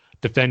 They're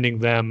defending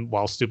them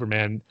while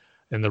Superman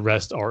and the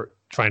rest are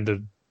trying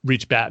to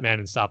reach Batman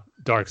and stop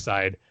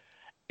Darkseid.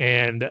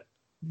 And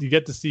you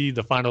get to see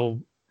the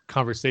final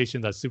conversation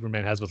that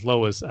Superman has with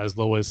Lois as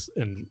Lois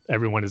and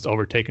everyone is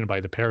overtaken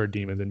by the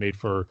Parademons and made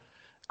for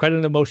quite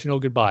an emotional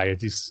goodbye.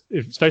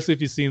 Especially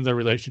if you've seen the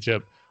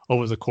relationship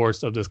over the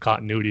course of this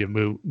continuity of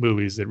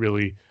movies, it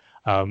really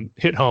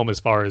hit home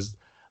as far as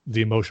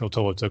the emotional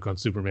toll it took on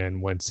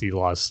Superman once he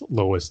lost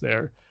Lois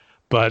there.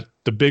 But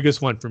the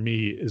biggest one for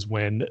me is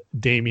when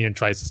Damian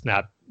tries to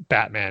snap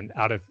Batman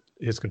out of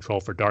his control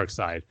for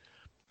Darkseid.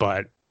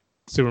 But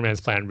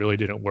Superman's plan really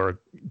didn't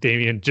work.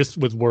 Damian, just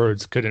with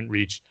words, couldn't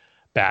reach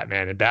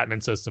Batman. And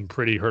Batman says some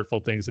pretty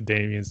hurtful things to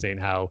Damian, saying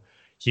how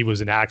he was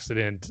an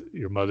accident.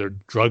 Your mother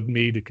drugged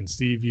me to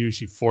conceive you.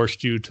 She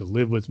forced you to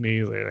live with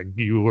me. Like,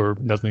 you were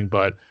nothing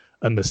but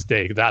a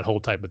mistake. That whole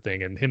type of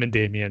thing. And him and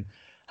Damian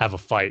have a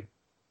fight.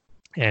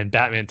 And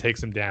Batman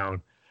takes him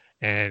down.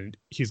 And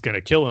he's going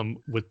to kill him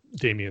with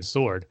Damian's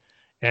sword.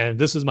 And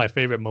this is my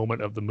favorite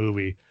moment of the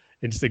movie.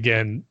 And just,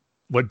 again,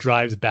 what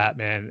drives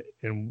Batman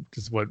and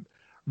just what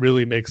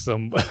really makes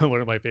him one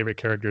of my favorite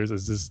characters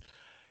is this,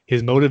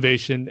 his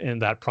motivation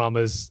and that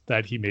promise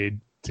that he made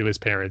to his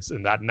parents.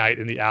 And that night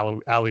in the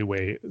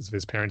alleyway of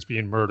his parents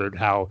being murdered,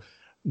 how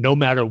no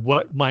matter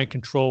what mind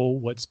control,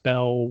 what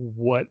spell,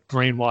 what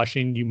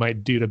brainwashing you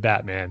might do to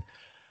Batman,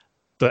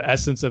 the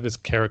essence of his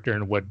character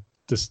and what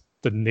just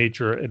the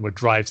nature and what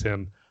drives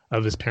him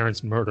of his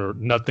parents' murder,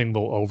 nothing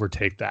will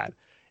overtake that.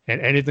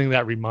 And anything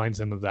that reminds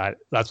him of that,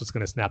 that's what's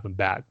going to snap him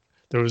back.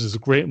 There was this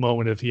great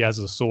moment if he has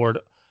a sword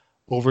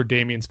over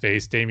Damian's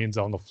face, Damian's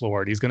on the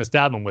floor, and he's going to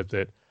stab him with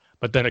it.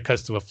 But then it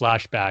cuts to a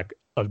flashback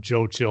of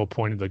Joe Chill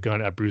pointing the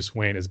gun at Bruce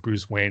Wayne as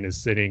Bruce Wayne is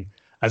sitting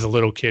as a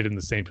little kid in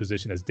the same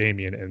position as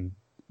Damian. And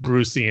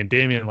Bruce seeing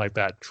Damian like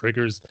that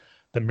triggers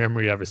the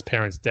memory of his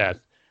parents' death.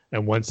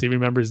 And once he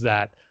remembers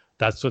that,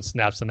 that's what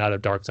snaps him out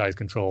of Darkseid's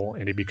control,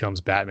 and he becomes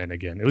Batman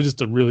again. It was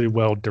just a really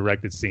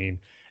well-directed scene.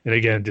 And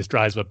again, just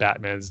drives what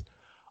Batman's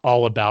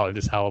all about and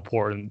just how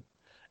important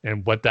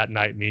and what that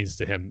night means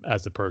to him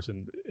as a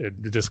person.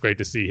 It's just great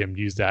to see him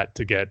use that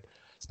to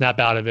snap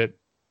out of it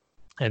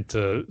and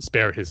to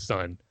spare his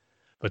son.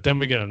 But then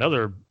we get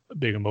another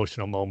big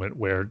emotional moment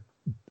where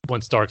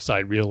once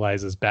Darkseid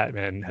realizes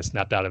Batman has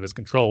snapped out of his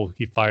control,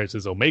 he fires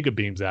his Omega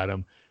beams at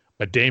him.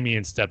 But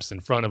Damian steps in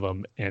front of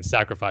him and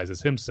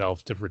sacrifices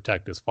himself to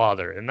protect his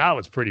father. And that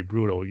was pretty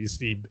brutal. You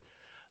see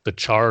the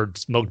charred,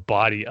 smoked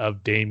body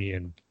of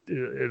Damian.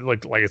 It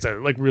looked, like I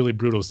said, like really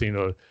brutal seeing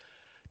a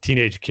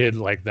teenage kid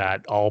like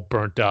that all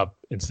burnt up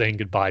and saying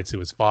goodbye to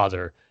his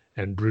father.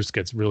 And Bruce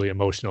gets really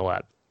emotional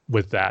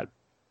with that.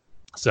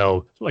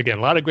 So, again,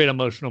 a lot of great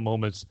emotional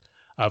moments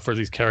for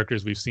these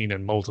characters we've seen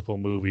in multiple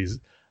movies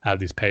have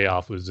these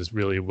payoffs. Was just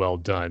really well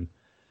done.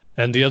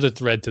 And the other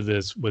thread to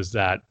this was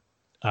that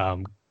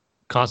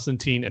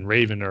Constantine and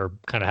Raven are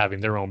kind of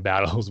having their own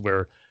battles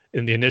where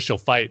in the initial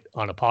fight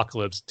on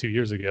Apocalypse 2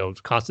 years ago,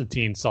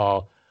 Constantine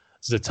saw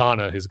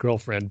Zatanna, his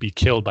girlfriend, be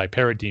killed by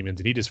parademons,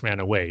 and he just ran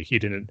away. He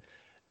didn't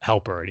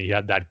help her, and he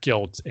had that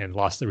guilt and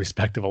lost the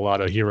respect of a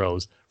lot of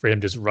heroes for him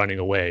just running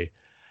away.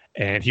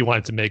 And he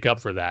wanted to make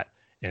up for that.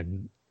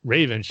 And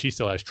Raven, she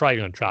still has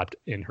Trigon trapped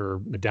in her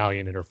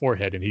medallion in her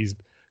forehead, and he's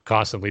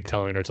constantly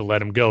telling her to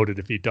let him go to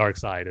defeat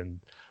Darkseid, and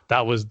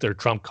that was their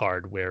trump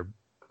card where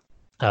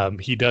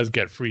he does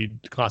get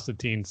freed.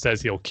 Constantine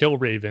says he'll kill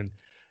Raven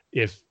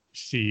if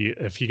she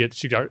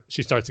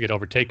starts to get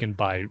overtaken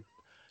by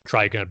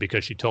Trigun,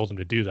 because she told him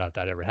to do that if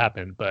that ever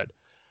happened. But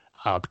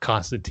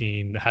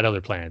Constantine had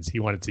other plans. He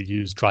wanted to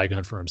use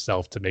Trigun for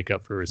himself to make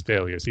up for his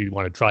failures. He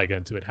wanted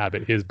Trigun to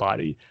inhabit his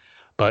body,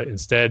 but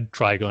instead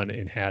Trigun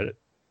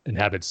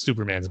inhabits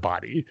Superman's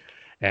body,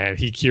 and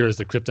he cures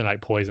the kryptonite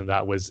poison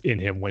that was in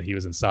him when he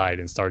was inside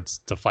and starts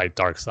to fight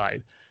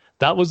Darkseid.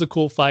 That was a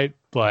cool fight,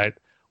 but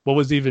what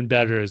was even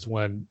better is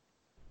when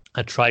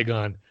a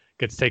Trigun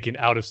gets taken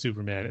out of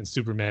Superman, and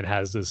Superman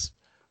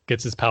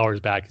gets his powers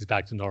back, he's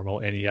back to normal,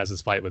 and he has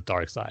his fight with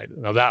Darkseid.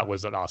 Now that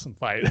was an awesome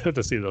fight.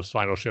 To see the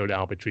final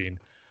showdown between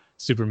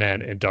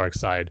Superman and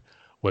Darkseid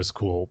was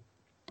cool.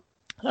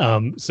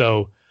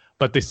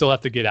 But they still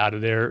have to get out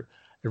of there.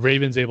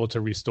 Raven's able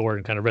to restore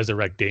and kind of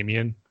resurrect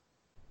Damian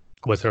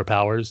with her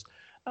powers.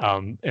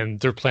 And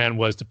their plan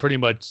was to pretty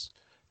much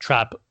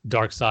trap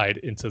Darkseid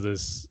into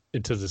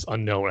this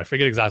unknown. I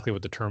forget exactly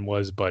what the term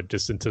was, but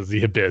just into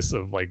the abyss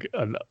of like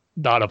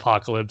not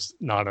Apocalypse,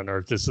 not on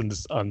Earth, just in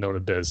this unknown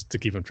abyss to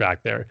keep him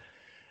tracked there.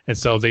 And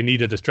so they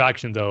need a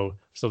distraction though,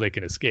 so they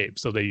can escape.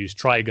 So they use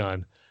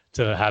Trigun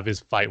to have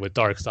his fight with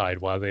Darkseid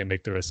while they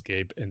make their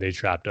escape, and they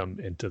trapped him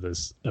into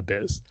this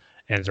abyss,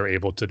 and they're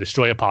able to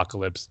destroy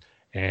Apocalypse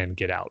and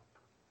get out.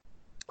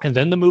 And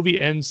then the movie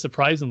ends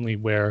surprisingly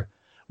where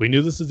we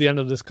knew this is the end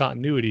of this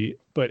continuity,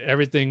 but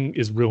everything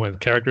is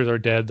ruined. Characters are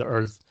dead. The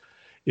Earth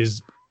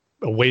is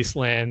a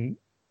wasteland.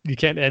 You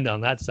can't end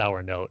on that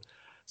sour note.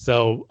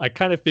 So I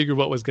kind of figured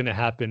what was going to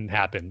happen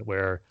happened,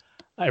 where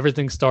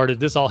everything started.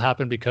 This all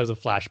happened because of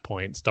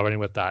Flashpoint, starting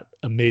with that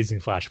amazing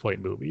Flashpoint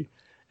movie.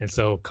 And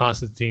so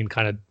Constantine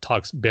kind of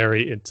talks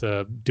Barry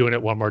into doing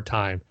it one more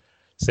time,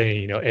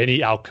 saying,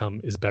 any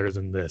outcome is better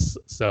than this.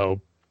 So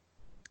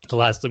the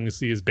last thing we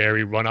see is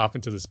Barry run off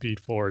into the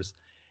Speed Force,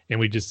 and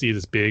we just see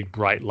this big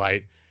bright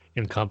light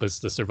encompass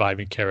the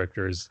surviving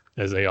characters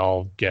as they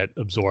all get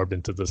absorbed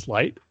into this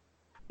light.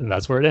 And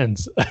that's where it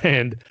ends.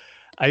 And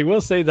I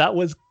will say that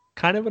was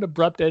kind of an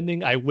abrupt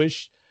ending. I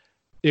wish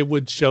it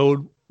would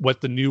show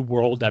what the new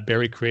world that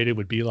Barry created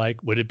would be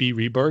like. Would it be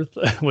Rebirth?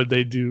 Would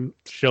they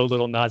show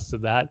little nods to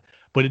that?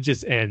 But it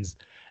just ends.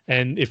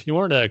 And if you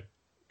weren't a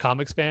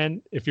comics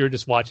fan, if you're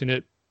just watching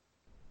it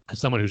as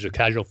someone who's a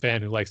casual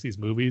fan who likes these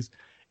movies,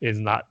 is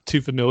not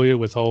too familiar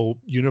with whole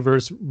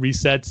universe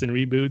resets and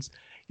reboots,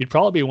 you'd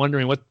probably be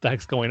wondering what the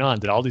heck's going on.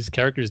 Did all these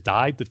characters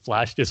die? Did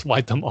Flash just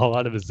wipe them all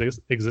out of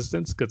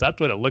existence? Because that's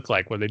what it looked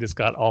like, where they just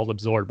got all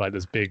absorbed by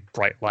this big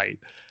bright light.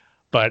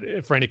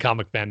 But for any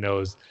comic fan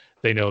knows,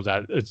 they know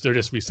that they're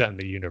just resetting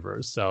the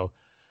universe. So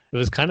it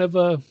was kind of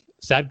a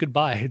sad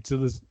goodbye to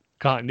this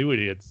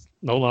continuity. It's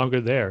no longer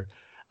there.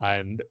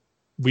 And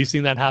we've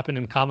seen that happen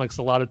in comics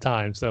a lot of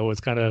times. So it's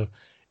kind of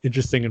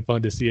interesting and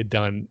fun to see it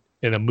done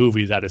in a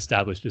movie that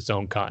established its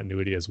own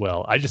continuity as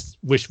well. I just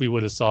wish we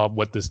would have saw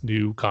what this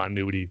new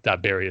continuity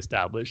that Barry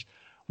established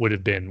would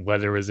have been,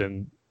 whether it was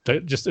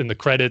just in the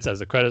credits, as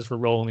the credits were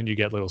rolling, you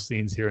get little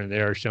scenes here and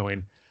there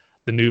showing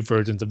the new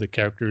versions of the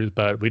characters,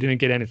 but we didn't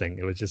get anything.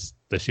 It was just,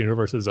 this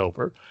universe is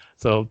over.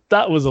 So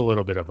that was a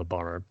little bit of a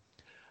bummer.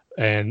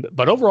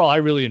 But overall, I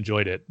really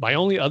enjoyed it. My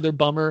only other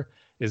bummer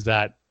is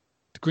that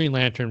Green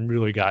Lantern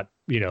really got,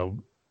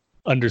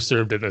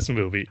 underserved in this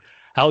movie.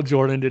 Hal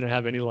Jordan didn't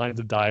have any lines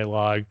of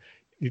dialogue.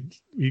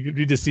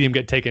 You just see him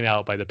get taken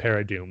out by the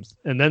Paradooms.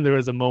 And then there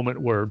was a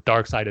moment where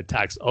Darkseid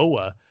attacks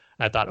Oa.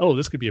 I thought,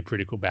 this could be a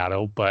pretty cool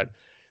battle, but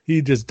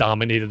he just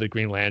dominated the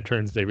Green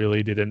Lanterns. They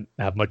really didn't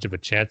have much of a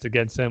chance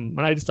against him.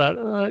 And I just thought,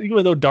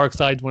 even though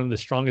Darkseid's one of the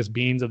strongest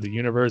beings of the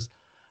universe,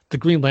 the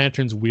Green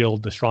Lanterns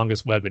wield the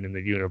strongest weapon in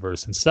the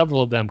universe, and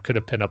several of them could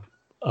have pinned up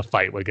a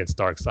fight against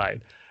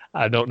Darkseid.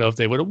 I don't know if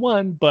they would have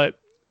won, but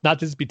not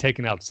just be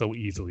taken out so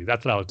easily.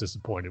 That's what I was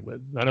disappointed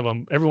with.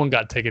 Everyone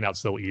got taken out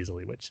so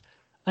easily, which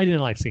I didn't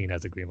like seeing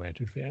as a Green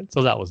Lantern fan.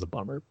 So that was a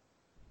bummer.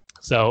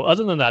 So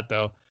other than that,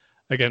 though,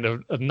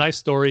 again, a nice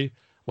story.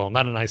 Well,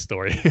 not a nice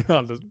story,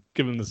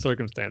 given the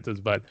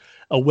circumstances, but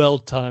a well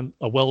told,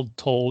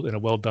 and a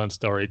well done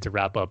story to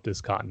wrap up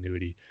this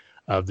continuity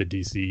of the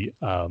DC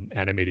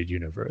animated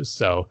universe.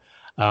 So,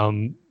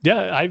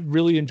 I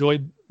really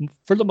enjoyed,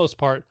 for the most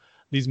part,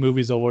 these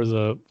movies over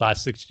the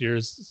last 6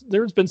 years.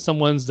 There's been some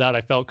ones that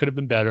I felt could have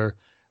been better,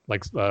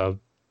 like The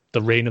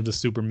Reign of the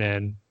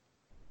Superman,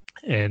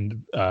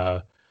 and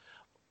there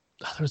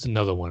was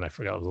another one I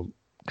forgot. It was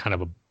kind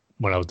of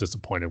one I was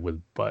disappointed with,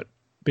 but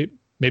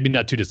maybe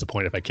not too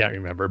disappointed if I can't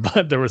remember.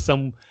 But there were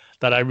some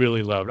that I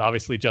really loved.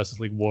 Obviously,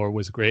 Justice League War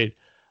was great.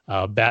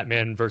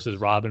 Batman versus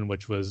Robin,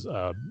 which was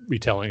a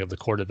retelling of the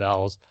Court of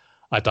Owls,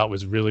 I thought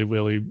was really,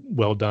 really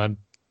well done.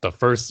 The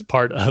first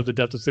part of The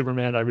Death of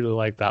Superman, I really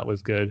liked. That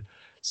was good.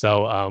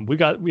 So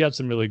we had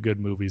some really good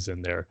movies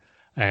in there,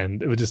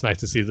 and it was just nice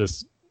to see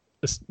this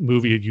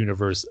movie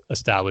universe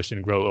established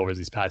and grow over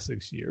these past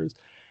 6 years.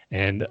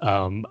 And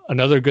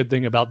another good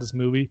thing about this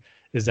movie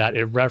is that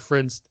it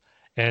referenced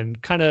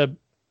and kind of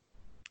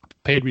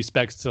paid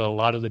respects to a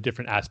lot of the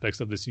different aspects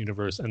of this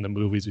universe and the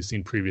movies we've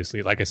seen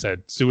previously. Like I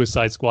said,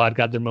 Suicide Squad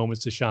got their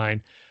moments to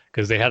shine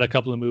because they had a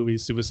couple of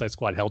movies. Suicide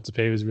Squad Hell to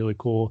Pay was really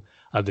cool.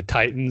 The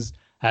Titans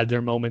had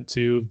their moment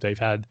too.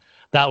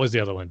 That was the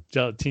other one.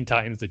 Teen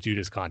Titans, the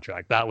Judas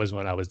Contract. That was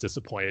one I was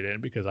disappointed in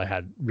because I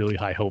had really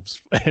high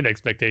hopes and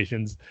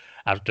expectations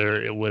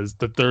after it was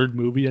the third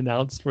movie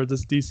announced for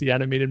this DC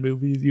animated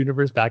movies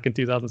universe back in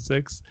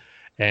 2006.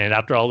 And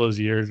after all those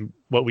years,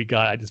 what we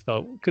got, I just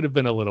felt could have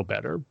been a little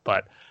better.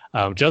 But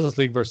Justice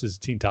League versus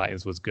Teen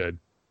Titans was good.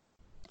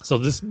 So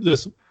this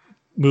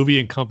movie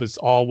encompassed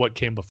all what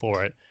came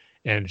before it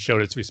and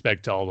showed its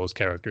respect to all those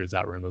characters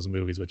that were in those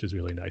movies, which is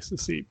really nice to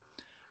see.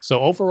 So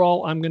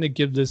overall, I'm going to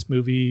give this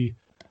movie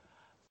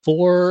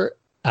 4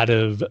 out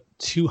of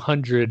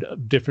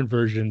 200 different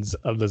versions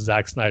of the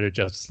Zack Snyder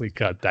Justice League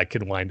cut that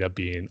could wind up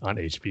being on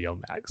HBO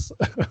Max.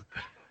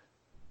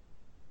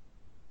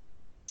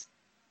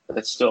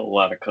 That's still a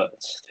lot of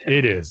cuts.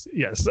 It is,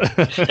 yes.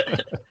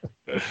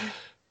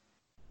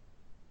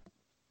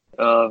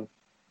 So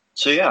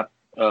yeah,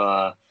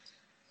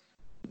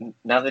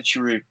 now that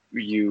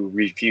you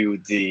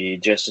reviewed the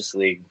Justice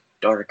League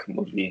Dark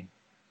movie,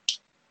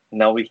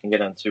 now we can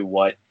get onto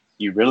what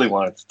you really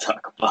wanted to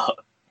talk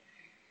about.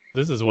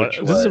 This is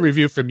a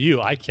review from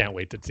you. I can't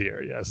wait to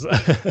tear. Yes.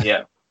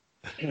 Yeah.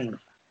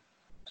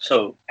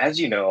 So as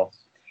you know,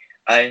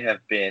 I have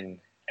been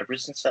ever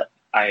since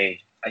I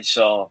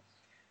saw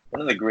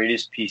one of the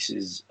greatest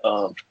pieces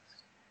of,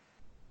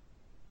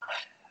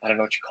 I don't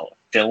know what you call it,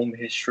 film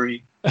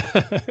history,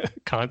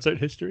 concert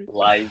history,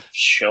 live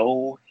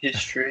show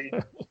history.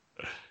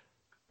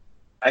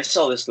 I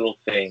saw this little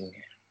thing.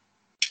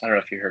 I don't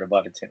know if you heard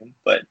about it, Tim,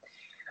 but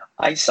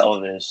I saw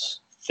this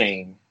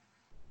thing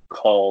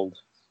called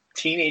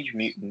Teenage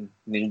Mutant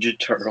Ninja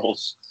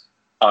Turtles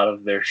Out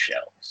of Their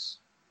Shells,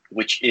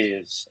 which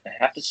is, I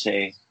have to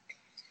say,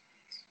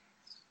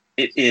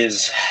 it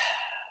is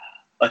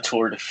a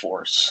tour de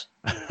force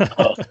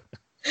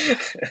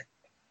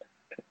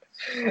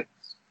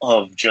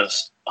of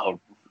just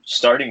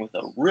starting with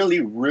a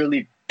really,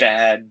 really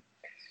bad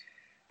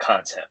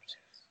concept.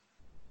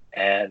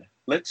 And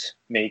let's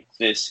make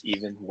this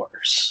even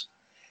worse.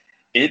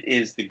 It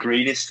is the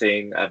greatest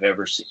thing I've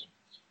ever seen.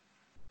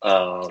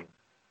 I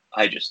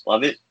just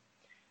love it.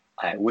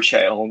 I wish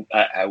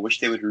I wish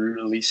they would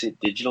re-release it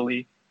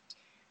digitally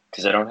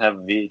because I don't have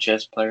a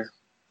VHS player.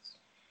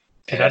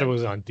 That it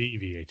was on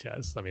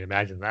DVHS. I mean,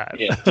 imagine that.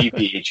 Yeah,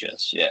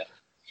 DVHS. Yeah.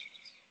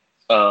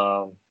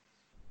 So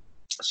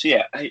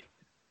yeah,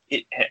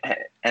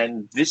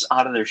 and this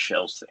Out of Their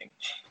Shells thing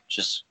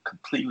just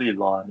completely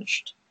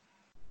launched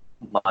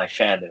my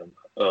fandom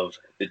of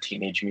the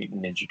Teenage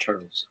Mutant Ninja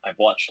Turtles. I've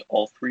watched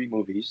all 3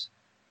 movies.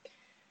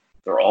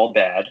 They're all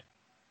bad.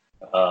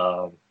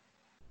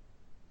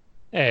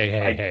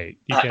 Hey.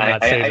 You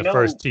cannot say the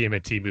first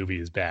TMNT movie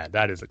is bad.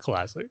 That is a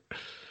classic.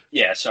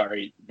 Yeah,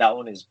 sorry. That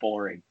one is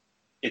boring.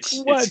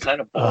 It's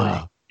kind of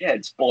boring. Yeah,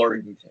 it's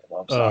boring.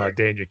 I'm sorry. Oh,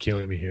 Dan, you're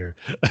killing me here.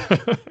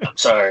 I'm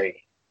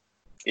sorry.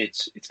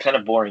 It's kind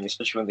of boring,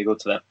 especially when they go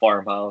to that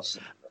farmhouse.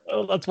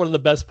 Oh, that's one of the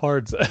best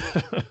parts.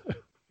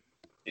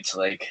 It's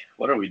like,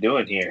 what are we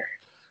doing here?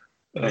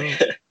 Okay,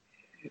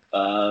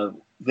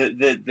 here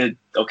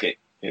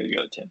we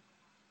go, Tim.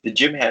 The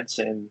Jim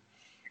Henson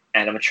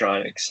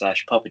animatronic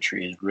 /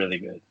 puppetry is really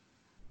good.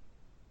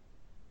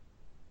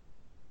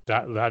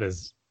 That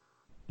is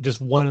just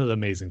one of the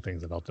amazing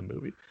things about the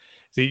movie.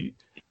 See,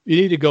 you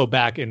need to go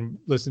back and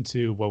listen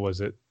to, what was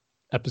it,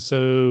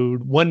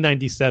 episode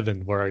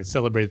 197, where I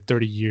celebrated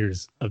 30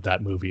 years of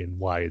that movie and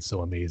why it's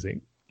so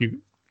amazing. You're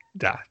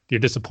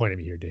disappointing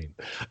me here, Dane.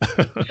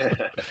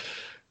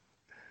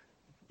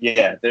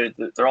 Yeah,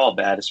 they're all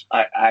bad.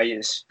 I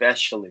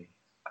especially,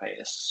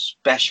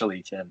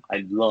 Tim,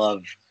 I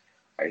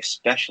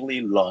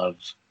especially love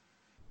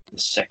the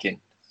second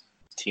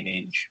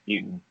Teenage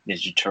Mutant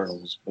Ninja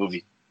Turtles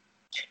movie.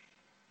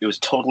 It was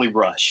totally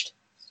rushed.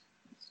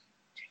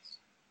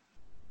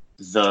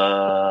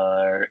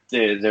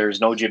 There's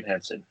no Jim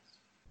Henson.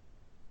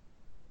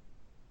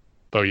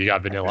 But you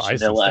got Vanilla Ice.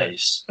 Vanilla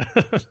Ice.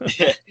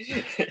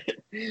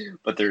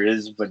 But there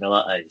is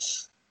Vanilla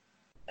Ice.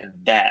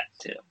 And that,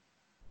 Tim,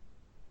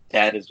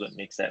 that is what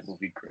makes that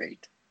movie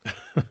great. Go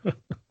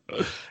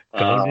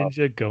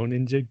Ninja, go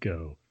Ninja,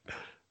 go.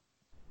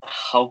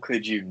 How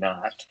could you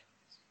not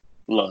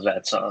love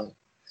that song?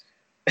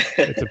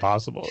 It's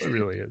impossible. It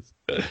really is.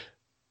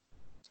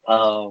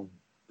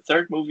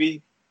 Third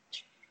movie,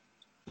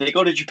 they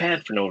go to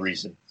Japan for no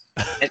reason.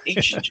 And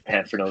ancient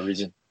Japan for no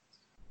reason.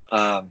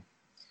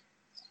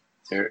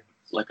 There,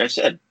 like I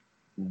said,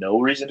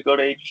 no reason to go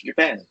to ancient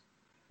Japan.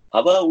 How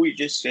about we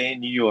just stay in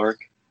New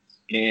York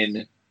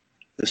in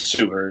the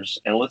sewers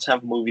and let's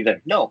have a movie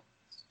there? No,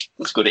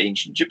 let's go to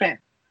ancient Japan.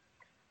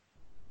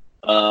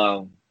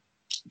 The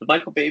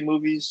Michael Bay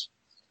movies,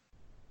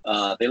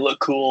 they look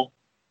cool.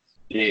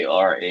 They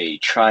are a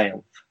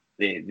triumph.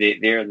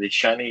 They're the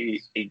shining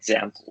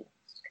example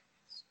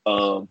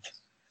of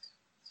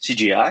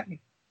CGI,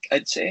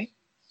 I'd say.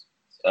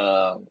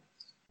 And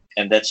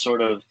that's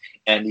sort of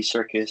Andy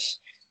Serkis.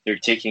 They're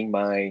taking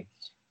my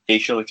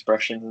facial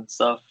expressions and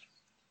stuff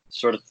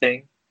sort of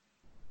thing.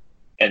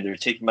 And they're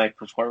taking my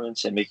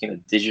performance and making a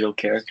digital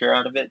character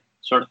out of it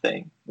sort of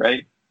thing,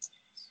 right?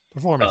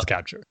 Performance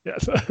capture,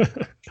 yes.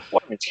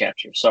 Performance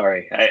capture,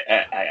 sorry.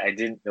 I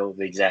didn't know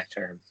the exact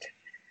term.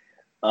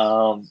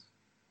 That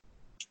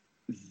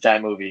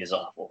movie is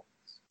awful.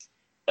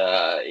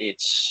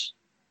 It's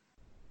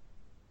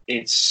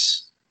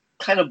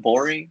kind of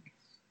boring.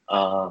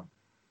 And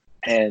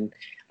I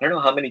don't know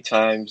how many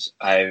times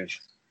I've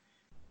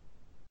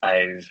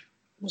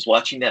was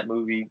watching that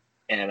movie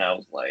and I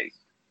was like,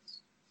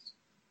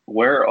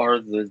 where are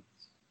the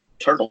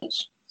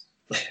turtles?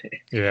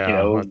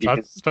 Yeah,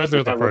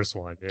 especially the first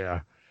one.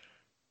 Yeah.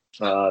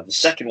 The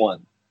second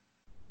one,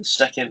 the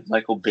second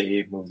Michael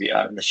Bay movie,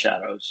 Out of the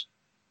Shadows,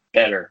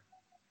 better,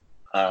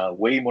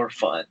 way more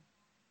fun,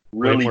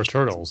 really way more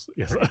turtles.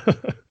 Yes.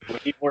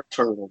 way more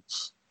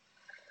turtles.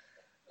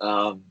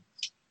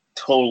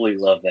 Totally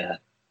love that.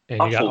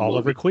 And you got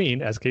Oliver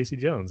Queen as Casey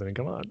Jones. I mean,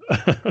 come on.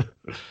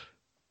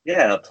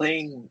 Yeah,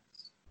 playing.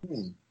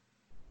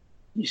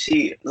 You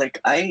see, like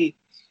I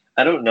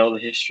don't know the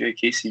history of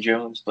Casey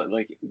Jones, but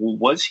like,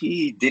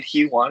 did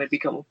he want to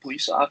become a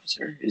police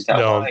officer? Is that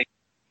why?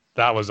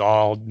 That was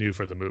all new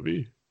for the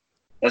movie.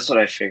 That's what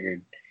I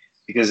figured.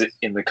 Because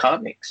in the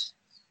comics,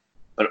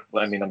 but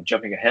I mean, I'm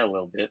jumping ahead a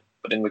little bit,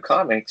 but in the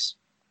comics,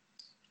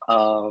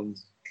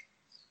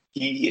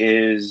 he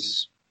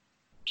is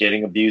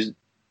getting abused,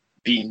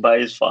 beaten by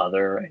his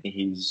father, and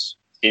he's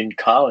in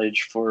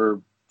college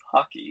for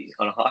hockey,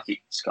 on a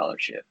hockey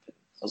scholarship. I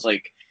was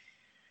like,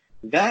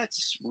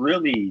 that's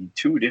really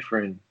two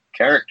different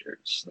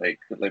characters. Like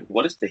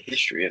what is the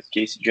history of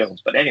Casey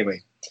Jones? But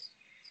anyway,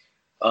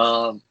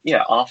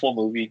 yeah, awful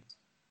movie,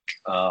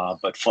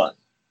 but fun.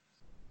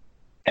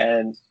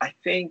 And I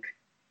think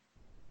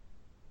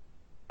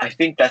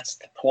that's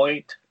the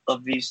point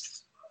of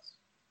these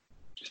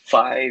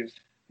 5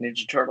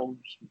 Ninja Turtles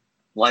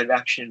live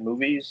action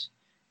movies,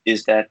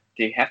 is that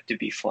they have to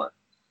be fun,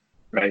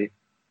 right?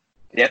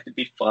 They have to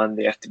be fun.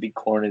 They have to be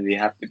corny. They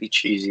have to be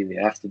cheesy. They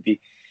have to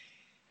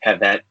have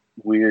that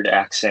weird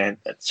accent,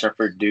 that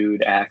surfer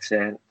dude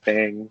accent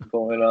thing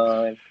going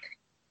on.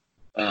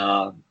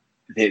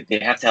 They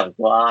have to have a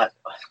lot.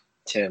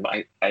 Tim,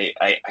 I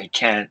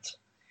can't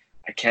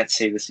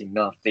say this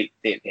enough. They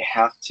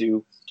have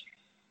to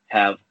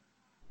have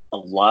a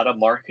lot of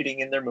marketing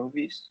in their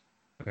movies.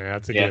 Yeah,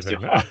 that's a given.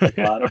 given.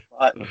 Have a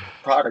lot of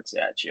products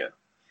at you.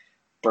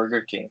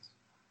 Burger King,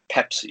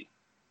 Pepsi,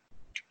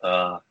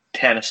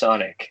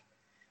 Panasonic,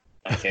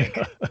 I think.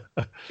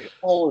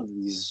 All of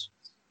these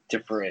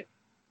different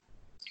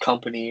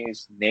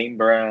companies, name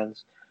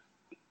brands,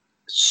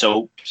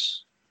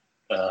 soaps,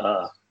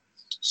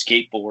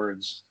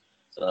 skateboards,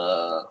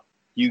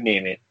 you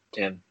name it,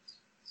 Tim.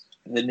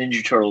 The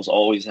Ninja Turtles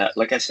always have,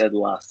 like I said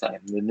last time,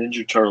 the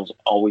Ninja Turtles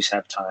always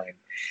have time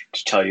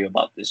to tell you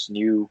about this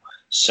new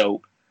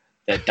soap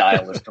that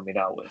Dial is coming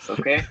out with,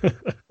 okay?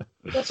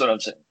 That's what I'm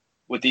saying.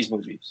 With these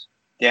movies,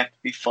 they have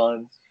to be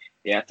fun.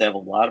 They have to have a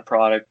lot of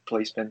product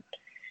placement,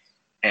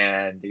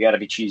 and they got to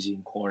be cheesy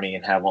and corny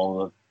and have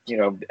all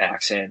the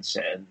accents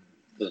and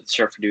the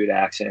surfer dude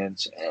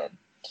accents and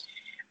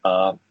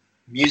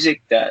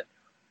music that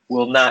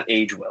will not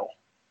age well.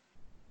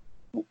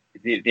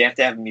 They have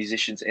to have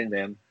musicians in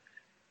them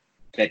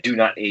that do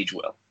not age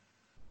well.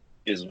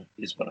 Is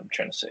what I'm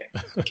trying to say.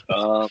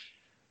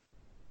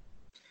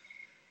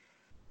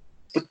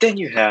 But then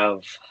you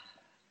have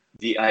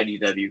the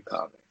IDW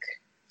comic.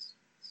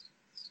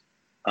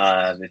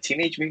 The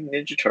Teenage Mutant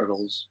Ninja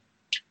Turtles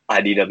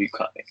IDW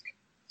comic.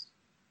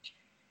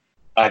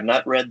 I've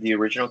not read the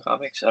original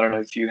comics. I don't know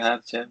if you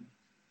have, Tim.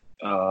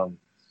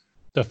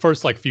 The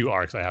first few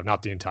arcs I have,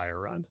 not the entire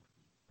run.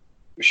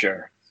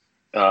 Sure.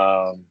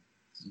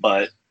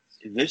 But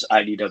this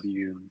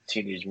IDW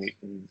Teenage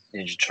Mutant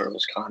Ninja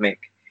Turtles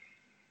comic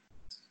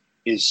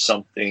is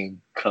something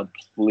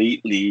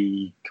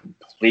completely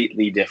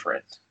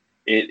different.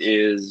 It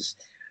is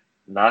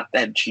not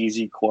that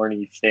cheesy,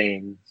 corny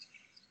thing.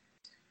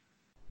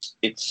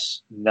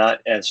 It's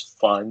not as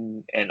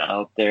fun and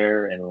out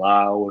there and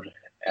loud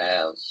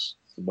as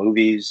the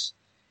movies.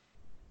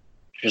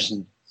 There's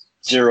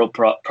zero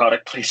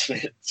product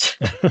placement.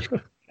 I don't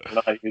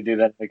know how you do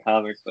that in the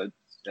comic, but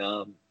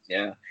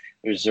yeah,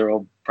 there's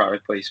zero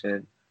product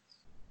placement.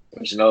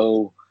 There's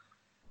no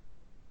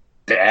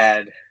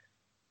bad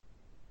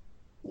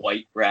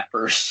white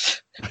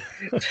rappers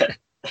that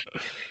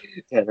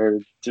are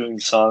doing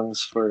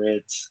songs for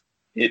it.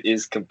 It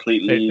is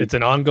completely... It's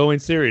an ongoing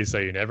series, so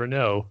you never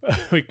know.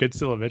 We could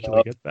still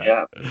eventually get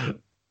that.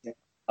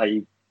 Yeah.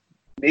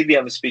 Maybe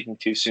I'm speaking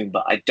too soon,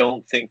 but I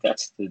don't think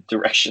that's the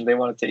direction they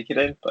want to take it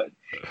in. But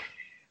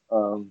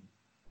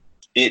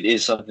it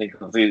is something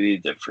completely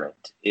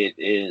different. It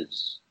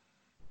is...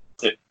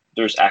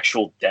 There's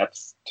actual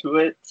depth to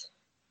it.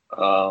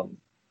 The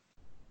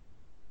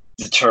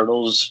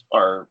Turtles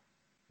are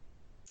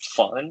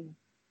fun.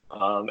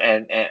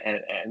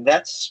 And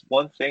that's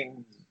one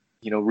thing,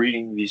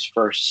 reading these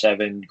first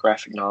 7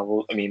 graphic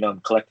novel,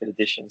 collected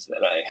editions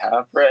that I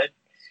have read,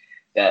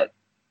 that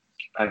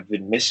I've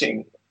been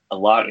missing a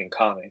lot in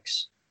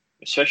comics,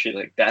 especially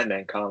like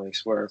Batman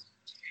comics, where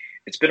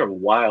it's been a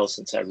while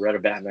since I read a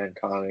Batman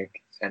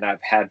comic and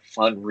I've had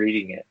fun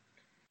reading it.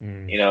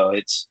 You know,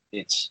 it's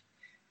this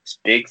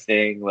big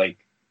thing. Like,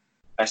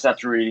 I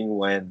stopped reading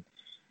when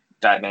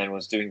Batman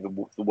was doing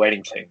the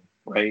wedding thing,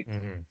 right?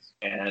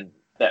 And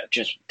that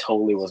just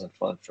totally wasn't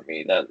fun for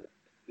me. That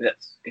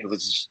it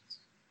was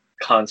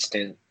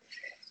constant,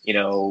 you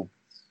know,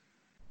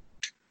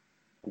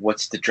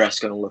 what's the dress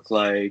going to look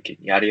like, and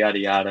yada yada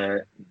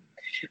yada.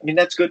 I mean,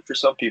 that's good for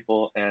some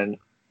people, and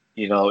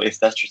you know, if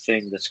that's your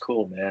thing, that's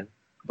cool, man.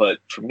 But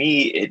for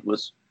me, it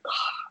was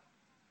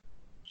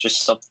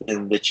just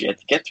something that you had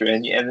to get through,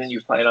 and then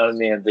you find out in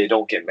the end they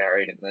don't get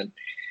married, and then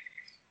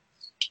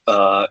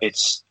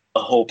it's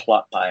a whole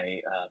plot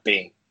by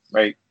Bane,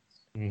 right?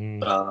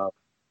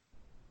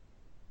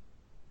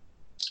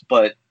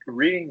 But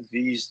reading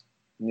these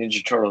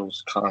Ninja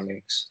Turtles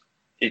comics,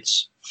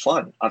 it's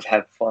fun. I've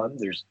had fun.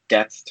 There's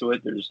depth to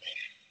it. There's,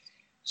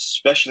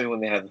 especially when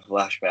they have the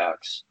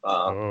flashbacks.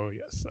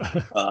 Yes.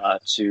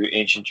 To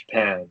ancient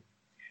Japan.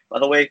 By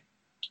the way,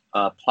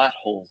 plot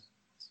hole.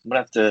 I'm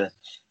gonna have to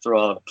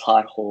throw a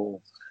plot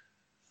hole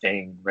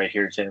thing right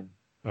here, Tim.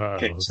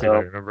 Okay, so I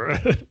remember.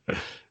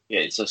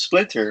 yeah, so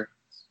Splinter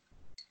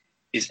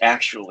is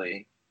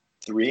actually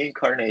the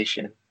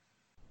reincarnation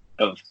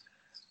of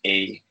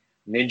a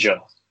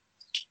ninja,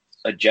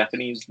 a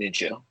Japanese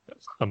ninja,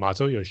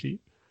 Hamato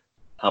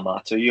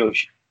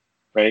Yoshi,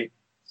 right?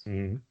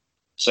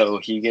 So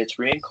he gets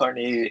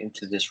reincarnated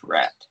into this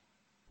rat.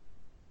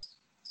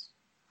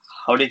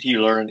 How did he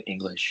learn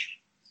English?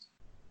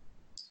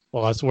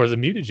 Well, that's where the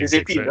mutagen Because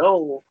if you in.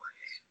 know,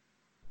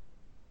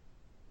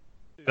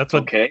 that's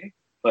what. Okay,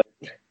 but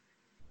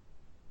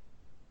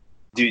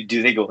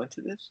do they go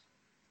into this?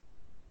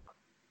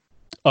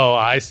 Oh,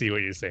 I see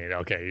what you're saying.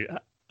 Okay,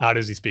 how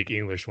does he speak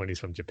English when he's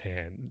from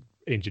Japan,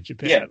 ancient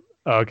Japan? Yeah.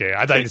 Okay,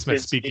 I thought you just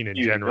meant speaking in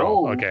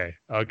general. Okay.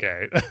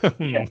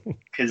 Yeah,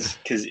 because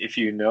if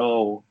you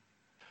know,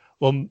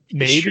 well,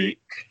 maybe history,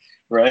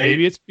 right?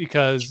 Maybe it's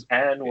because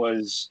Japan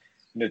was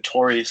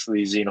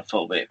notoriously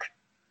xenophobic,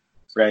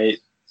 right?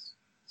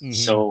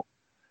 So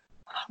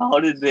how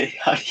did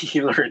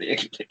he learn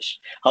English?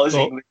 How is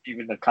English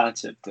even a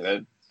concept to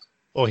him?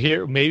 Well,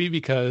 here, maybe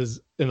because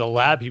in the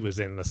lab he was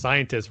in, the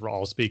scientists were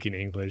all speaking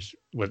English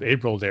with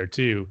April there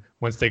too.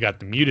 Once they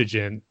got the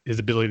mutagen, his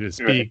ability to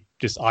speak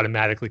just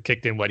automatically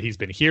kicked in what he's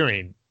been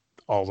hearing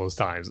all those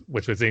times,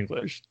 which was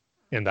English.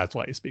 And that's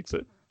why he speaks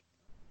it.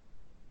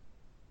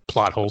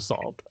 Plot hole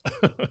solved.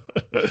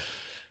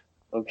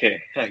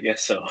 Okay, I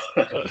guess so.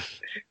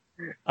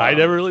 I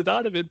never really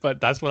thought of it,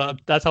 but that's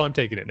how I'm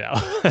taking it now.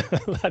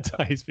 That's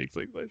how he speaks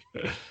English.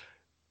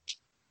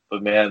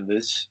 But man,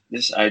 this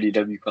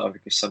IDW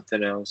comic is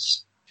something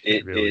else.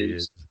 It really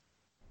is.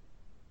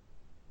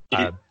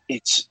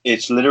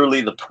 It's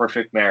literally the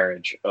perfect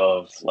marriage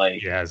of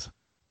like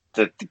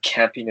the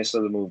campiness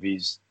of the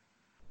movies,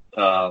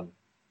 and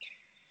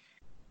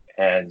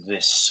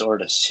this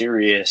sort of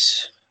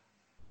serious,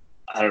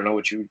 I don't know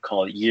what you would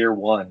call it, year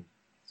one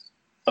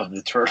of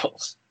the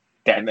Turtles.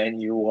 Batman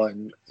year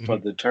one for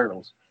the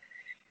Turtles.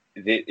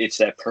 It's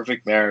that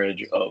perfect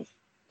marriage of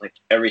like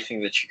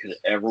everything that you could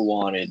ever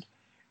wanted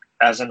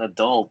as an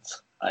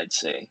adult, I'd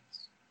say,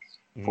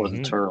 for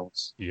the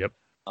Turtles. Yep.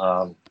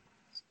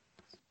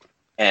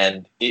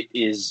 And it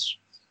is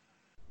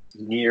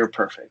near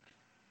perfect.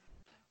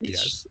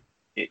 Yes.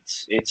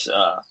 It's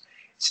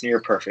near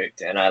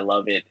perfect, and I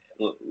love it.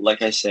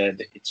 Like I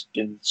said, it's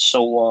been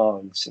so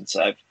long since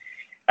I've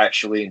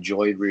actually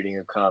enjoyed reading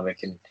a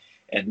comic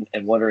and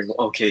wondering,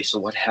 okay, so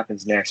what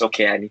happens next?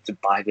 Okay, I need to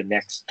buy the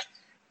next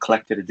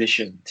collected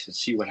edition to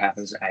see what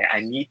happens.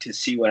 I need to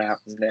see what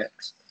happens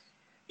next.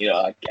 You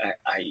know,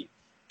 I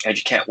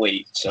just can't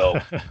wait. So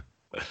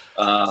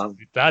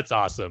that's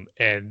awesome.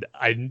 And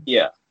I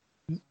know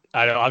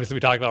obviously we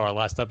talked about our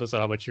last episode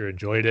how much you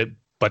enjoyed it,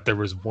 but there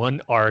was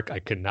one arc I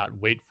could not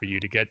wait for you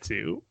to get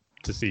to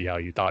see how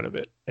you thought of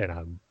it, and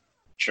I'm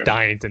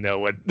dying to know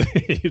what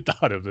you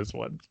thought of this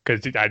one,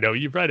 because I know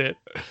you've read it,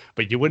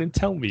 but you wouldn't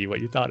tell me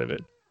what you thought of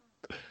it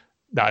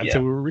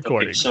until we were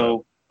recording. Okay,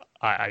 so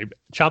I'm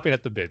chomping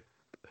at the bit.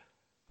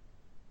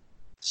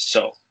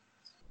 So,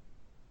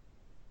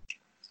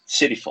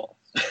 City Fall.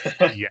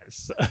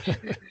 Yes.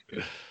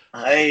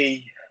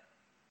 I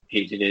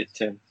hated it,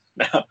 Tim.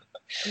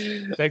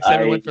 Thanks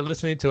everyone for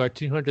listening to our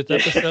 200th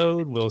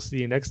episode. We'll see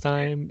you next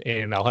time,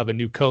 and I'll have a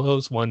new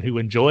co-host, one who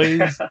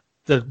enjoys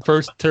the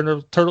first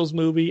Turtles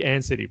movie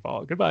and City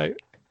Fall. Goodbye.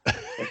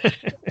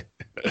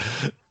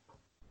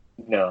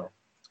 No,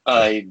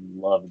 I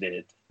loved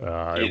it.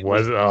 It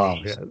was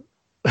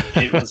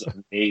it was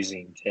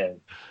amazing,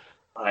 Tim.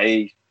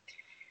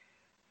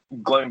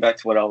 Going back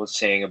to what I was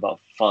saying about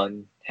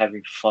fun,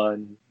 having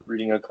fun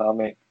reading a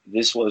comic,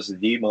 this was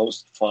the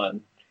most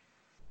fun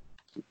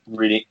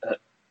reading.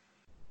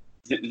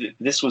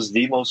 This was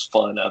the most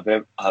fun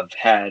I've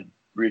had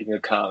reading a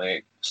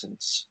comic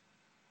since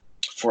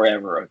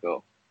forever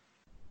ago.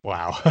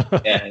 Wow.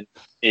 And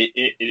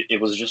it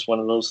was just one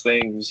of those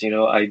things,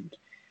 I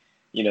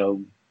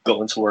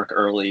go into work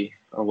early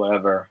or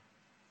whatever,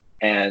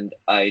 and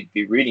I'd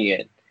be reading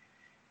it,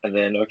 and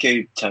then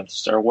okay, time to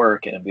start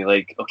work, and I'd be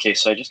like, okay,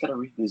 so I just gotta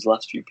read these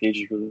last few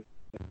pages really.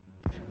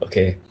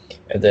 Okay,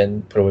 and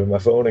then put away my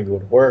phone and go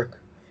to work,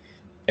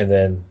 and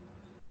then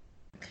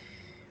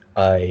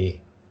I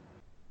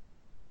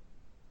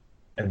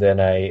I'm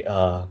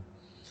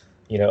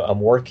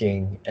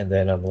working, and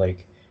then I'm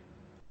like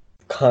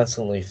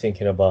constantly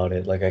thinking about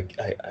it. Like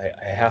I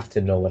have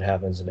to know what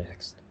happens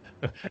next.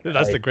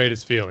 That's the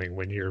greatest feeling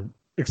when you're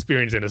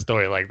experiencing a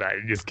story like that.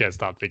 You just can't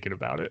stop thinking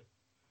about it.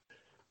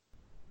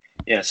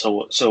 Yeah.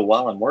 So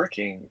while I'm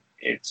working,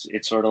 it's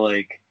sort of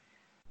like,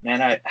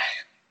 man,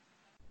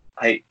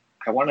 I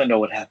want to know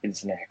what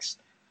happens next.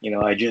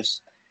 I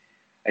just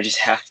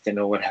have to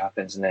know what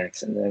happens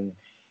next. And then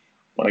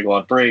when I go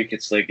on break,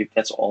 it's like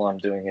that's all I'm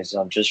doing is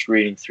I'm just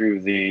reading through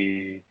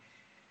the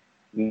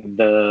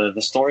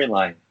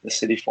storyline, the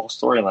City Fall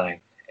storyline,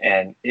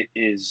 and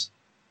it's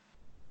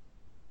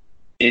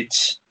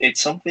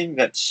something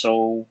that's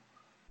so,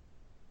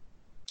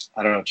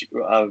 I don't know,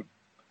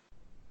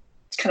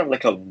 it's kind of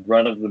like a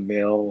run of the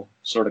mill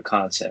sort of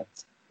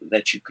concept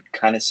that you could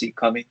kind of see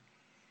coming.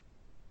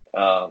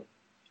 The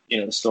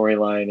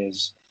storyline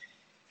is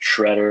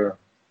Shredder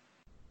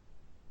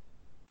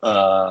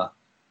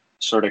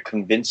sort of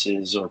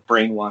convinces or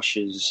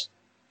brainwashes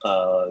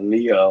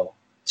Leo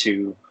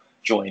to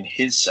join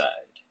his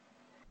side.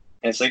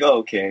 And it's like, oh,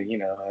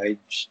 okay,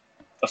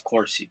 of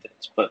course he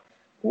does. But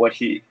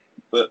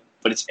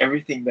but it's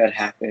everything that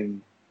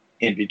happened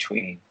in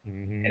between.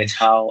 Mm-hmm. And it's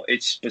how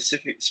it's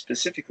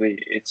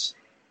specifically it's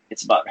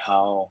about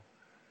how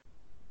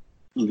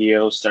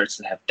Leo starts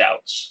to have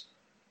doubts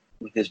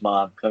with his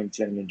mom coming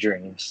to him in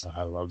dreams.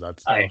 I love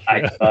that stuff.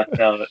 I thought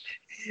that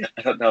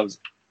was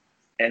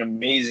an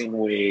amazing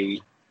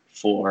way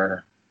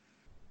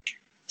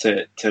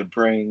to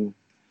bring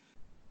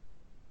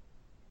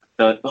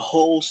the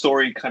whole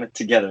story kind of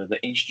together,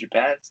 the ancient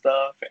Japan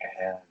stuff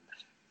and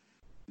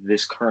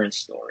this current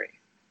story.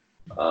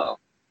 I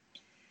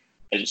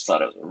just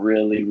thought it was a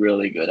really,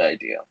 really good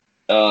idea.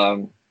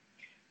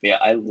 Yeah,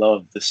 I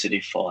love the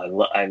City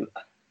Fall. I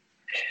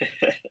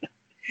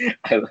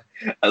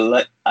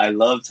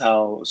loved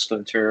how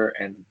Splinter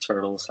and the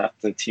Turtles have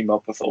to team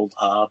up with Old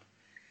Hob.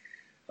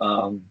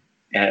 And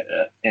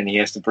he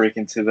has to break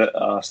into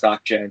the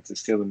stock gen to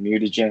steal the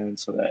mutagen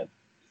so that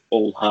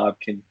Old Hob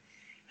can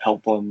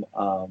help him.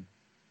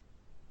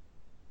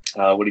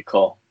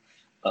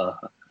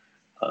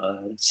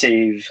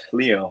 Save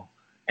Leo.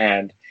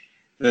 And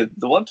the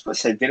one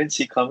twist I didn't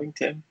see coming,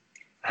 Tim,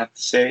 I have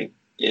to say,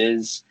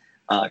 is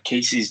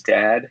Casey's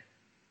dad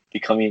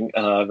becoming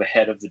the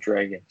head of the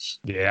Dragons.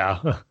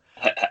 Yeah.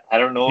 I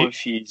don't know if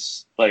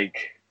he's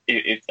like,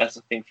 if that's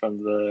a thing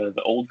from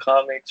the old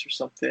comics or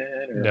something.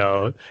 Or...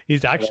 No,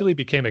 he's actually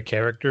became a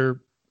character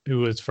who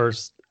was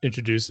first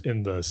introduced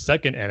in the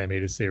second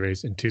animated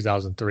series in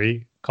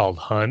 2003 called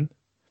Hun.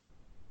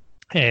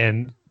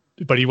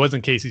 But he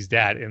wasn't Casey's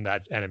dad in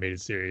that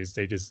animated series.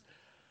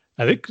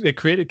 I think they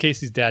created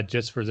Casey's dad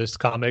just for this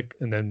comic,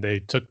 and then they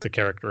took the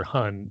character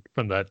Hun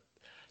from that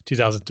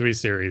 2003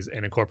 series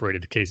and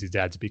incorporated Casey's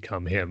dad to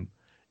become him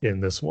in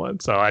this one.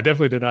 So I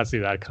definitely did not see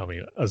that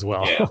coming as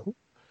well. Yeah.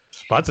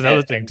 But that's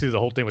another thing too, the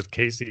whole thing with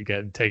Casey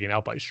getting taken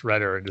out by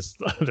Shredder and just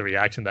the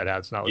reaction that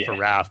has, not only for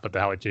Raph, but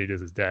how it changes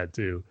his dad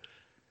too.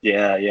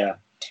 Yeah.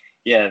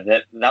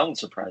 That one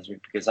surprised me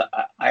because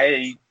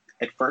I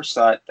at first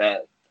thought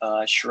that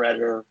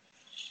Shredder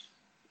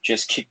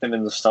just kicked him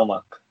in the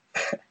stomach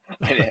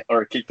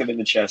or kicked him in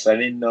the chest. I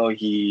didn't know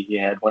he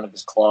had one of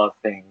his claw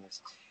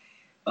things,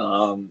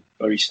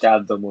 or he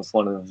stabbed him with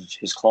one of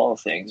his claw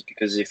things.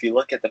 Because if you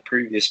look at the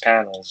previous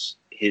panels,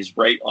 his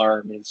right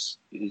arm is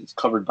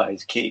covered by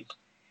his cape,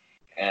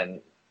 and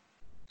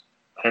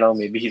I don't know,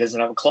 maybe he doesn't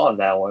have a claw in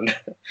that one.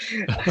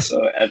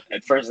 So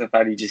at first I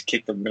thought he just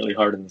kicked him really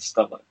hard in the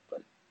stomach,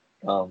 but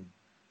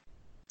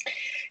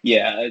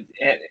yeah,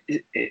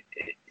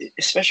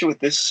 especially with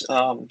this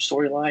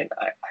storyline,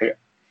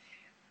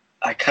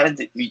 I kind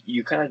of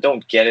you kind of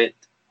don't get it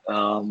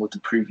with the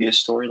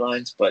previous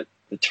storylines, but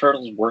the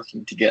Turtles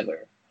working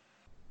together,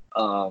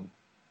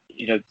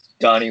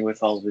 Donnie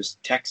with all of his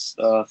tech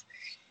stuff,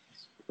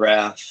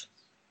 Raph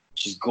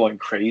just going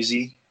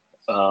crazy.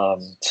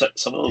 Some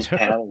of those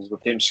panels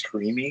with him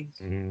screaming,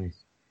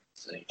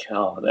 it's like,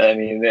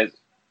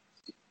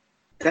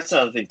 that's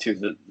another thing too.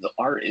 The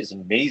art is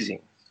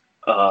amazing.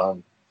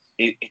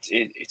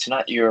 It's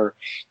not your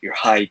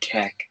high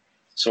tech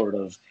sort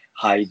of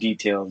high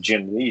detail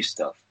Jim Lee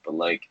stuff, but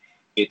like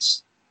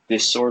it's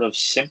this sort of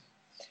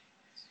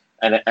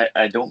and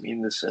I don't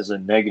mean this as a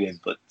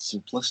negative, but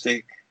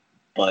simplistic,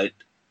 but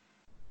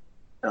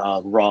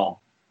raw.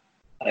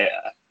 I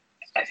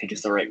think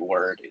is the right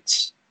word.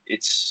 It's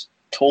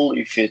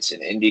totally fits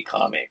an indie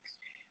comic,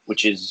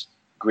 which is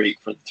great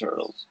for the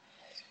Turtles.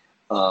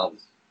 But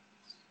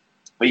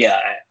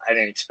yeah, I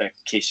didn't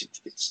expect Casey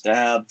to get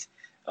stabbed.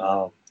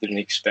 Didn't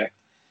expect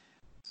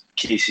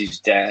Casey's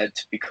dad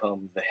to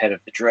become the head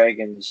of the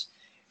Dragons,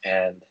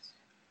 and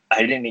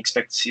I didn't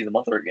expect to see the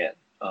mother again.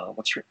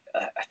 what's her?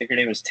 I think her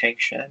name is Tang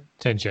Shen.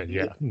 Tension,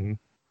 yeah. Mm-hmm.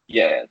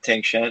 Yeah,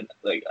 Tang Shen.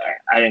 Like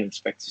I didn't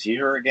expect to see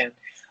her again.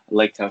 I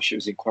liked how she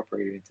was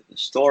incorporated into the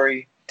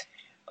story,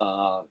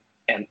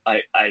 and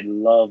I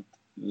loved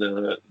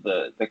the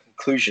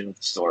conclusion of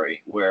the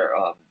story where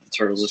the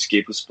turtles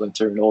escape with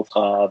Splinter and Old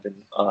Hob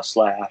and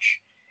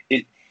Slash.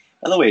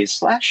 By the way, is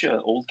Slash an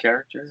old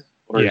character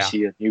or is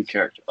he a new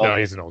character? No,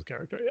 he's an old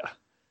character. Yeah.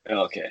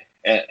 Okay.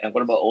 And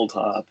what about Old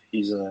Hob?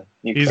 He's a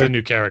new. He's a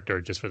new character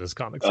just for this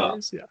comic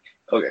series. Yeah.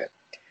 Okay.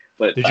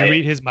 But did you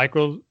read his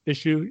micro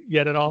issue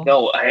yet at all?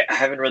 No, I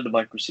haven't read the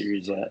micro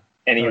series yet.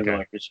 Any of the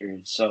micro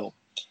series. So,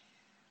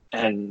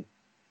 and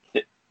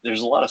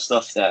there's a lot of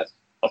stuff that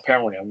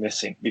apparently I'm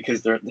missing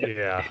because they're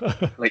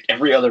like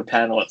every other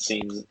panel it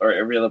seems, or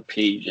every other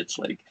page it's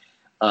like,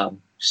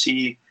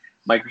 see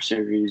micro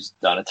series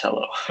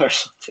Donatello or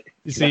something.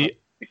 You see,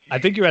 I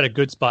think you're at a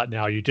good spot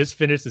now. You just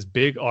finished this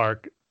big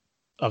arc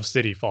of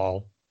City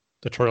Fall.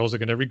 The Turtles are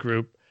going to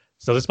regroup.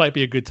 So this might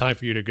be a good time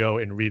for you to go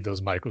and read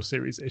those micro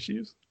series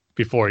issues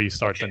before you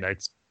start the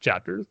next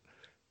chapters.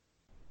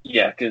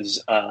 Yeah,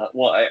 because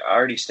I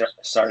already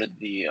started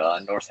the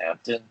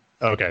Northampton.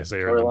 Okay, so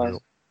you're in the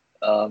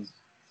middle.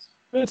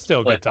 It's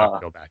still a good time to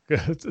go back.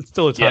 It's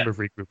still a time of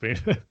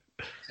regrouping.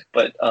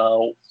 But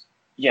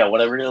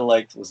what I really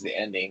liked was the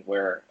ending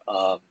where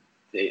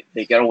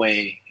they get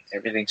away,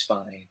 everything's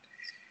fine,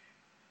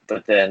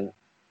 but then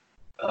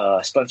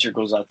Spencer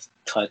goes out to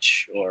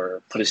touch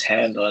or put his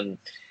hand on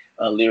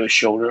Leo's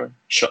shoulder,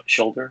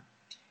 and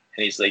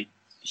he's like,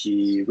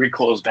 he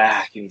recoils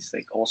back and he's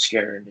like all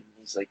scared and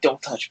he's like,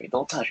 "Don't touch me!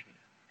 Don't touch me!"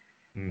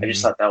 Mm-hmm. I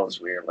just thought that was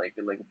weird. Like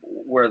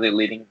where are they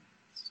leading?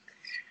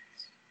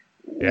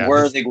 Yeah,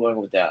 where are they going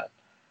with that?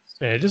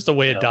 Yeah, just the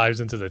way it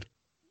dives into the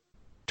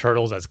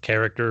Turtles as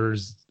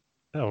characters.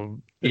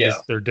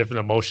 Their different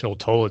emotional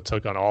toll it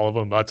took on all of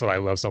them. That's what I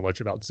love so much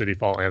about City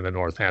Fall and the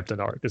Northampton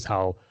arc, is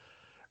how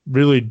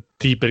really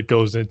deep it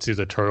goes into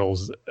the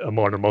Turtles on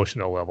an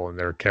emotional level and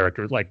their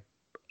characters, like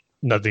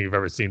nothing you've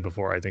ever seen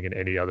before, I think, in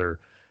any other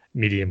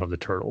medium of the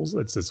Turtles.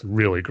 It's just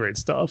really great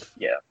stuff.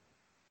 Yeah.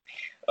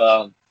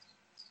 But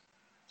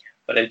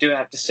I do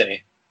have to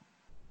say,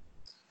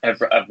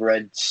 I've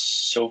read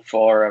so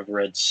far. I've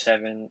read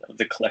 7 of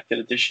the collected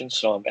editions,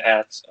 so I'm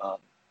at.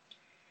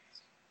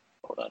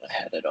 Hold on, I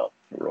had it up.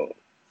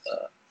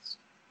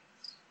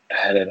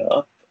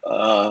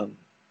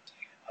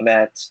 I'm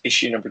at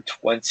issue number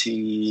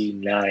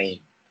 29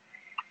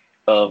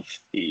 of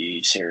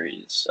the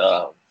series.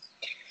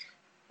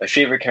 My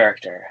favorite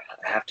character,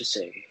 I have to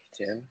say,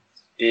 Tim,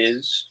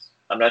 is,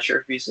 I'm not sure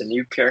if he's a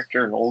new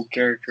character, an old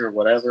character, or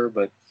whatever,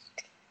 but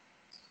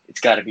it's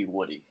got to be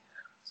Woody.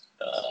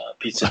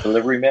 Pizza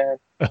Delivery Man.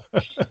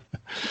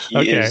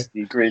 He is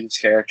the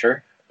greatest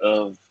character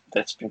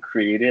that's been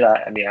created.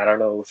 I mean, I don't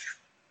know if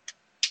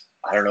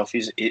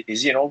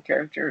is he an old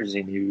character? Or is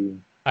he new?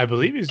 I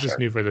believe he's just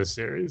new for this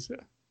series. Yeah.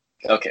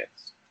 Okay.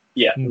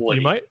 Yeah.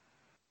 Woody.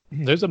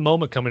 There's a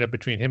moment coming up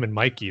between him and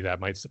Mikey that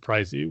might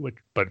surprise you,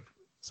 but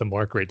some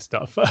more great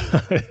stuff.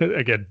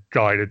 Again,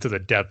 drawing into the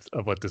depth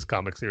of what this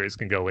comic series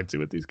can go into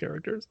with these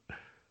characters.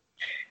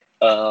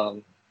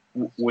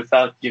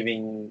 Without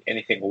giving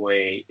anything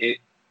away,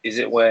 is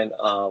it when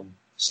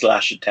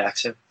Slash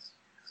attacks him?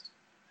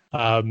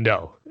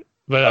 No,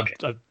 but okay.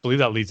 I believe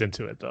that leads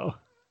into it, though.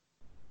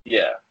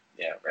 Yeah,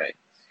 right.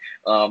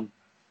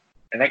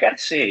 And I gotta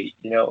say,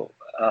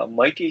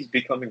 Mikey's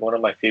becoming one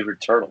of my favorite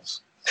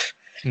turtles.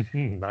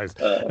 Nice,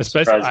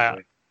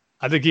 especially.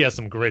 I think he has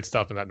some great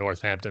stuff in that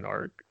Northampton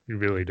arc. He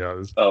really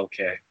does.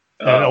 Okay.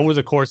 And over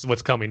the course of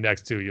what's coming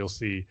next, too, you'll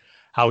see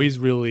how he's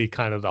really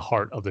kind of the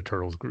heart of the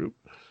Turtles group.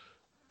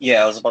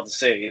 Yeah, I was about to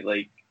say,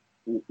 like,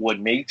 what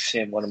makes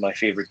him one of my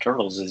favorite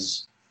Turtles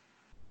is,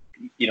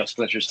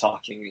 Splinter's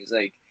talking.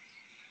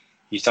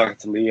 He's talking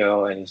to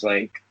Leo, and he's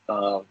like,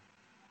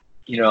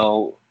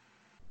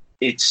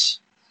 it's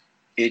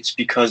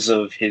because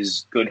of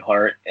his good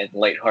heart and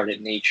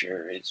lighthearted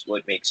nature is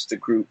what makes the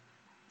group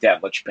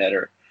that much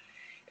better.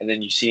 And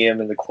then you see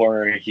him in the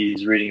corner.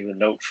 He's reading the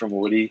note from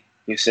Woody.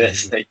 He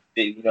says they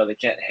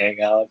can't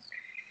hang out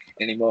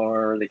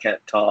anymore. They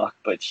can't talk.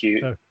 But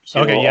that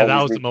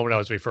was the moment I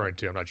was referring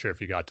to. I'm not sure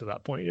if you got to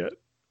that point yet.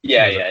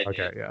 Yeah.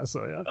 Okay, yeah.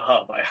 So yeah.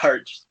 Oh, my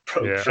heart just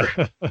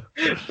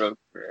broke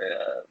for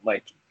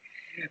Mikey.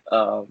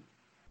 But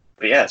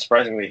yeah,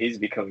 surprisingly, he's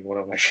becoming one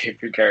of my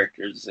favorite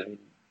characters. I mean,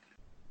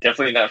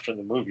 definitely not from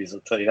the movies, I'll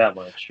tell you that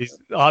much. He's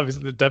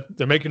obviously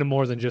they're making him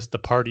more than just the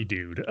party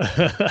dude.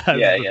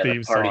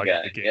 The party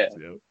guy.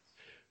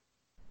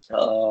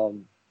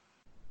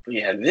 But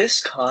yeah,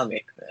 this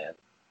comic, man,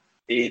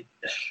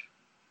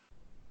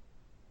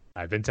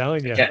 I've been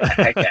telling you.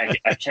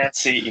 I can't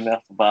say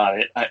enough about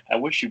it. I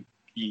wish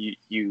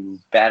you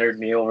battered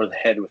me over the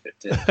head with it.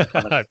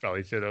 I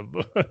probably should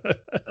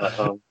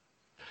have.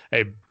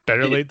 Hey,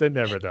 better late than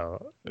never,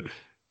 though.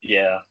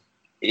 Yeah,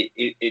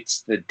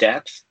 it's the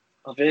depth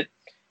of it,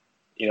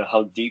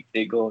 how deep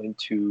they go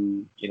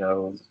into,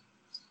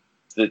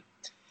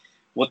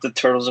 what the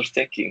Turtles are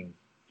thinking,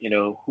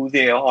 who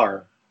they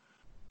are,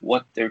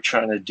 what they're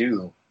trying to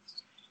do,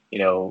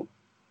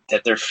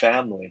 that they're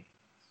family.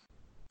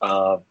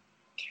 But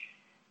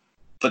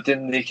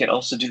then they can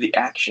also do the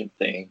action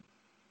thing,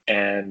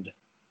 and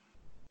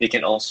they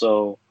can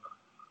also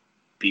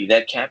be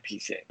that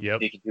campy thing. Yep.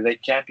 They can do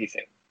that campy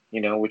thing,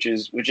 which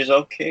is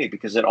okay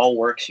because it all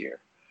works here.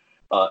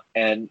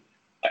 And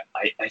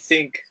I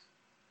think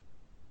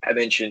I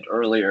mentioned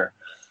earlier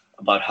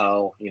about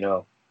how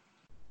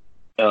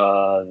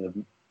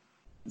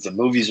the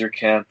movies are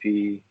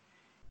campy,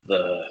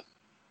 the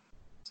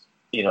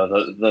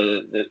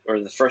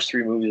first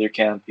three movies are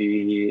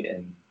campy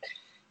and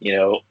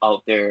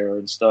out there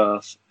and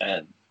stuff,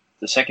 and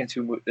the second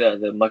two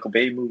the Michael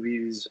Bay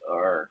movies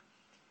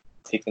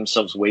take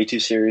themselves way too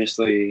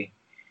seriously.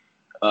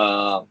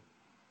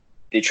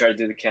 They try to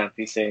do the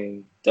campy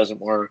thing, doesn't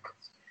work.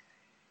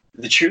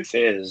 The truth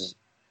is,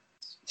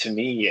 to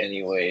me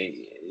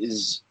anyway,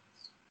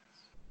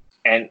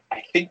 and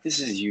I think this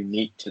is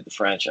unique to the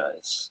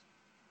franchise.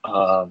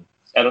 I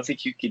don't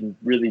think you can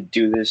really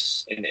do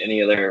this in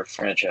any other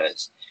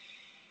franchise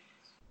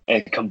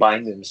and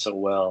combine them so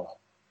well.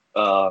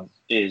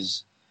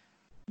 Is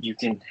you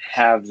can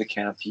have the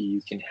campy,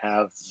 you can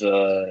have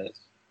the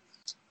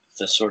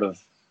sort of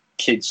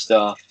kid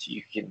stuff,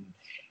 you can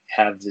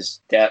have this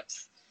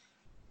depth,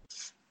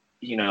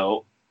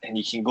 and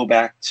you can go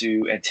back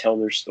to and tell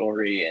their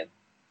story and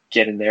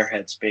get in their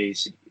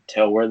headspace and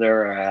tell where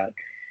they're at,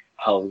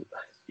 how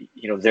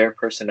their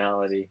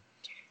personality,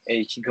 and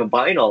you can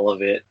combine all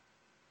of it,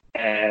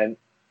 and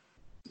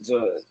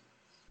the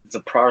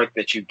product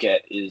that you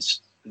get is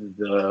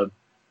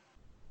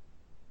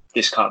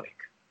this comic.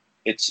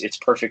 It's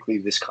perfectly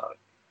this comic.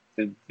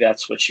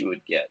 That's what you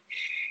would get.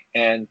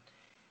 And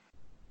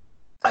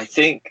I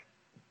think,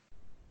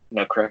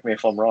 now correct me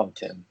if I'm wrong,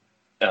 Tim,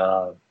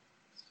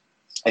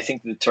 I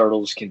think the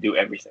Turtles can do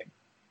everything.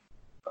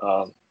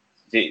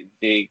 They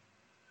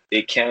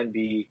can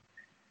be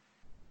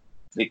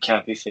the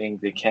campy thing,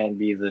 they can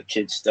be the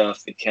kid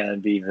stuff, they can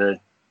be the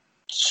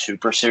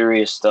super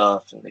serious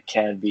stuff, and they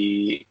can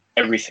be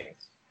everything,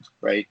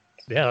 right?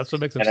 Yeah, that's what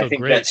makes them and so I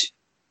think great.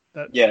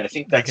 I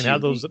think they can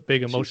have those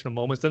big emotional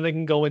moments, then they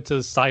can go into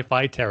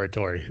sci-fi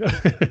territory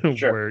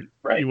Sure,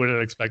 where you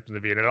wouldn't expect them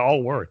to be, and it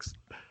all works.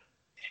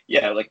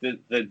 Yeah, like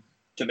the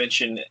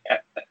Dimension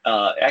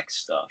X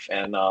stuff,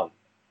 and I'm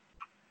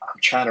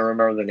trying to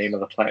remember the name of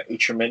the planet,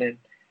 Ultraman,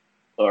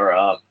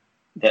 or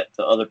that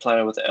the other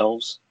planet with the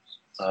elves.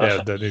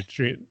 The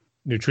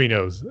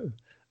neutrinos.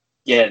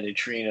 Yeah,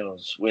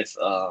 neutrinos with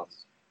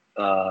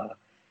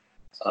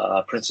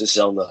Princess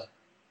Zelda.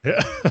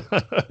 Yeah.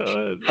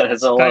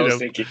 That's all I was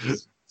thinking.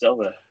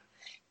 Zelda.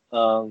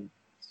 But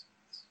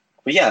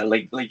yeah,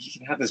 like you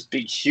can have this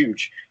big,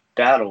 huge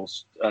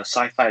battles,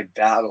 sci-fi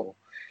battle,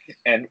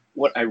 and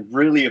what I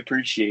really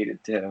appreciated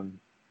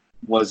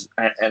was,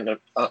 and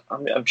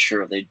I'm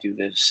sure they do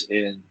this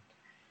in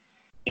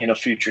a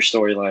future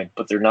storyline,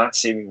 but they're not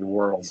saving the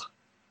world.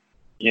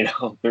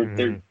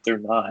 They're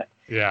not.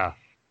 Yeah.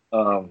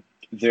 Some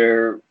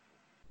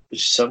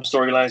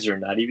storylines are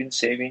not even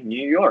saving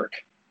New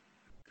York.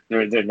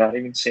 They're not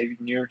even saving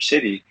New York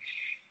City.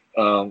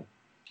 But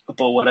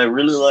what I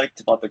really liked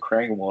about the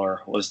Krang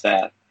War was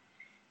that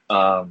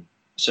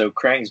so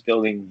Krang's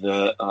building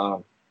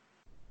the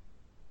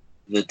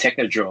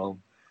Technodrome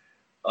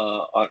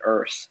on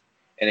Earth,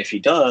 and if he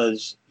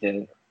does,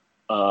 then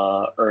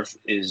Earth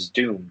is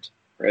doomed,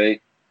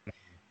 right?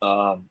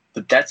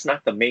 But that's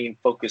not the main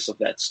focus of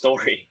that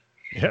story.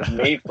 Yeah. The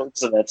main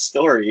focus of that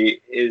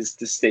story is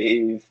to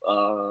save.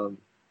 I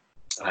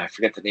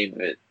forget the name of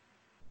it.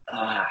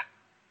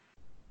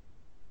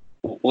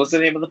 What was the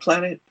name of the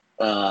planet?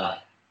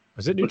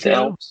 Was it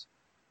Neutrino?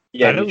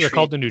 Yeah, I know they're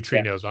called the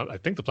Neutrinos. Yeah. I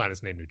think the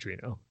planet's named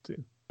Neutrino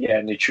too.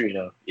 Yeah,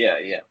 Neutrino.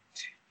 Yeah.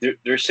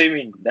 They're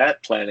saving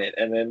that planet,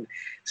 and then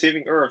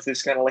saving Earth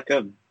is kind of like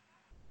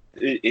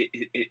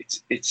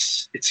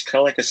it's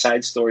kind of like a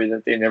side story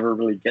that they never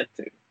really get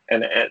to,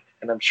 and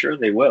I'm sure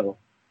they will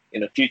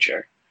in the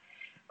future.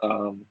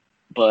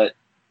 But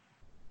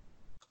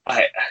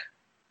I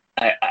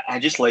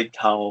just liked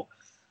how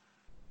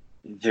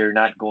they're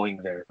not going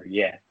there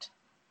yet.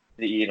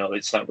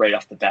 It's not right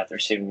off the bat they're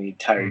saving the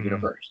entire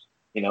universe.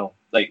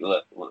 Like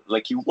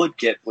you would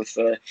get with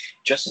a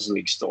Justice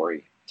League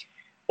story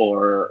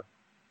or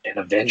an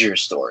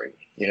Avengers story.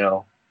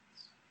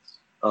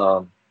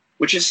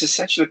 Which is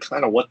essentially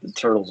kind of what the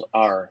Turtles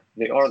are.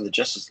 They are the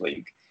Justice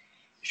League,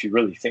 if you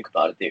really think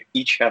about it. They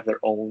each have their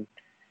own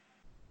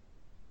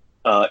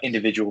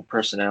individual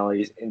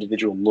personalities,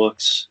 individual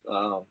looks,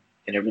 and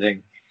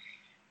everything.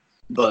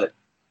 But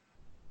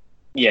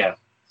yeah,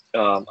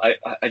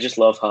 I just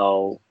love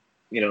how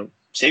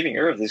saving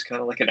Earth is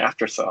kind of like an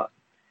afterthought.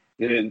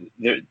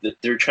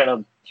 They're trying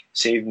to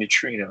save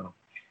Neutrino,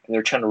 and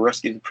they're trying to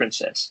rescue the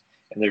princess,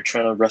 and they're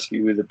trying to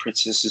rescue the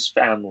princess's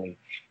family,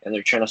 and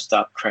they're trying to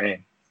stop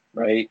Krang,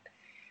 right?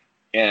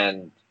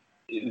 And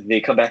they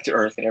come back to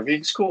Earth, and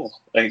everything's cool.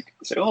 Like,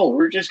 it's like, oh,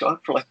 we're just gone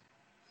for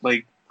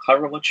like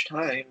however much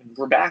time, and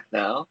we're back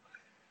now.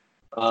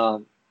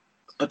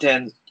 But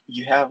then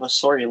you have a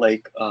story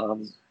like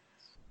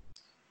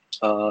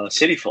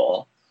City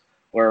Fall,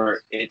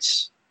 where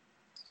it's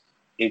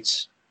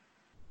it's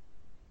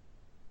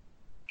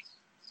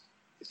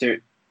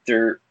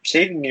they're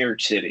saving New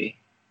York City,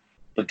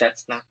 but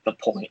that's not the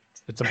point.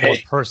 It's a more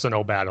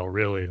personal battle,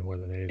 really, more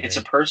than anything. It's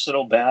a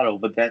personal battle,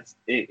 but that's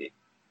it.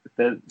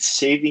 The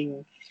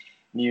saving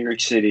New York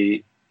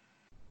City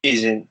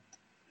isn't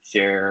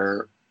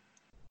their.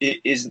 It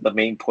isn't the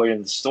main point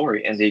of the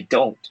story, and they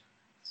don't.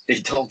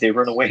 They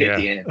run away at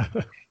the end.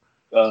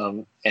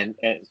 And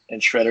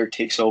Shredder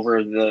takes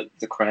over the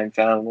crime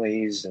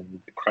families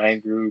and the crime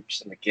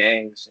groups and the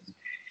gangs and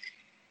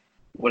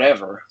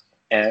whatever,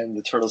 and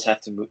the Turtles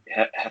have to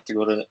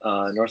go to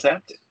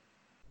Northampton.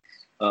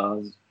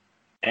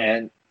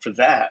 And for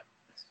that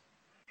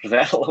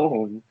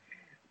alone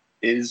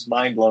is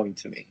mind blowing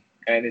to me,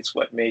 and it's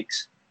what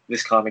makes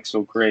this comic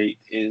so great.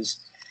 Is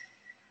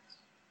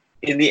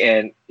in the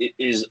end, it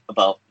is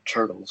about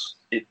Turtles.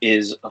 It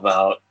is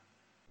about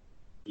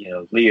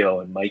Leo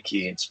and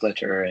Mikey and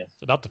Splinter and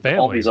it's about the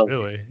family,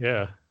 really.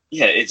 Yeah,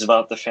 it's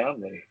about the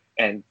family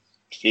and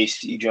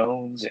Casey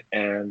Jones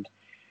and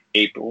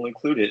April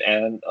included,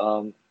 and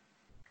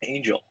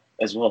Angel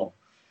as well,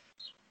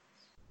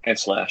 and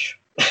Slash.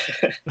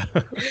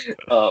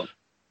 But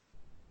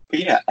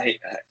yeah, I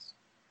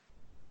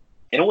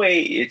in a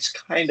way, it's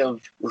kind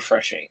of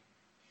refreshing,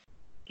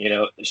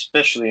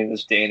 especially in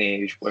this day and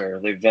age where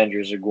the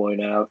Avengers are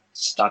going out,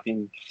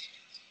 stopping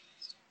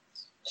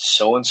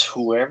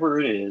whoever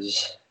it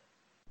is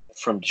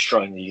from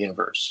destroying the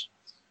universe,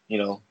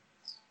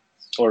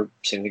 or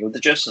same thing with the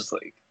Justice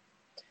League.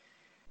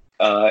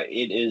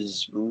 It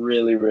is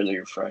really, really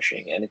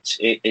refreshing, and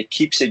it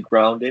keeps it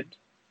grounded,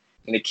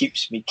 and it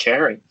keeps me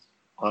caring,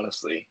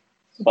 honestly,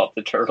 about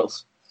the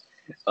Turtles.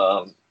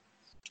 I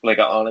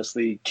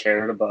honestly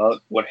cared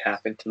about what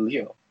happened to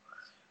Leo.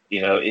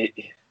 Is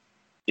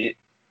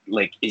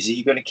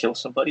he going to kill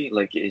somebody?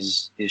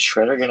 Is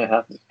Shredder going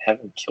to have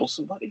him kill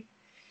somebody?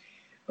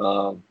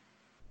 How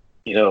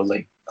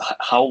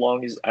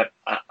long is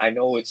I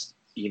know it's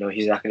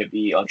he's not going to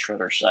be on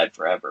Shredder's side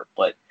forever,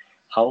 but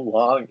how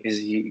long is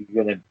he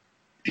going to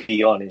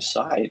be on his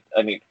side?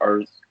 I mean,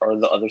 are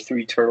the other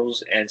three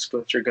Turtles and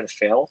Splinter going to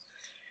fail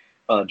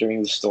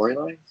during the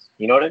storyline?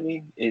 You know what I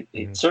mean?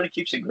 It sort of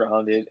keeps it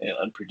grounded and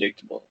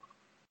unpredictable.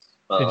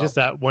 It's just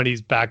that when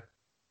he's back,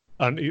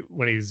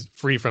 when he's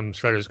free from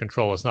Shredder's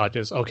control, it's not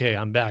just, okay,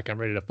 I'm back, I'm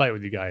ready to fight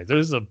with you guys.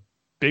 There's a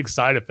big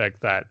side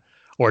effect that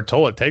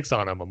Ortola takes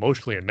on him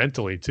emotionally and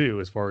mentally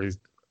too, as far as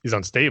he's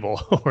unstable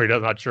or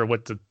he's not sure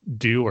what to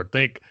do or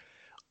think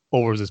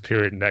over this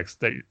period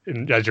next,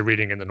 as you're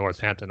reading in the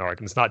Northampton arc.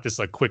 And it's not just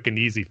a quick and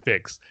easy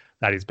fix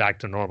that he's back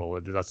to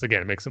normal. That's,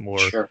 again, it makes it more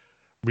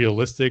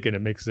realistic, and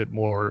it makes it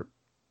more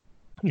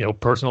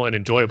personal and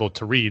enjoyable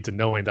to read, to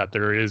knowing that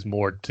there is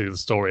more to the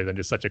story than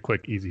just such a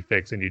quick, easy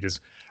fix. And you just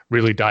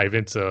really dive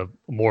into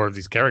more of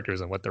these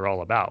characters and what they're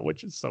all about,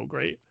 which is so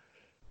great.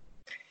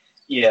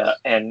 Yeah,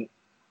 and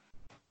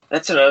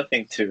that's another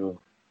thing too.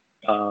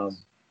 I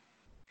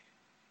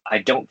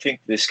don't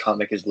think this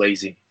comic is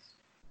lazy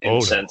in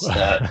the sense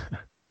that,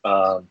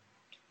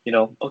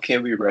 okay,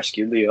 we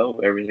rescued Leo,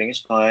 everything is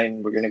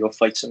fine, we're going to go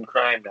fight some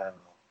crime now,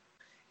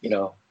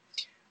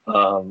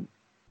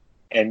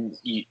 and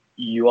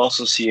you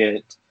also see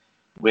it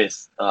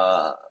with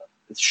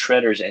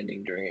Shredder's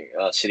ending during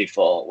City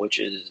Fall, which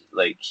is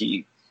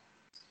he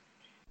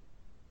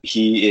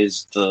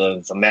is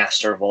the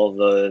master of all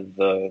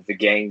the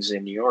gangs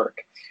in New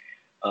York.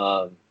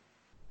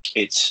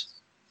 It's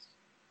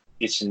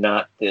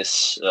not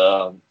this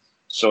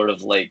sort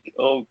of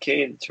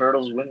okay, the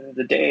Turtles win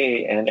the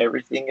day and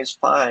everything is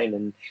fine,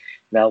 and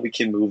now we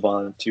can move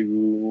on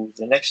to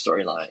the next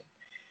storyline,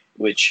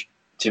 which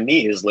to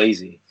me is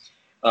lazy.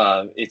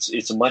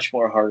 It's a much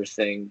more harder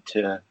thing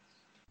to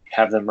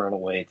have them run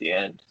away at the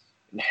end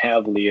and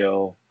have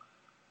Leo,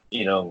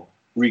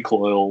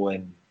 recoil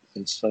when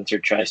Splinter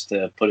tries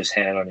to put his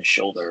hand on his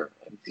shoulder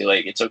and be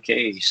like, "It's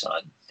okay,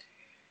 son,"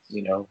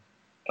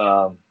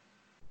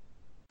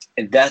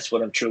 and that's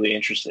what I'm truly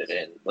interested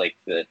in,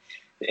 the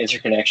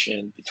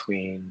interconnection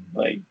between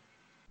the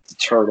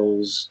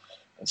Turtles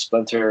and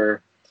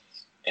Splinter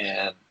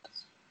and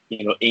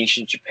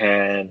ancient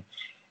Japan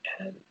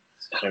and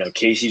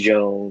Casey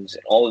Jones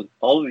and all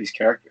of these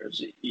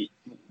characters.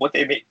 What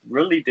they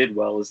really did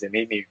well is they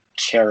made me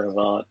care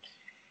about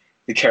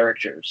the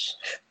characters.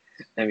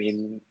 I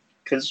mean,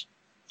 because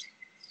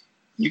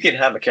you can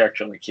have a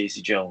character like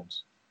Casey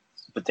Jones,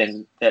 but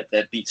then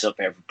that beats up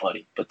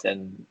everybody. But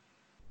then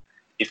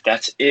if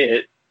that's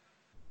it,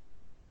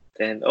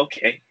 then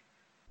okay,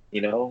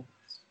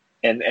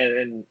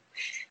 and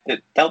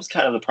that was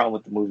kind of the problem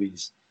with the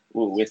movies,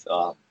 with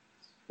the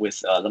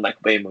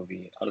Michael Bay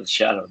movie Out of the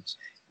Shadows,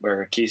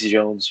 where Casey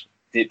Jones,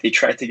 they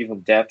tried to give him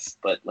depth,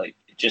 but it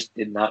just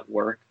did not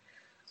work.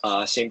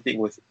 Same thing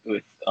with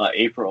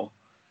April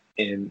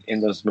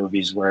in those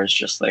movies, where it's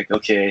just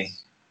okay,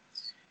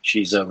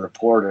 she's a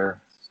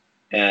reporter,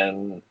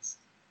 and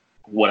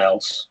what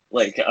else?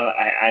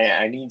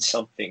 I need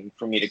something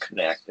for me to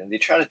connect, and they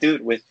try to do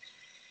it with,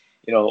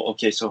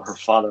 okay, so her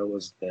father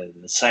was the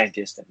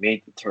scientist that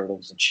made the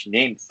Turtles, and she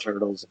named the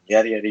Turtles, and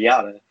yada yada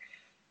yada.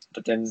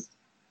 But then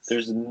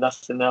there's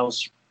nothing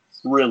else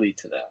really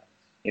to that,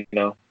 you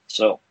know.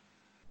 So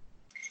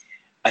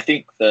I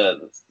think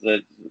the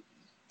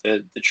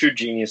true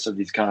genius of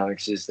these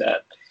comics is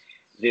that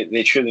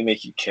they truly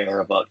make you care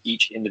about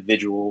each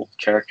individual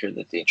character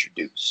that they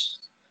introduce.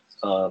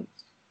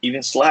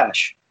 Even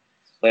Slash,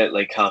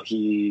 like how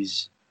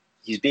he's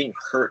being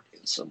hurt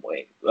in some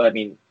way. I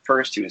mean,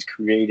 first he was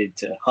created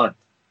to hunt.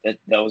 That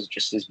was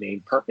just his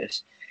main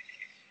purpose.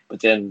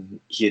 But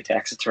then he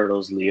attacks the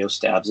turtles. Leo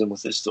stabs him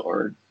with his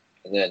sword,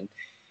 and then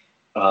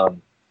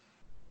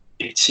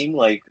it seemed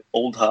like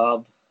Old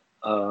Hob.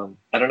 I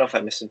don't know if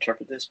I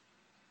misinterpreted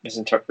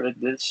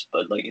this,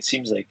 but like it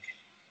seems like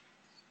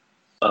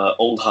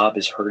Old Hob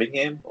is hurting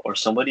him, or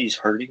somebody's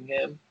hurting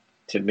him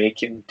to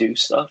make him do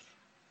stuff.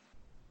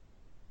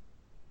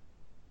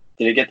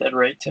 Did I get that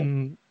right,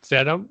 Tim? See,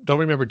 I don't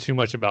remember too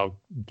much about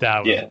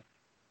that. Yeah.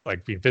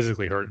 Like being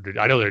physically hurt.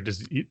 I know they're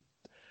just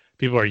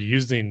people are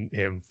using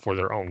him for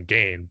their own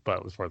gain, but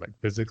it was for like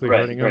physically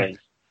hurting him. Right.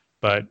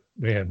 But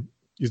man,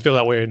 you feel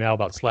that way now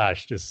about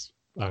Slash. Just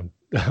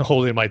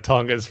holding my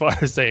tongue as far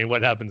as saying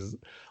what happens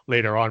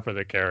later on for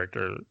the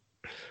character,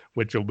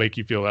 which will make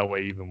you feel that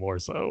way even more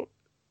so.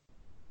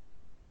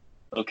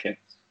 Okay.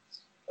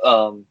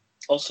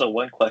 Also,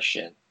 one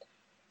question.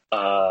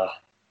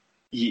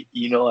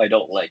 You know, I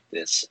don't like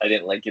this. I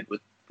didn't like it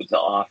with The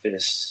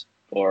Office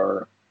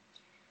or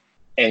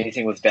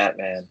anything with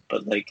Batman,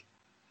 but like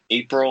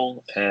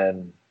April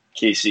and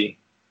Casey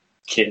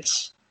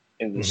kiss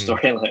in the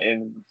storyline,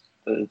 in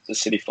the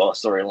City Fall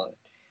storyline.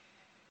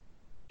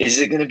 Is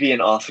it going to be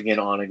an off again,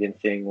 on again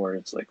thing where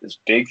it's like this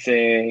big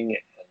thing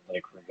and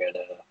like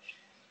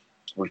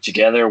we're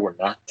together, we're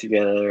not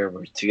together,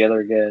 we're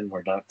together again,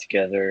 we're not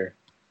together,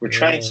 we're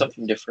trying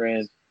something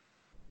different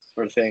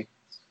sort of thing?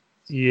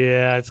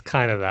 Yeah, it's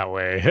kind of that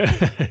way.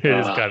 It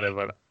is kind of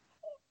an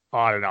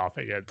on and off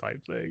again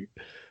type thing.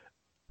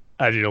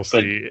 As you'll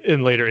see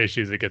in later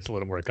issues, it gets a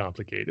little more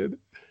complicated.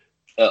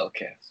 Oh,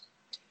 okay.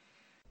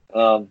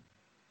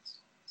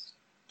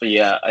 But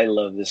yeah, I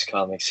love this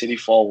comic. City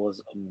Fall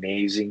was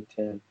amazing,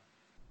 Tim.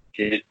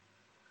 It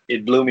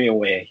blew me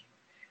away.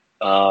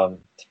 You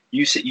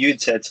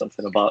had said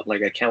something about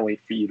like I can't wait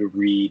for you to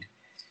read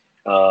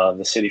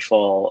the City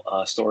Fall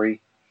story,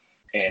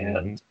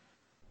 and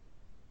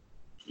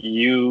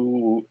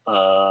you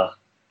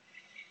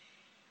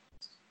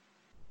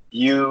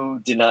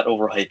did not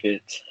overhype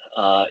it.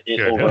 It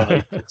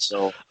overhyped it,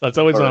 so that's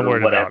always what I'm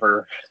worried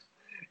about.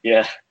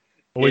 Yeah,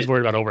 always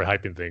worried about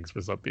overhyping things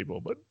for some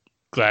people, but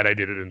glad I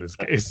did it in this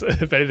case.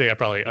 If anything, I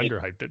probably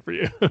underhyped it for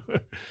you.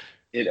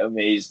 It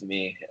amazed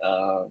me,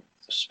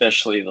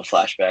 especially the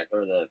flashback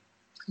or the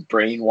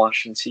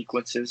brainwashing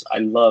sequences. I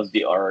love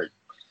the art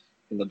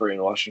in the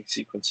brainwashing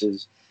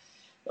sequences.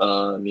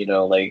 You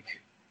know, like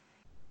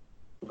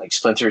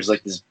Splinter's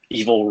like this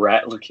evil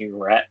rat-looking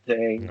rat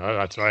thing. Oh,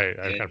 that's right.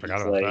 I kind of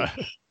forgot about that.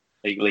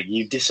 Like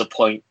you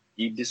disappointed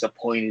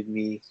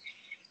me,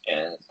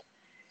 and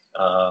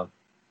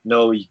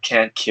no, you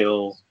can't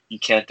kill, you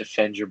can't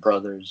defend your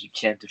brothers, you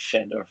can't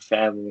defend our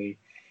family,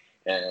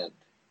 and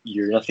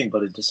you're nothing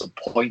but a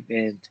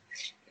disappointment.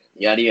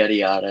 Yada yada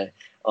yada,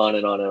 on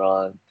and on and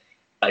on.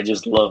 I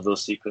just love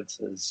those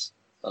sequences.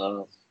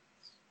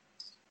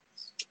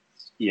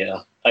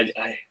 Yeah,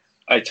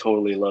 I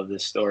totally love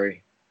this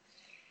story.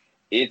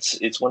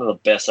 It's one of the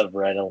best I've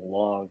read in a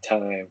long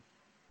time.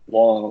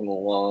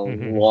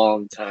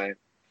 Long time.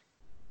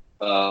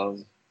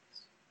 And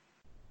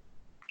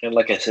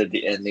like I said,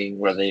 the ending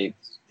where they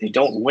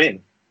don't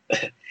win.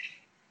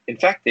 In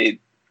fact, I'm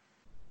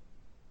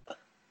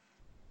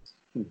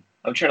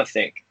trying to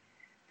think.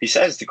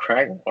 Besides the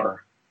Krang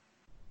War,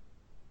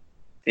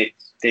 they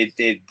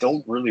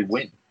don't really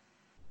win.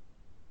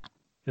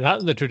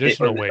 Not in the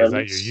traditional ways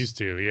that you're used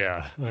to,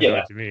 yeah. I know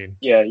what you mean.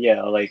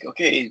 Yeah. Like,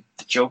 okay,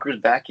 the Joker's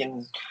back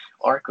in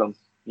Arkham,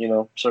 you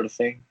know, sort of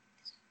thing.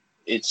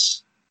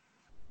 It's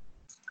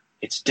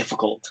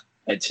difficult,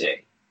 I'd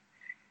say.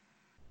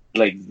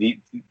 Like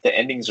the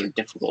endings are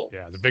difficult.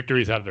 Yeah, the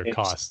victories have their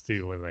costs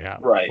too when they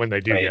happen. Right. When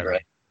they do get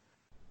it.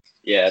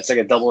 Yeah, it's like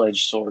a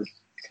double-edged sword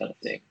kind of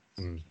thing.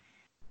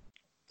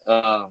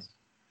 But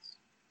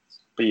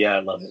yeah, I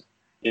love it.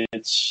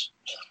 It's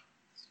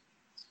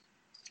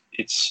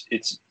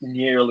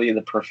nearly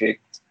the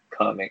perfect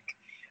comic.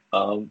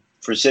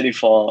 For City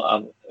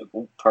Fall,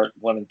 part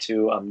 1 and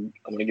 2, I'm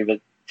gonna give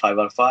it 5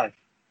 out of 5.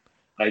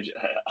 I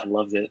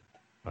loved it.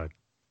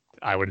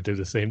 I would do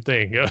the same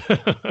thing.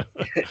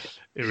 It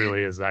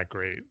really is that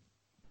great.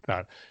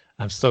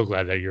 I'm so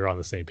glad that you're on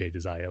the same page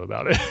as I am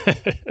about it.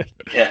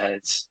 Yeah,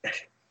 it's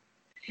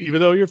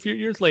even though you're a few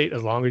years late,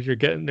 as long as you're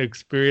getting to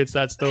experience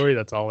that story,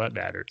 that's all that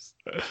matters.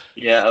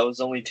 Yeah, I was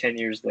only 10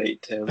 years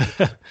late, Tim.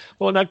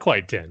 Well, not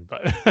quite 10,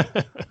 but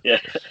yeah.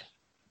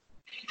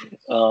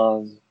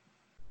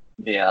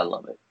 Yeah, I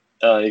love it.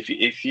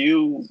 If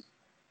you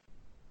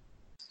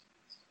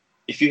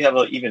have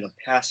even a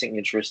passing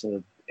interest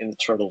in the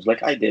Turtles,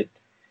 like I did,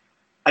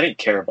 I didn't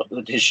care about the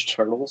Ninja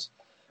Turtles.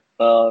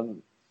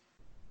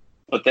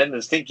 But then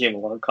this thing came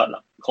along, caught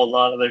a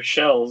lot of their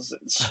shells,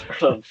 and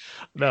sort of.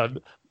 No,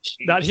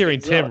 not hearing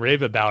Tim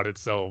rave about it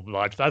so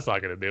much, that's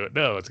not going to do it.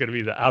 No, it's going to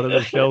be the Out of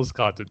the Shells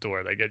content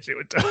tour that gets you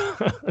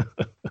into.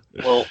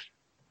 Well,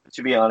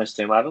 to be honest,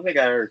 Tim, I don't think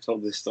I ever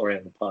told this story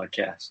on the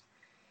podcast.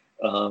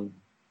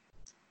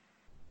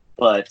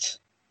 But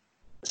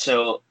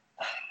so,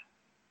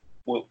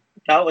 well,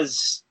 I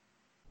was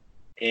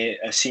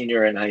a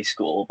senior in high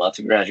school, about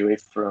to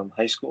graduate from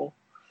high school.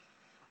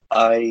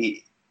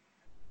 I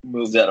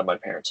moved out of my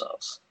parents'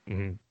 house.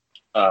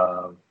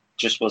 Mm-hmm.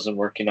 Just wasn't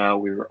working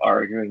out. We were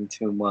arguing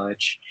too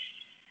much,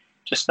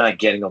 just not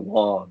getting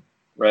along,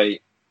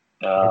 right?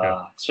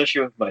 Okay.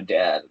 Especially with my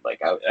dad.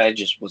 Like I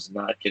just was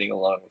not getting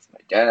along with my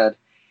dad.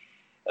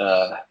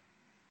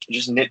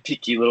 Just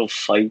nitpicky little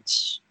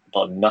fights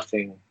about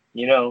nothing,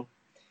 you know.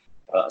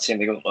 Same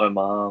thing with my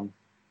mom.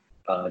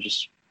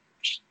 Just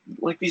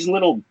like these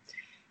little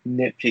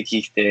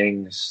nitpicky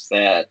things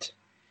that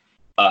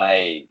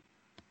I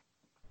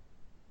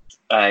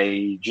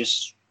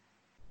just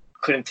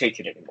couldn't take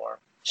it anymore.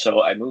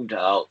 So I moved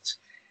out.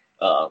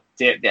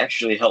 They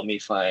actually helped me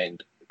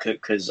find,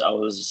 because I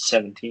was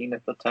 17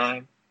 at the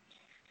time.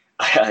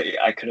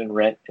 I couldn't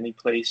rent any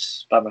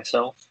place by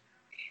myself.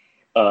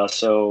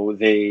 So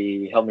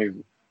they helped me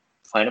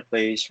find a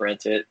place,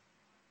 rent it.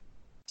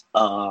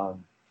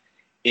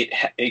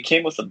 It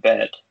came with a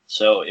bed,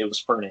 so it was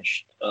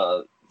furnished.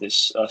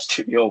 This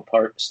studio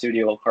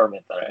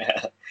apartment that I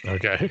had.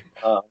 Okay.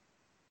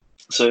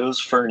 So it was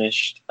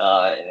furnished.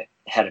 It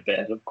had a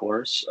bed, of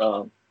course,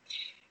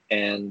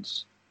 and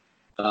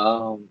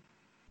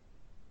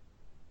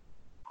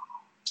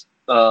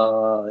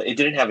it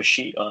didn't have a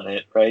sheet on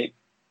it, right?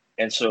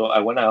 And so I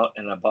went out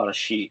and I bought a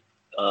sheet.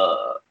 And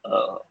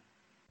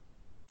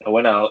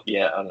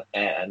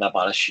I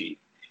bought a sheet.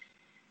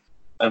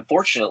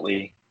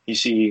 Unfortunately, you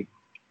see,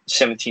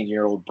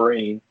 17-year-old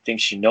brain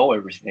thinks you know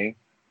everything,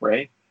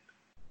 right?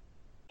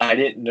 I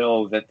didn't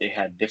know that they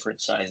had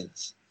different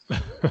sizes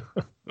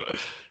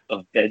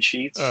of bed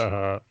sheets.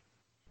 Uh-huh.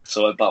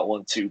 So I bought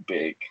one too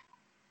big.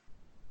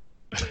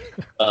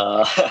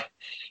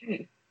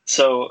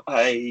 So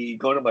I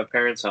go to my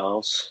parents'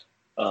 house.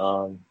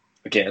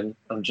 Again,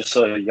 I'm just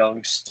a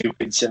young,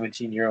 stupid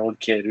 17-year-old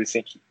kid who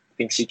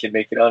thinks he can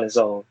make it on his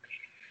own.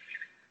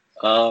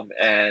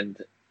 And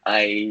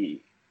I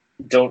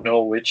don't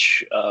know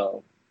which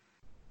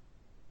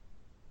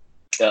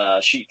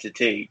sheet to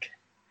take.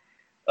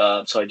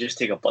 So I just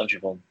take a bunch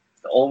of them.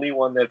 The only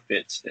one that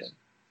fits in.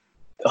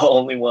 The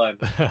only one.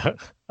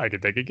 I can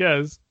take a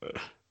guess.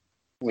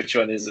 Which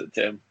one is it,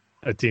 Tim?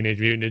 A Teenage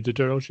Mutant Ninja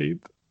Turtle sheet?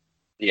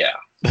 Yeah.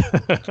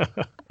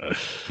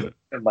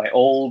 And my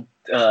old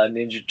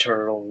Ninja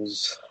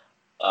Turtles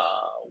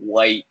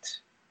white,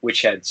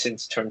 which had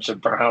since turned to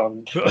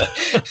brown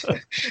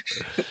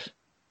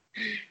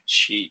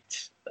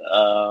sheet,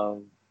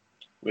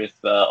 with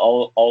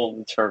all of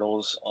the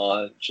turtles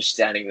on, just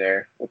standing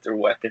there with their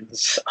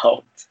weapons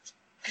out,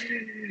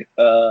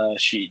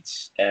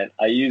 sheets, and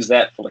I used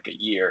that for like a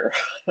year.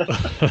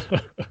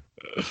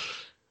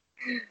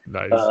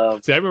 Nice.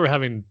 See, I remember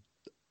having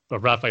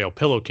Raphael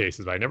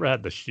pillowcases, but I never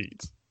had the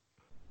sheets.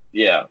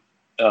 Yeah,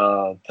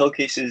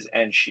 pillowcases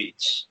and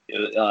sheets.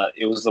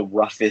 It was the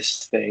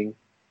roughest thing,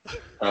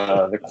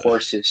 the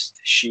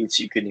coarsest sheets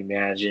you could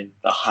imagine,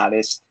 the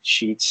hottest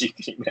sheets you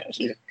could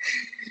imagine.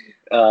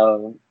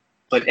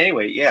 But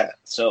anyway, yeah.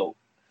 So,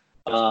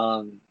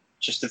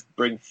 just to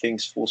bring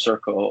things full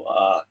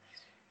circle,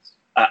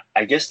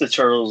 I guess the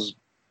Turtles.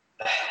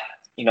 I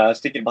was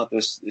thinking about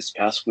this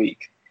past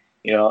week,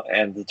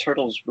 and the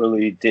Turtles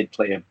really did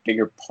play a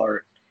bigger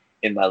part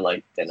in my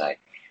life than I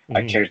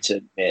care to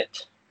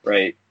admit,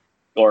 right?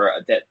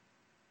 Or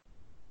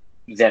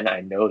than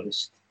I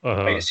noticed,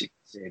 I guess you could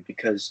say,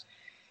 because,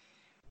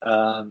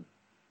 like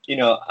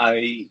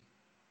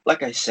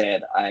I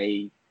said,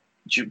 I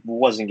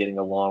wasn't getting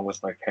along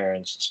with my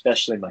parents,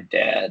 especially my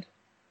dad.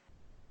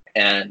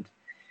 And,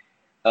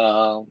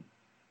 I'm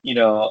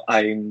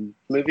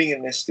living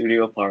in this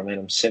studio apartment.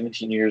 I'm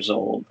 17 years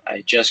old.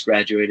 I just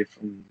graduated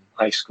from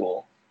high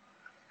school.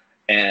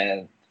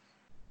 And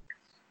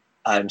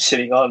I'm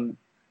sitting on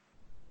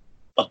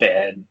a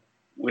bed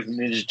with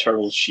Ninja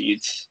Turtle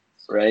sheets,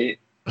 right?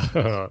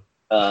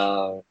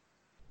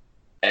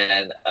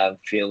 And I'm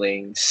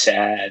feeling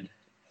sad.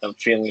 I'm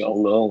feeling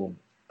alone.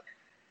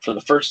 For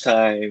the first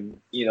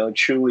time,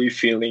 truly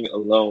feeling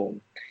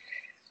alone.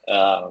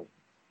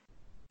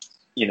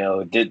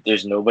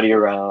 There's nobody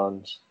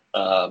around.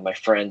 My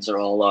friends are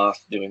all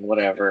off doing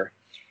whatever.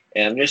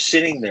 And I'm just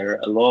sitting there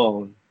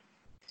alone.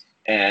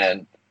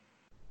 And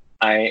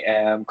I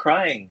am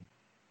crying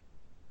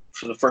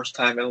for the first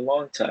time in a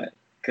long time.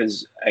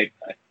 Because I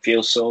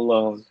feel so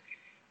alone.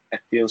 I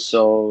feel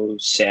so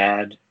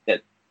sad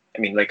that,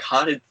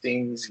 how did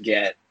things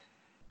get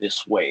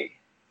this way?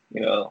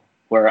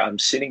 Where I'm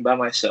sitting by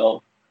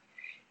myself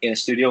in a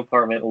studio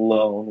apartment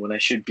alone when I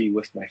should be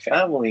with my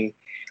family.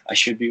 I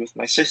should be with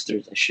my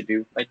sisters. I should be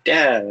with my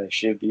dad. I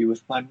should be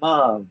with my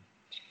mom,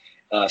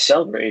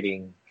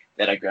 celebrating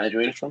that I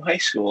graduated from high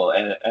school.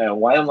 And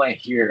why am I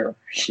here?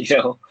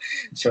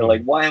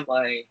 Why am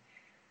I,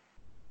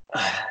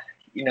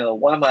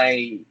 why am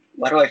I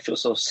why do I feel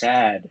so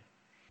sad?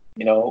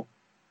 You know,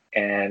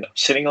 and I'm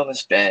sitting on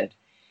this bed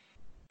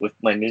with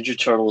my Ninja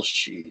Turtles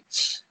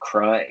sheets,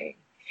 crying,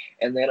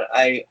 and then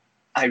I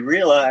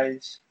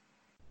realized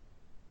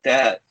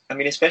that, I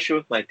mean, especially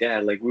with my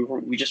dad, like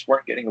we just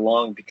weren't getting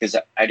along because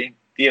I didn't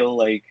feel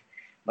like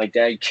my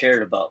dad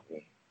cared about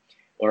me,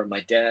 or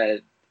my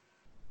dad,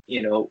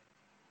 you know,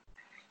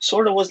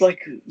 sort of was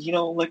like, you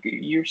know, like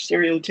your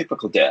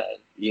stereotypical dad,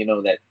 you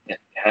know, that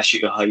asks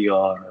you how you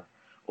are,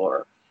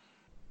 or,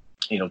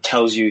 you know,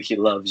 tells you he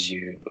loves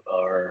you,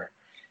 or,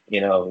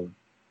 you know,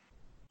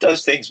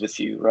 does things with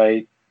you,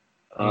 right?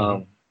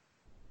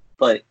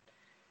 But,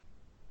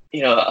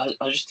 you know,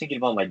 I was just thinking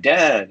about my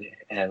dad,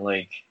 and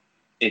like,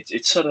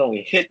 it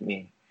suddenly hit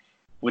me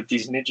with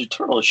these Ninja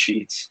Turtle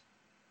sheets,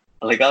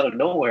 like out of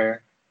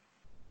nowhere.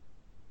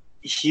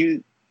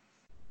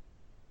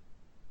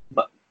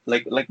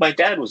 Like my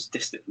dad was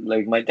distant.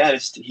 Like my dad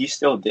he's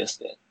still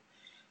distant.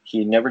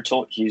 He's never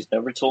told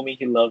me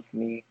he loved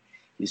me.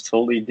 He's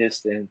totally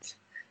distant.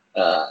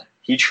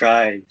 He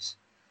tries,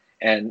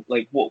 and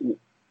like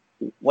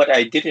what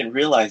I didn't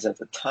realize at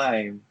the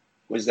time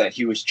was that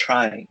he was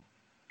trying.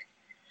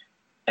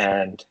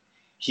 And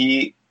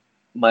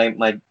my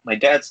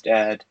dad's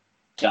dad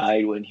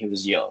died when he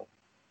was young.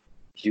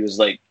 He was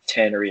like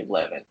 10 or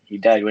 11. He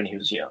died when he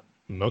was young.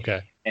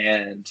 Okay.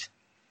 And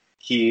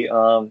he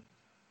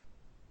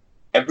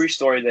every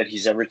story that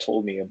he's ever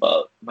told me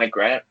about my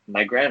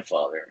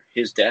grandfather,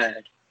 his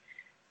dad,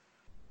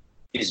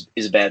 is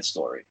a bad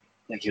story.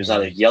 Like he was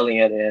either yelling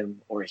at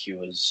him or he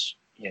was,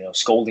 you know,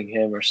 scolding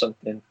him or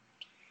something.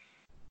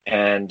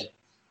 And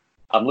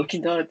I'm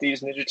looking down at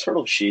these Ninja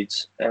Turtle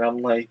sheets, and I'm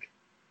like,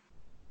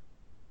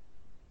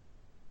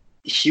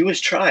 he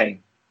was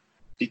trying,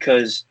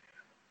 because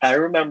I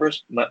remember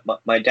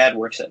my dad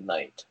works at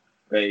night,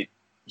 right?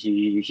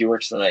 He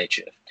works the night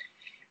shift,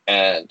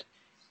 and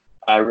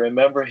I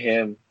remember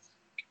him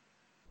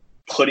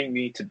putting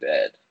me to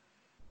bed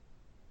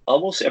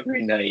almost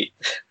every night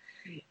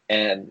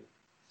and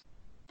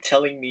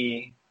telling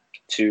me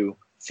to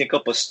think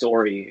up a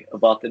story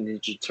about the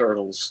Ninja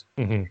Turtles.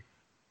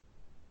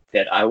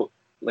 That I would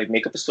like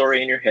make up a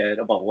story in your head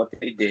about what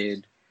they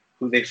did,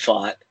 who they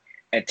fought,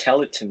 and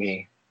tell it to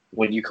me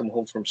when you come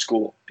home from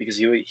school, because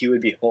he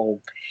would be home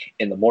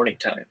in the morning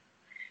time,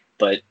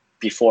 but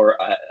before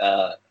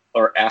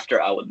or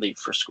after I would leave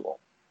for school,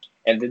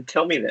 and then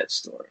tell me that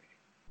story.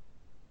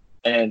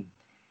 And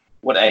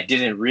what I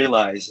didn't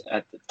realize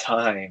at the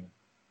time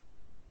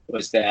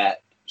was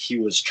that he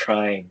was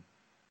trying,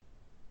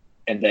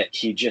 and that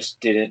he just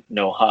didn't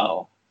know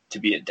how to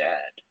be a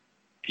dad,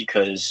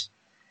 because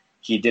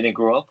he didn't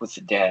grow up with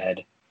a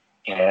dad,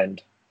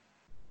 and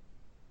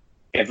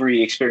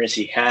every experience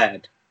he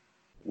had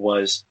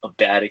was a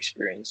bad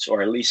experience,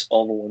 or at least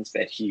all the ones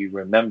that he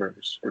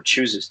remembers or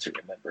chooses to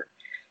remember.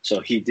 So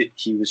he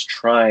was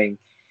trying,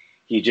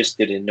 he just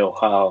didn't know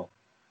how,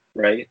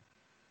 right?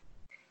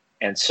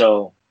 And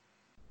so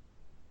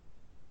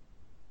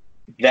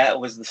that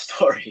was the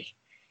story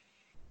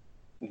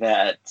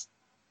that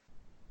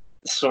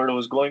sort of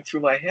was going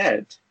through my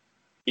head,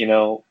 you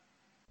know,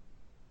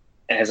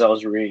 as I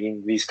was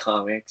reading these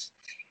comics.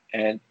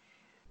 And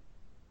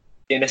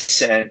in a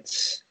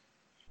sense,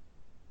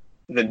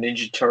 the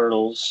Ninja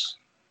Turtles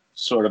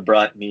sort of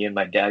brought me and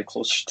my dad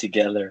closer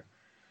together,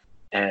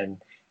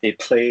 and they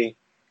play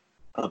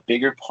a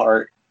bigger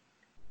part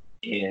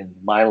in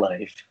my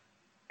life,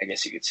 I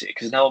guess you could say,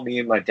 because now me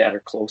and my dad are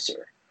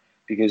closer,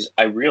 because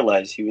I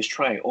realized he was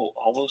trying.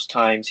 All those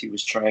times he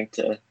was trying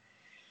to,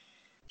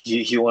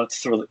 he wanted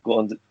to go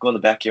in the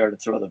backyard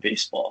and throw the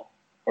baseball,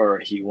 or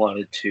he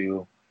wanted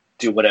to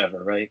do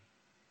whatever, right?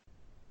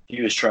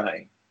 He was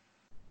trying,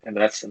 and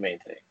that's the main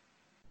thing.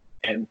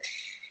 And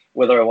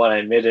whether I want to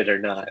admit it or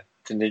not,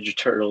 the Ninja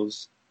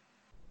Turtles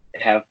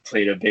have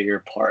played a bigger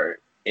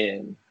part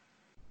in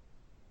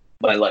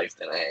my life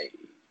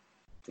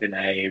than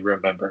I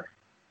remember.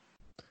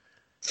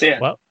 So yeah,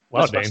 wow,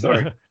 that's my Dane.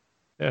 story.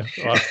 Yeah,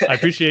 well, I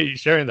appreciate you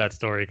sharing that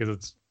story, because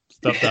it's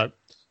stuff that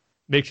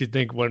makes you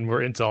think when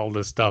we're into all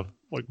this stuff,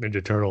 like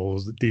Ninja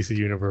Turtles, DC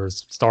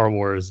Universe, Star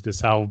Wars,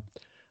 just how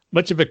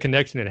much of a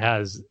connection it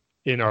has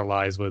in our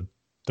lives with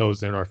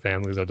those in our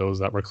families or those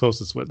that we're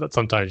closest with, that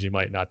sometimes you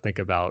might not think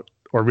about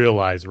or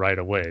realize right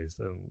away.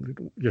 So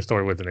your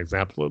story was an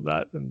example of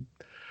that, and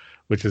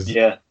which is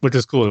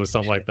cool. It was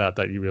something like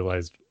that you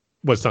realized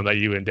was something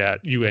that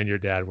you and your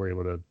dad were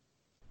able to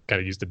kind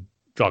of use to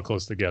draw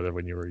close together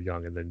when you were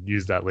young, and then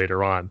use that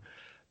later on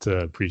to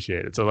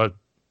appreciate it. So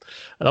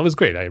that was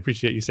great. I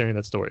appreciate you sharing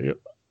that story,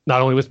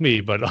 not only with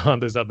me, but on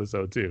this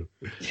episode too.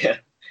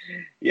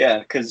 Yeah,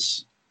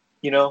 because,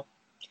 you know,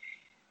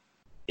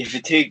 if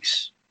it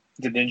takes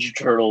the Ninja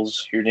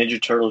Turtles, your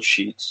Ninja Turtle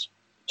sheets,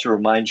 to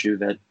remind you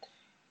that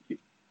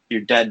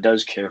your dad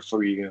does care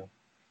for you,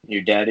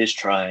 your dad is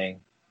trying,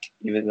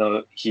 even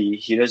though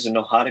he doesn't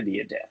know how to be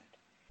a dad,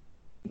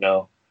 you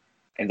know,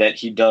 and that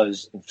he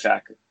does, in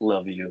fact,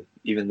 love you,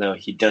 even though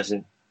he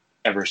doesn't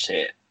ever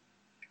say it.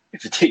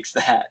 If it takes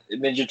that,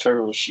 Ninja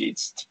Turtle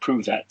sheets, to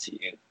prove that to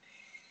you,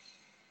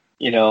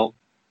 you know,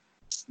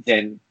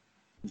 then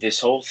this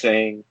whole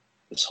thing,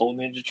 this whole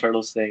Ninja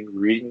Turtles thing,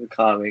 reading the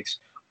comics,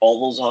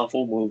 all those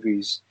awful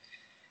movies,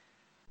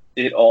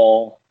 it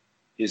all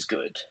is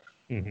good,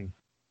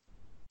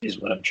 is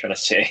what I'm trying to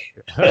say.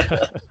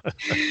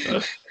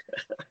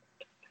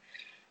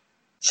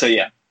 So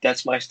yeah,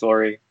 that's my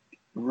story.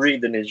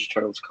 Read the Ninja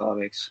Turtles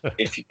comics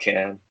if you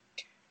can.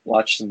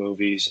 Watch the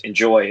movies.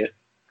 Enjoy it.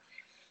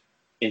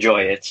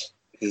 Enjoy it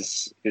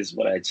is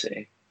what I'd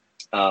say.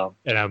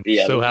 And I'm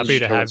so happy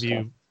to have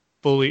you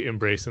fully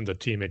embracing the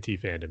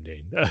TMNT fandom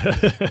name.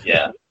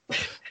 Yeah.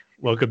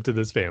 Welcome to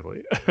this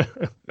family.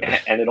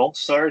 And it all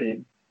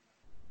started,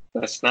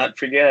 let's not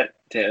forget,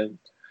 Tim,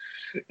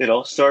 it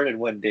all started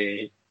one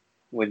day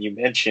when you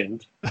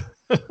mentioned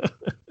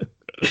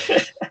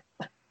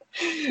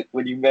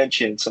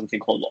something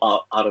called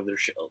Out of Their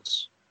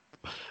Shells.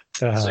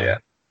 So yeah.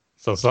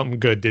 So something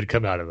good did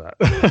come out of that.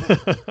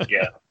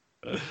 Yeah.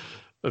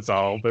 That's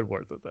all been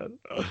worth it then.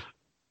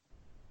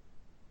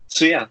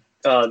 So yeah,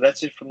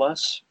 that's it from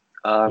us.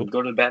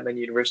 Go to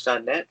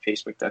BatmanUniverse.net,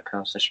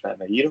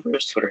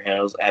 Facebook.com/BatmanUniverse, Twitter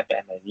handles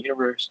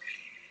 @BatmanUniverse.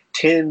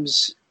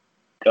 Tim's,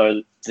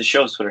 the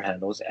show's Twitter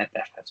handles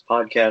 @Batfans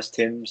Podcast.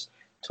 Tim's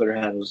Twitter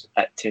handles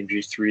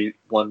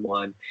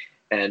 @TimG311,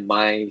 and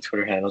my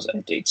Twitter handles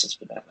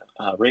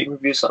 @DatesInsBatman. Rate and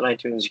reviews on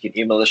iTunes. You can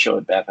email the show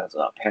at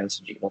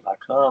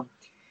batfans.pants@gmail.com.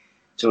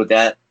 So with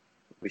that,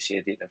 we see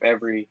at the end of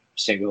every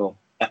single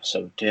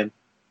episode, Tim.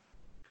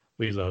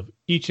 We love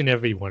each and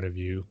every one of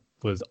you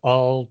with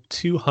all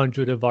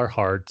 200 of our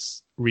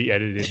hearts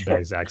re-edited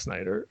by Zack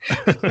Snyder.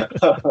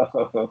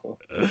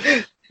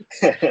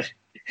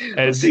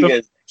 And See you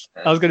guys.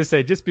 I was going to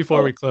say, just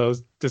before we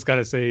close, just got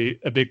to say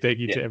a big thank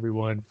you to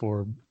everyone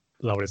for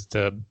allowing us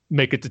to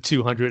make it to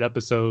 200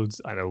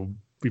 episodes. I know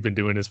we've been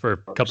doing this for a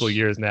couple of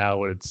years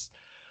now. It's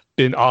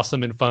been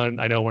awesome and fun.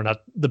 I know we're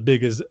not the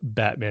biggest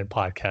Batman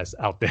podcast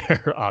out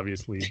there,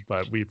 obviously,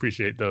 but we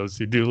appreciate those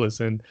who do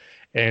listen.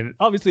 And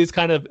obviously, it's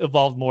kind of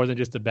evolved more than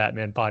just a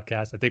Batman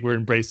podcast. I think we're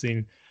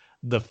embracing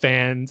the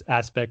fans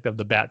aspect of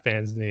the Bat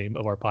Fans name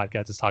of our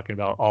podcast, is talking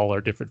about all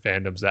our different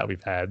fandoms that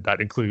we've had.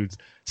 That includes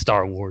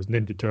Star Wars,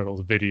 Ninja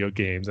Turtles, video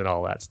games, and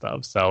all that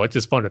stuff. So it's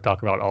just fun to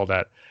talk about all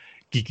that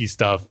geeky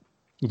stuff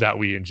that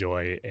we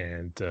enjoy,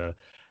 and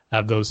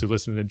have those who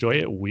listen and enjoy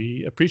it.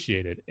 We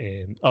appreciate it.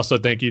 And also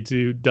thank you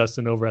to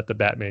Dustin over at the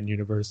Batman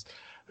Universe,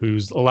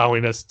 who's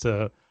allowing us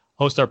to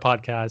host our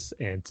podcast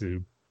and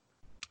to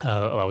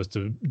allow us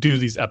to do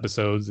these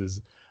episodes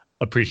is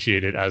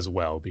appreciated as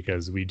well,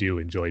 because we do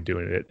enjoy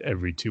doing it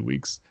every 2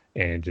 weeks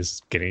and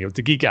just getting able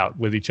to geek out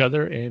with each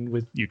other and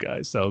with you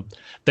guys. So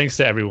thanks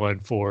to everyone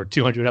for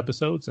 200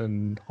 episodes,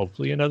 and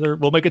hopefully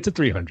we'll make it to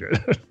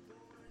 300.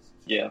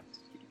 Yeah.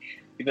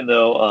 Even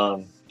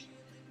though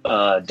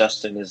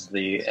Dustin is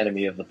the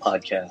enemy of the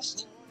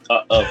podcast,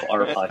 of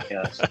our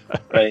podcast,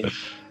 right?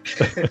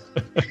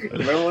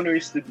 Remember when we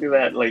used to do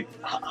that? Like,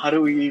 how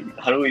do we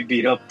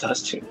beat up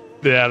Dustin?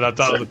 Yeah, that's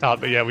on the top.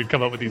 But yeah, we'd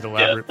come up with these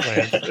elaborate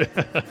plans.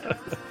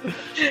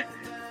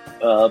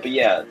 But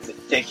yeah,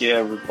 thank you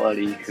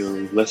everybody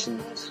who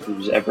listens,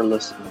 who's ever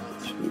listened,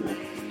 who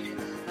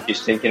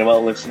is thinking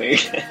about listening,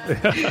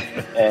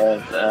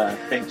 and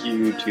thank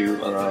you to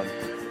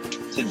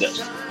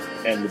Dustin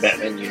and the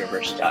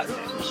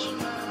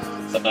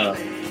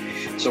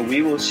BatmanUniverse.net. So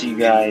we will see you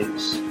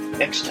guys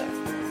next time.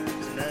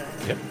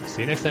 Yep.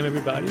 See you next time,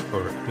 everybody,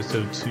 for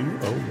episode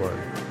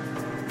 201.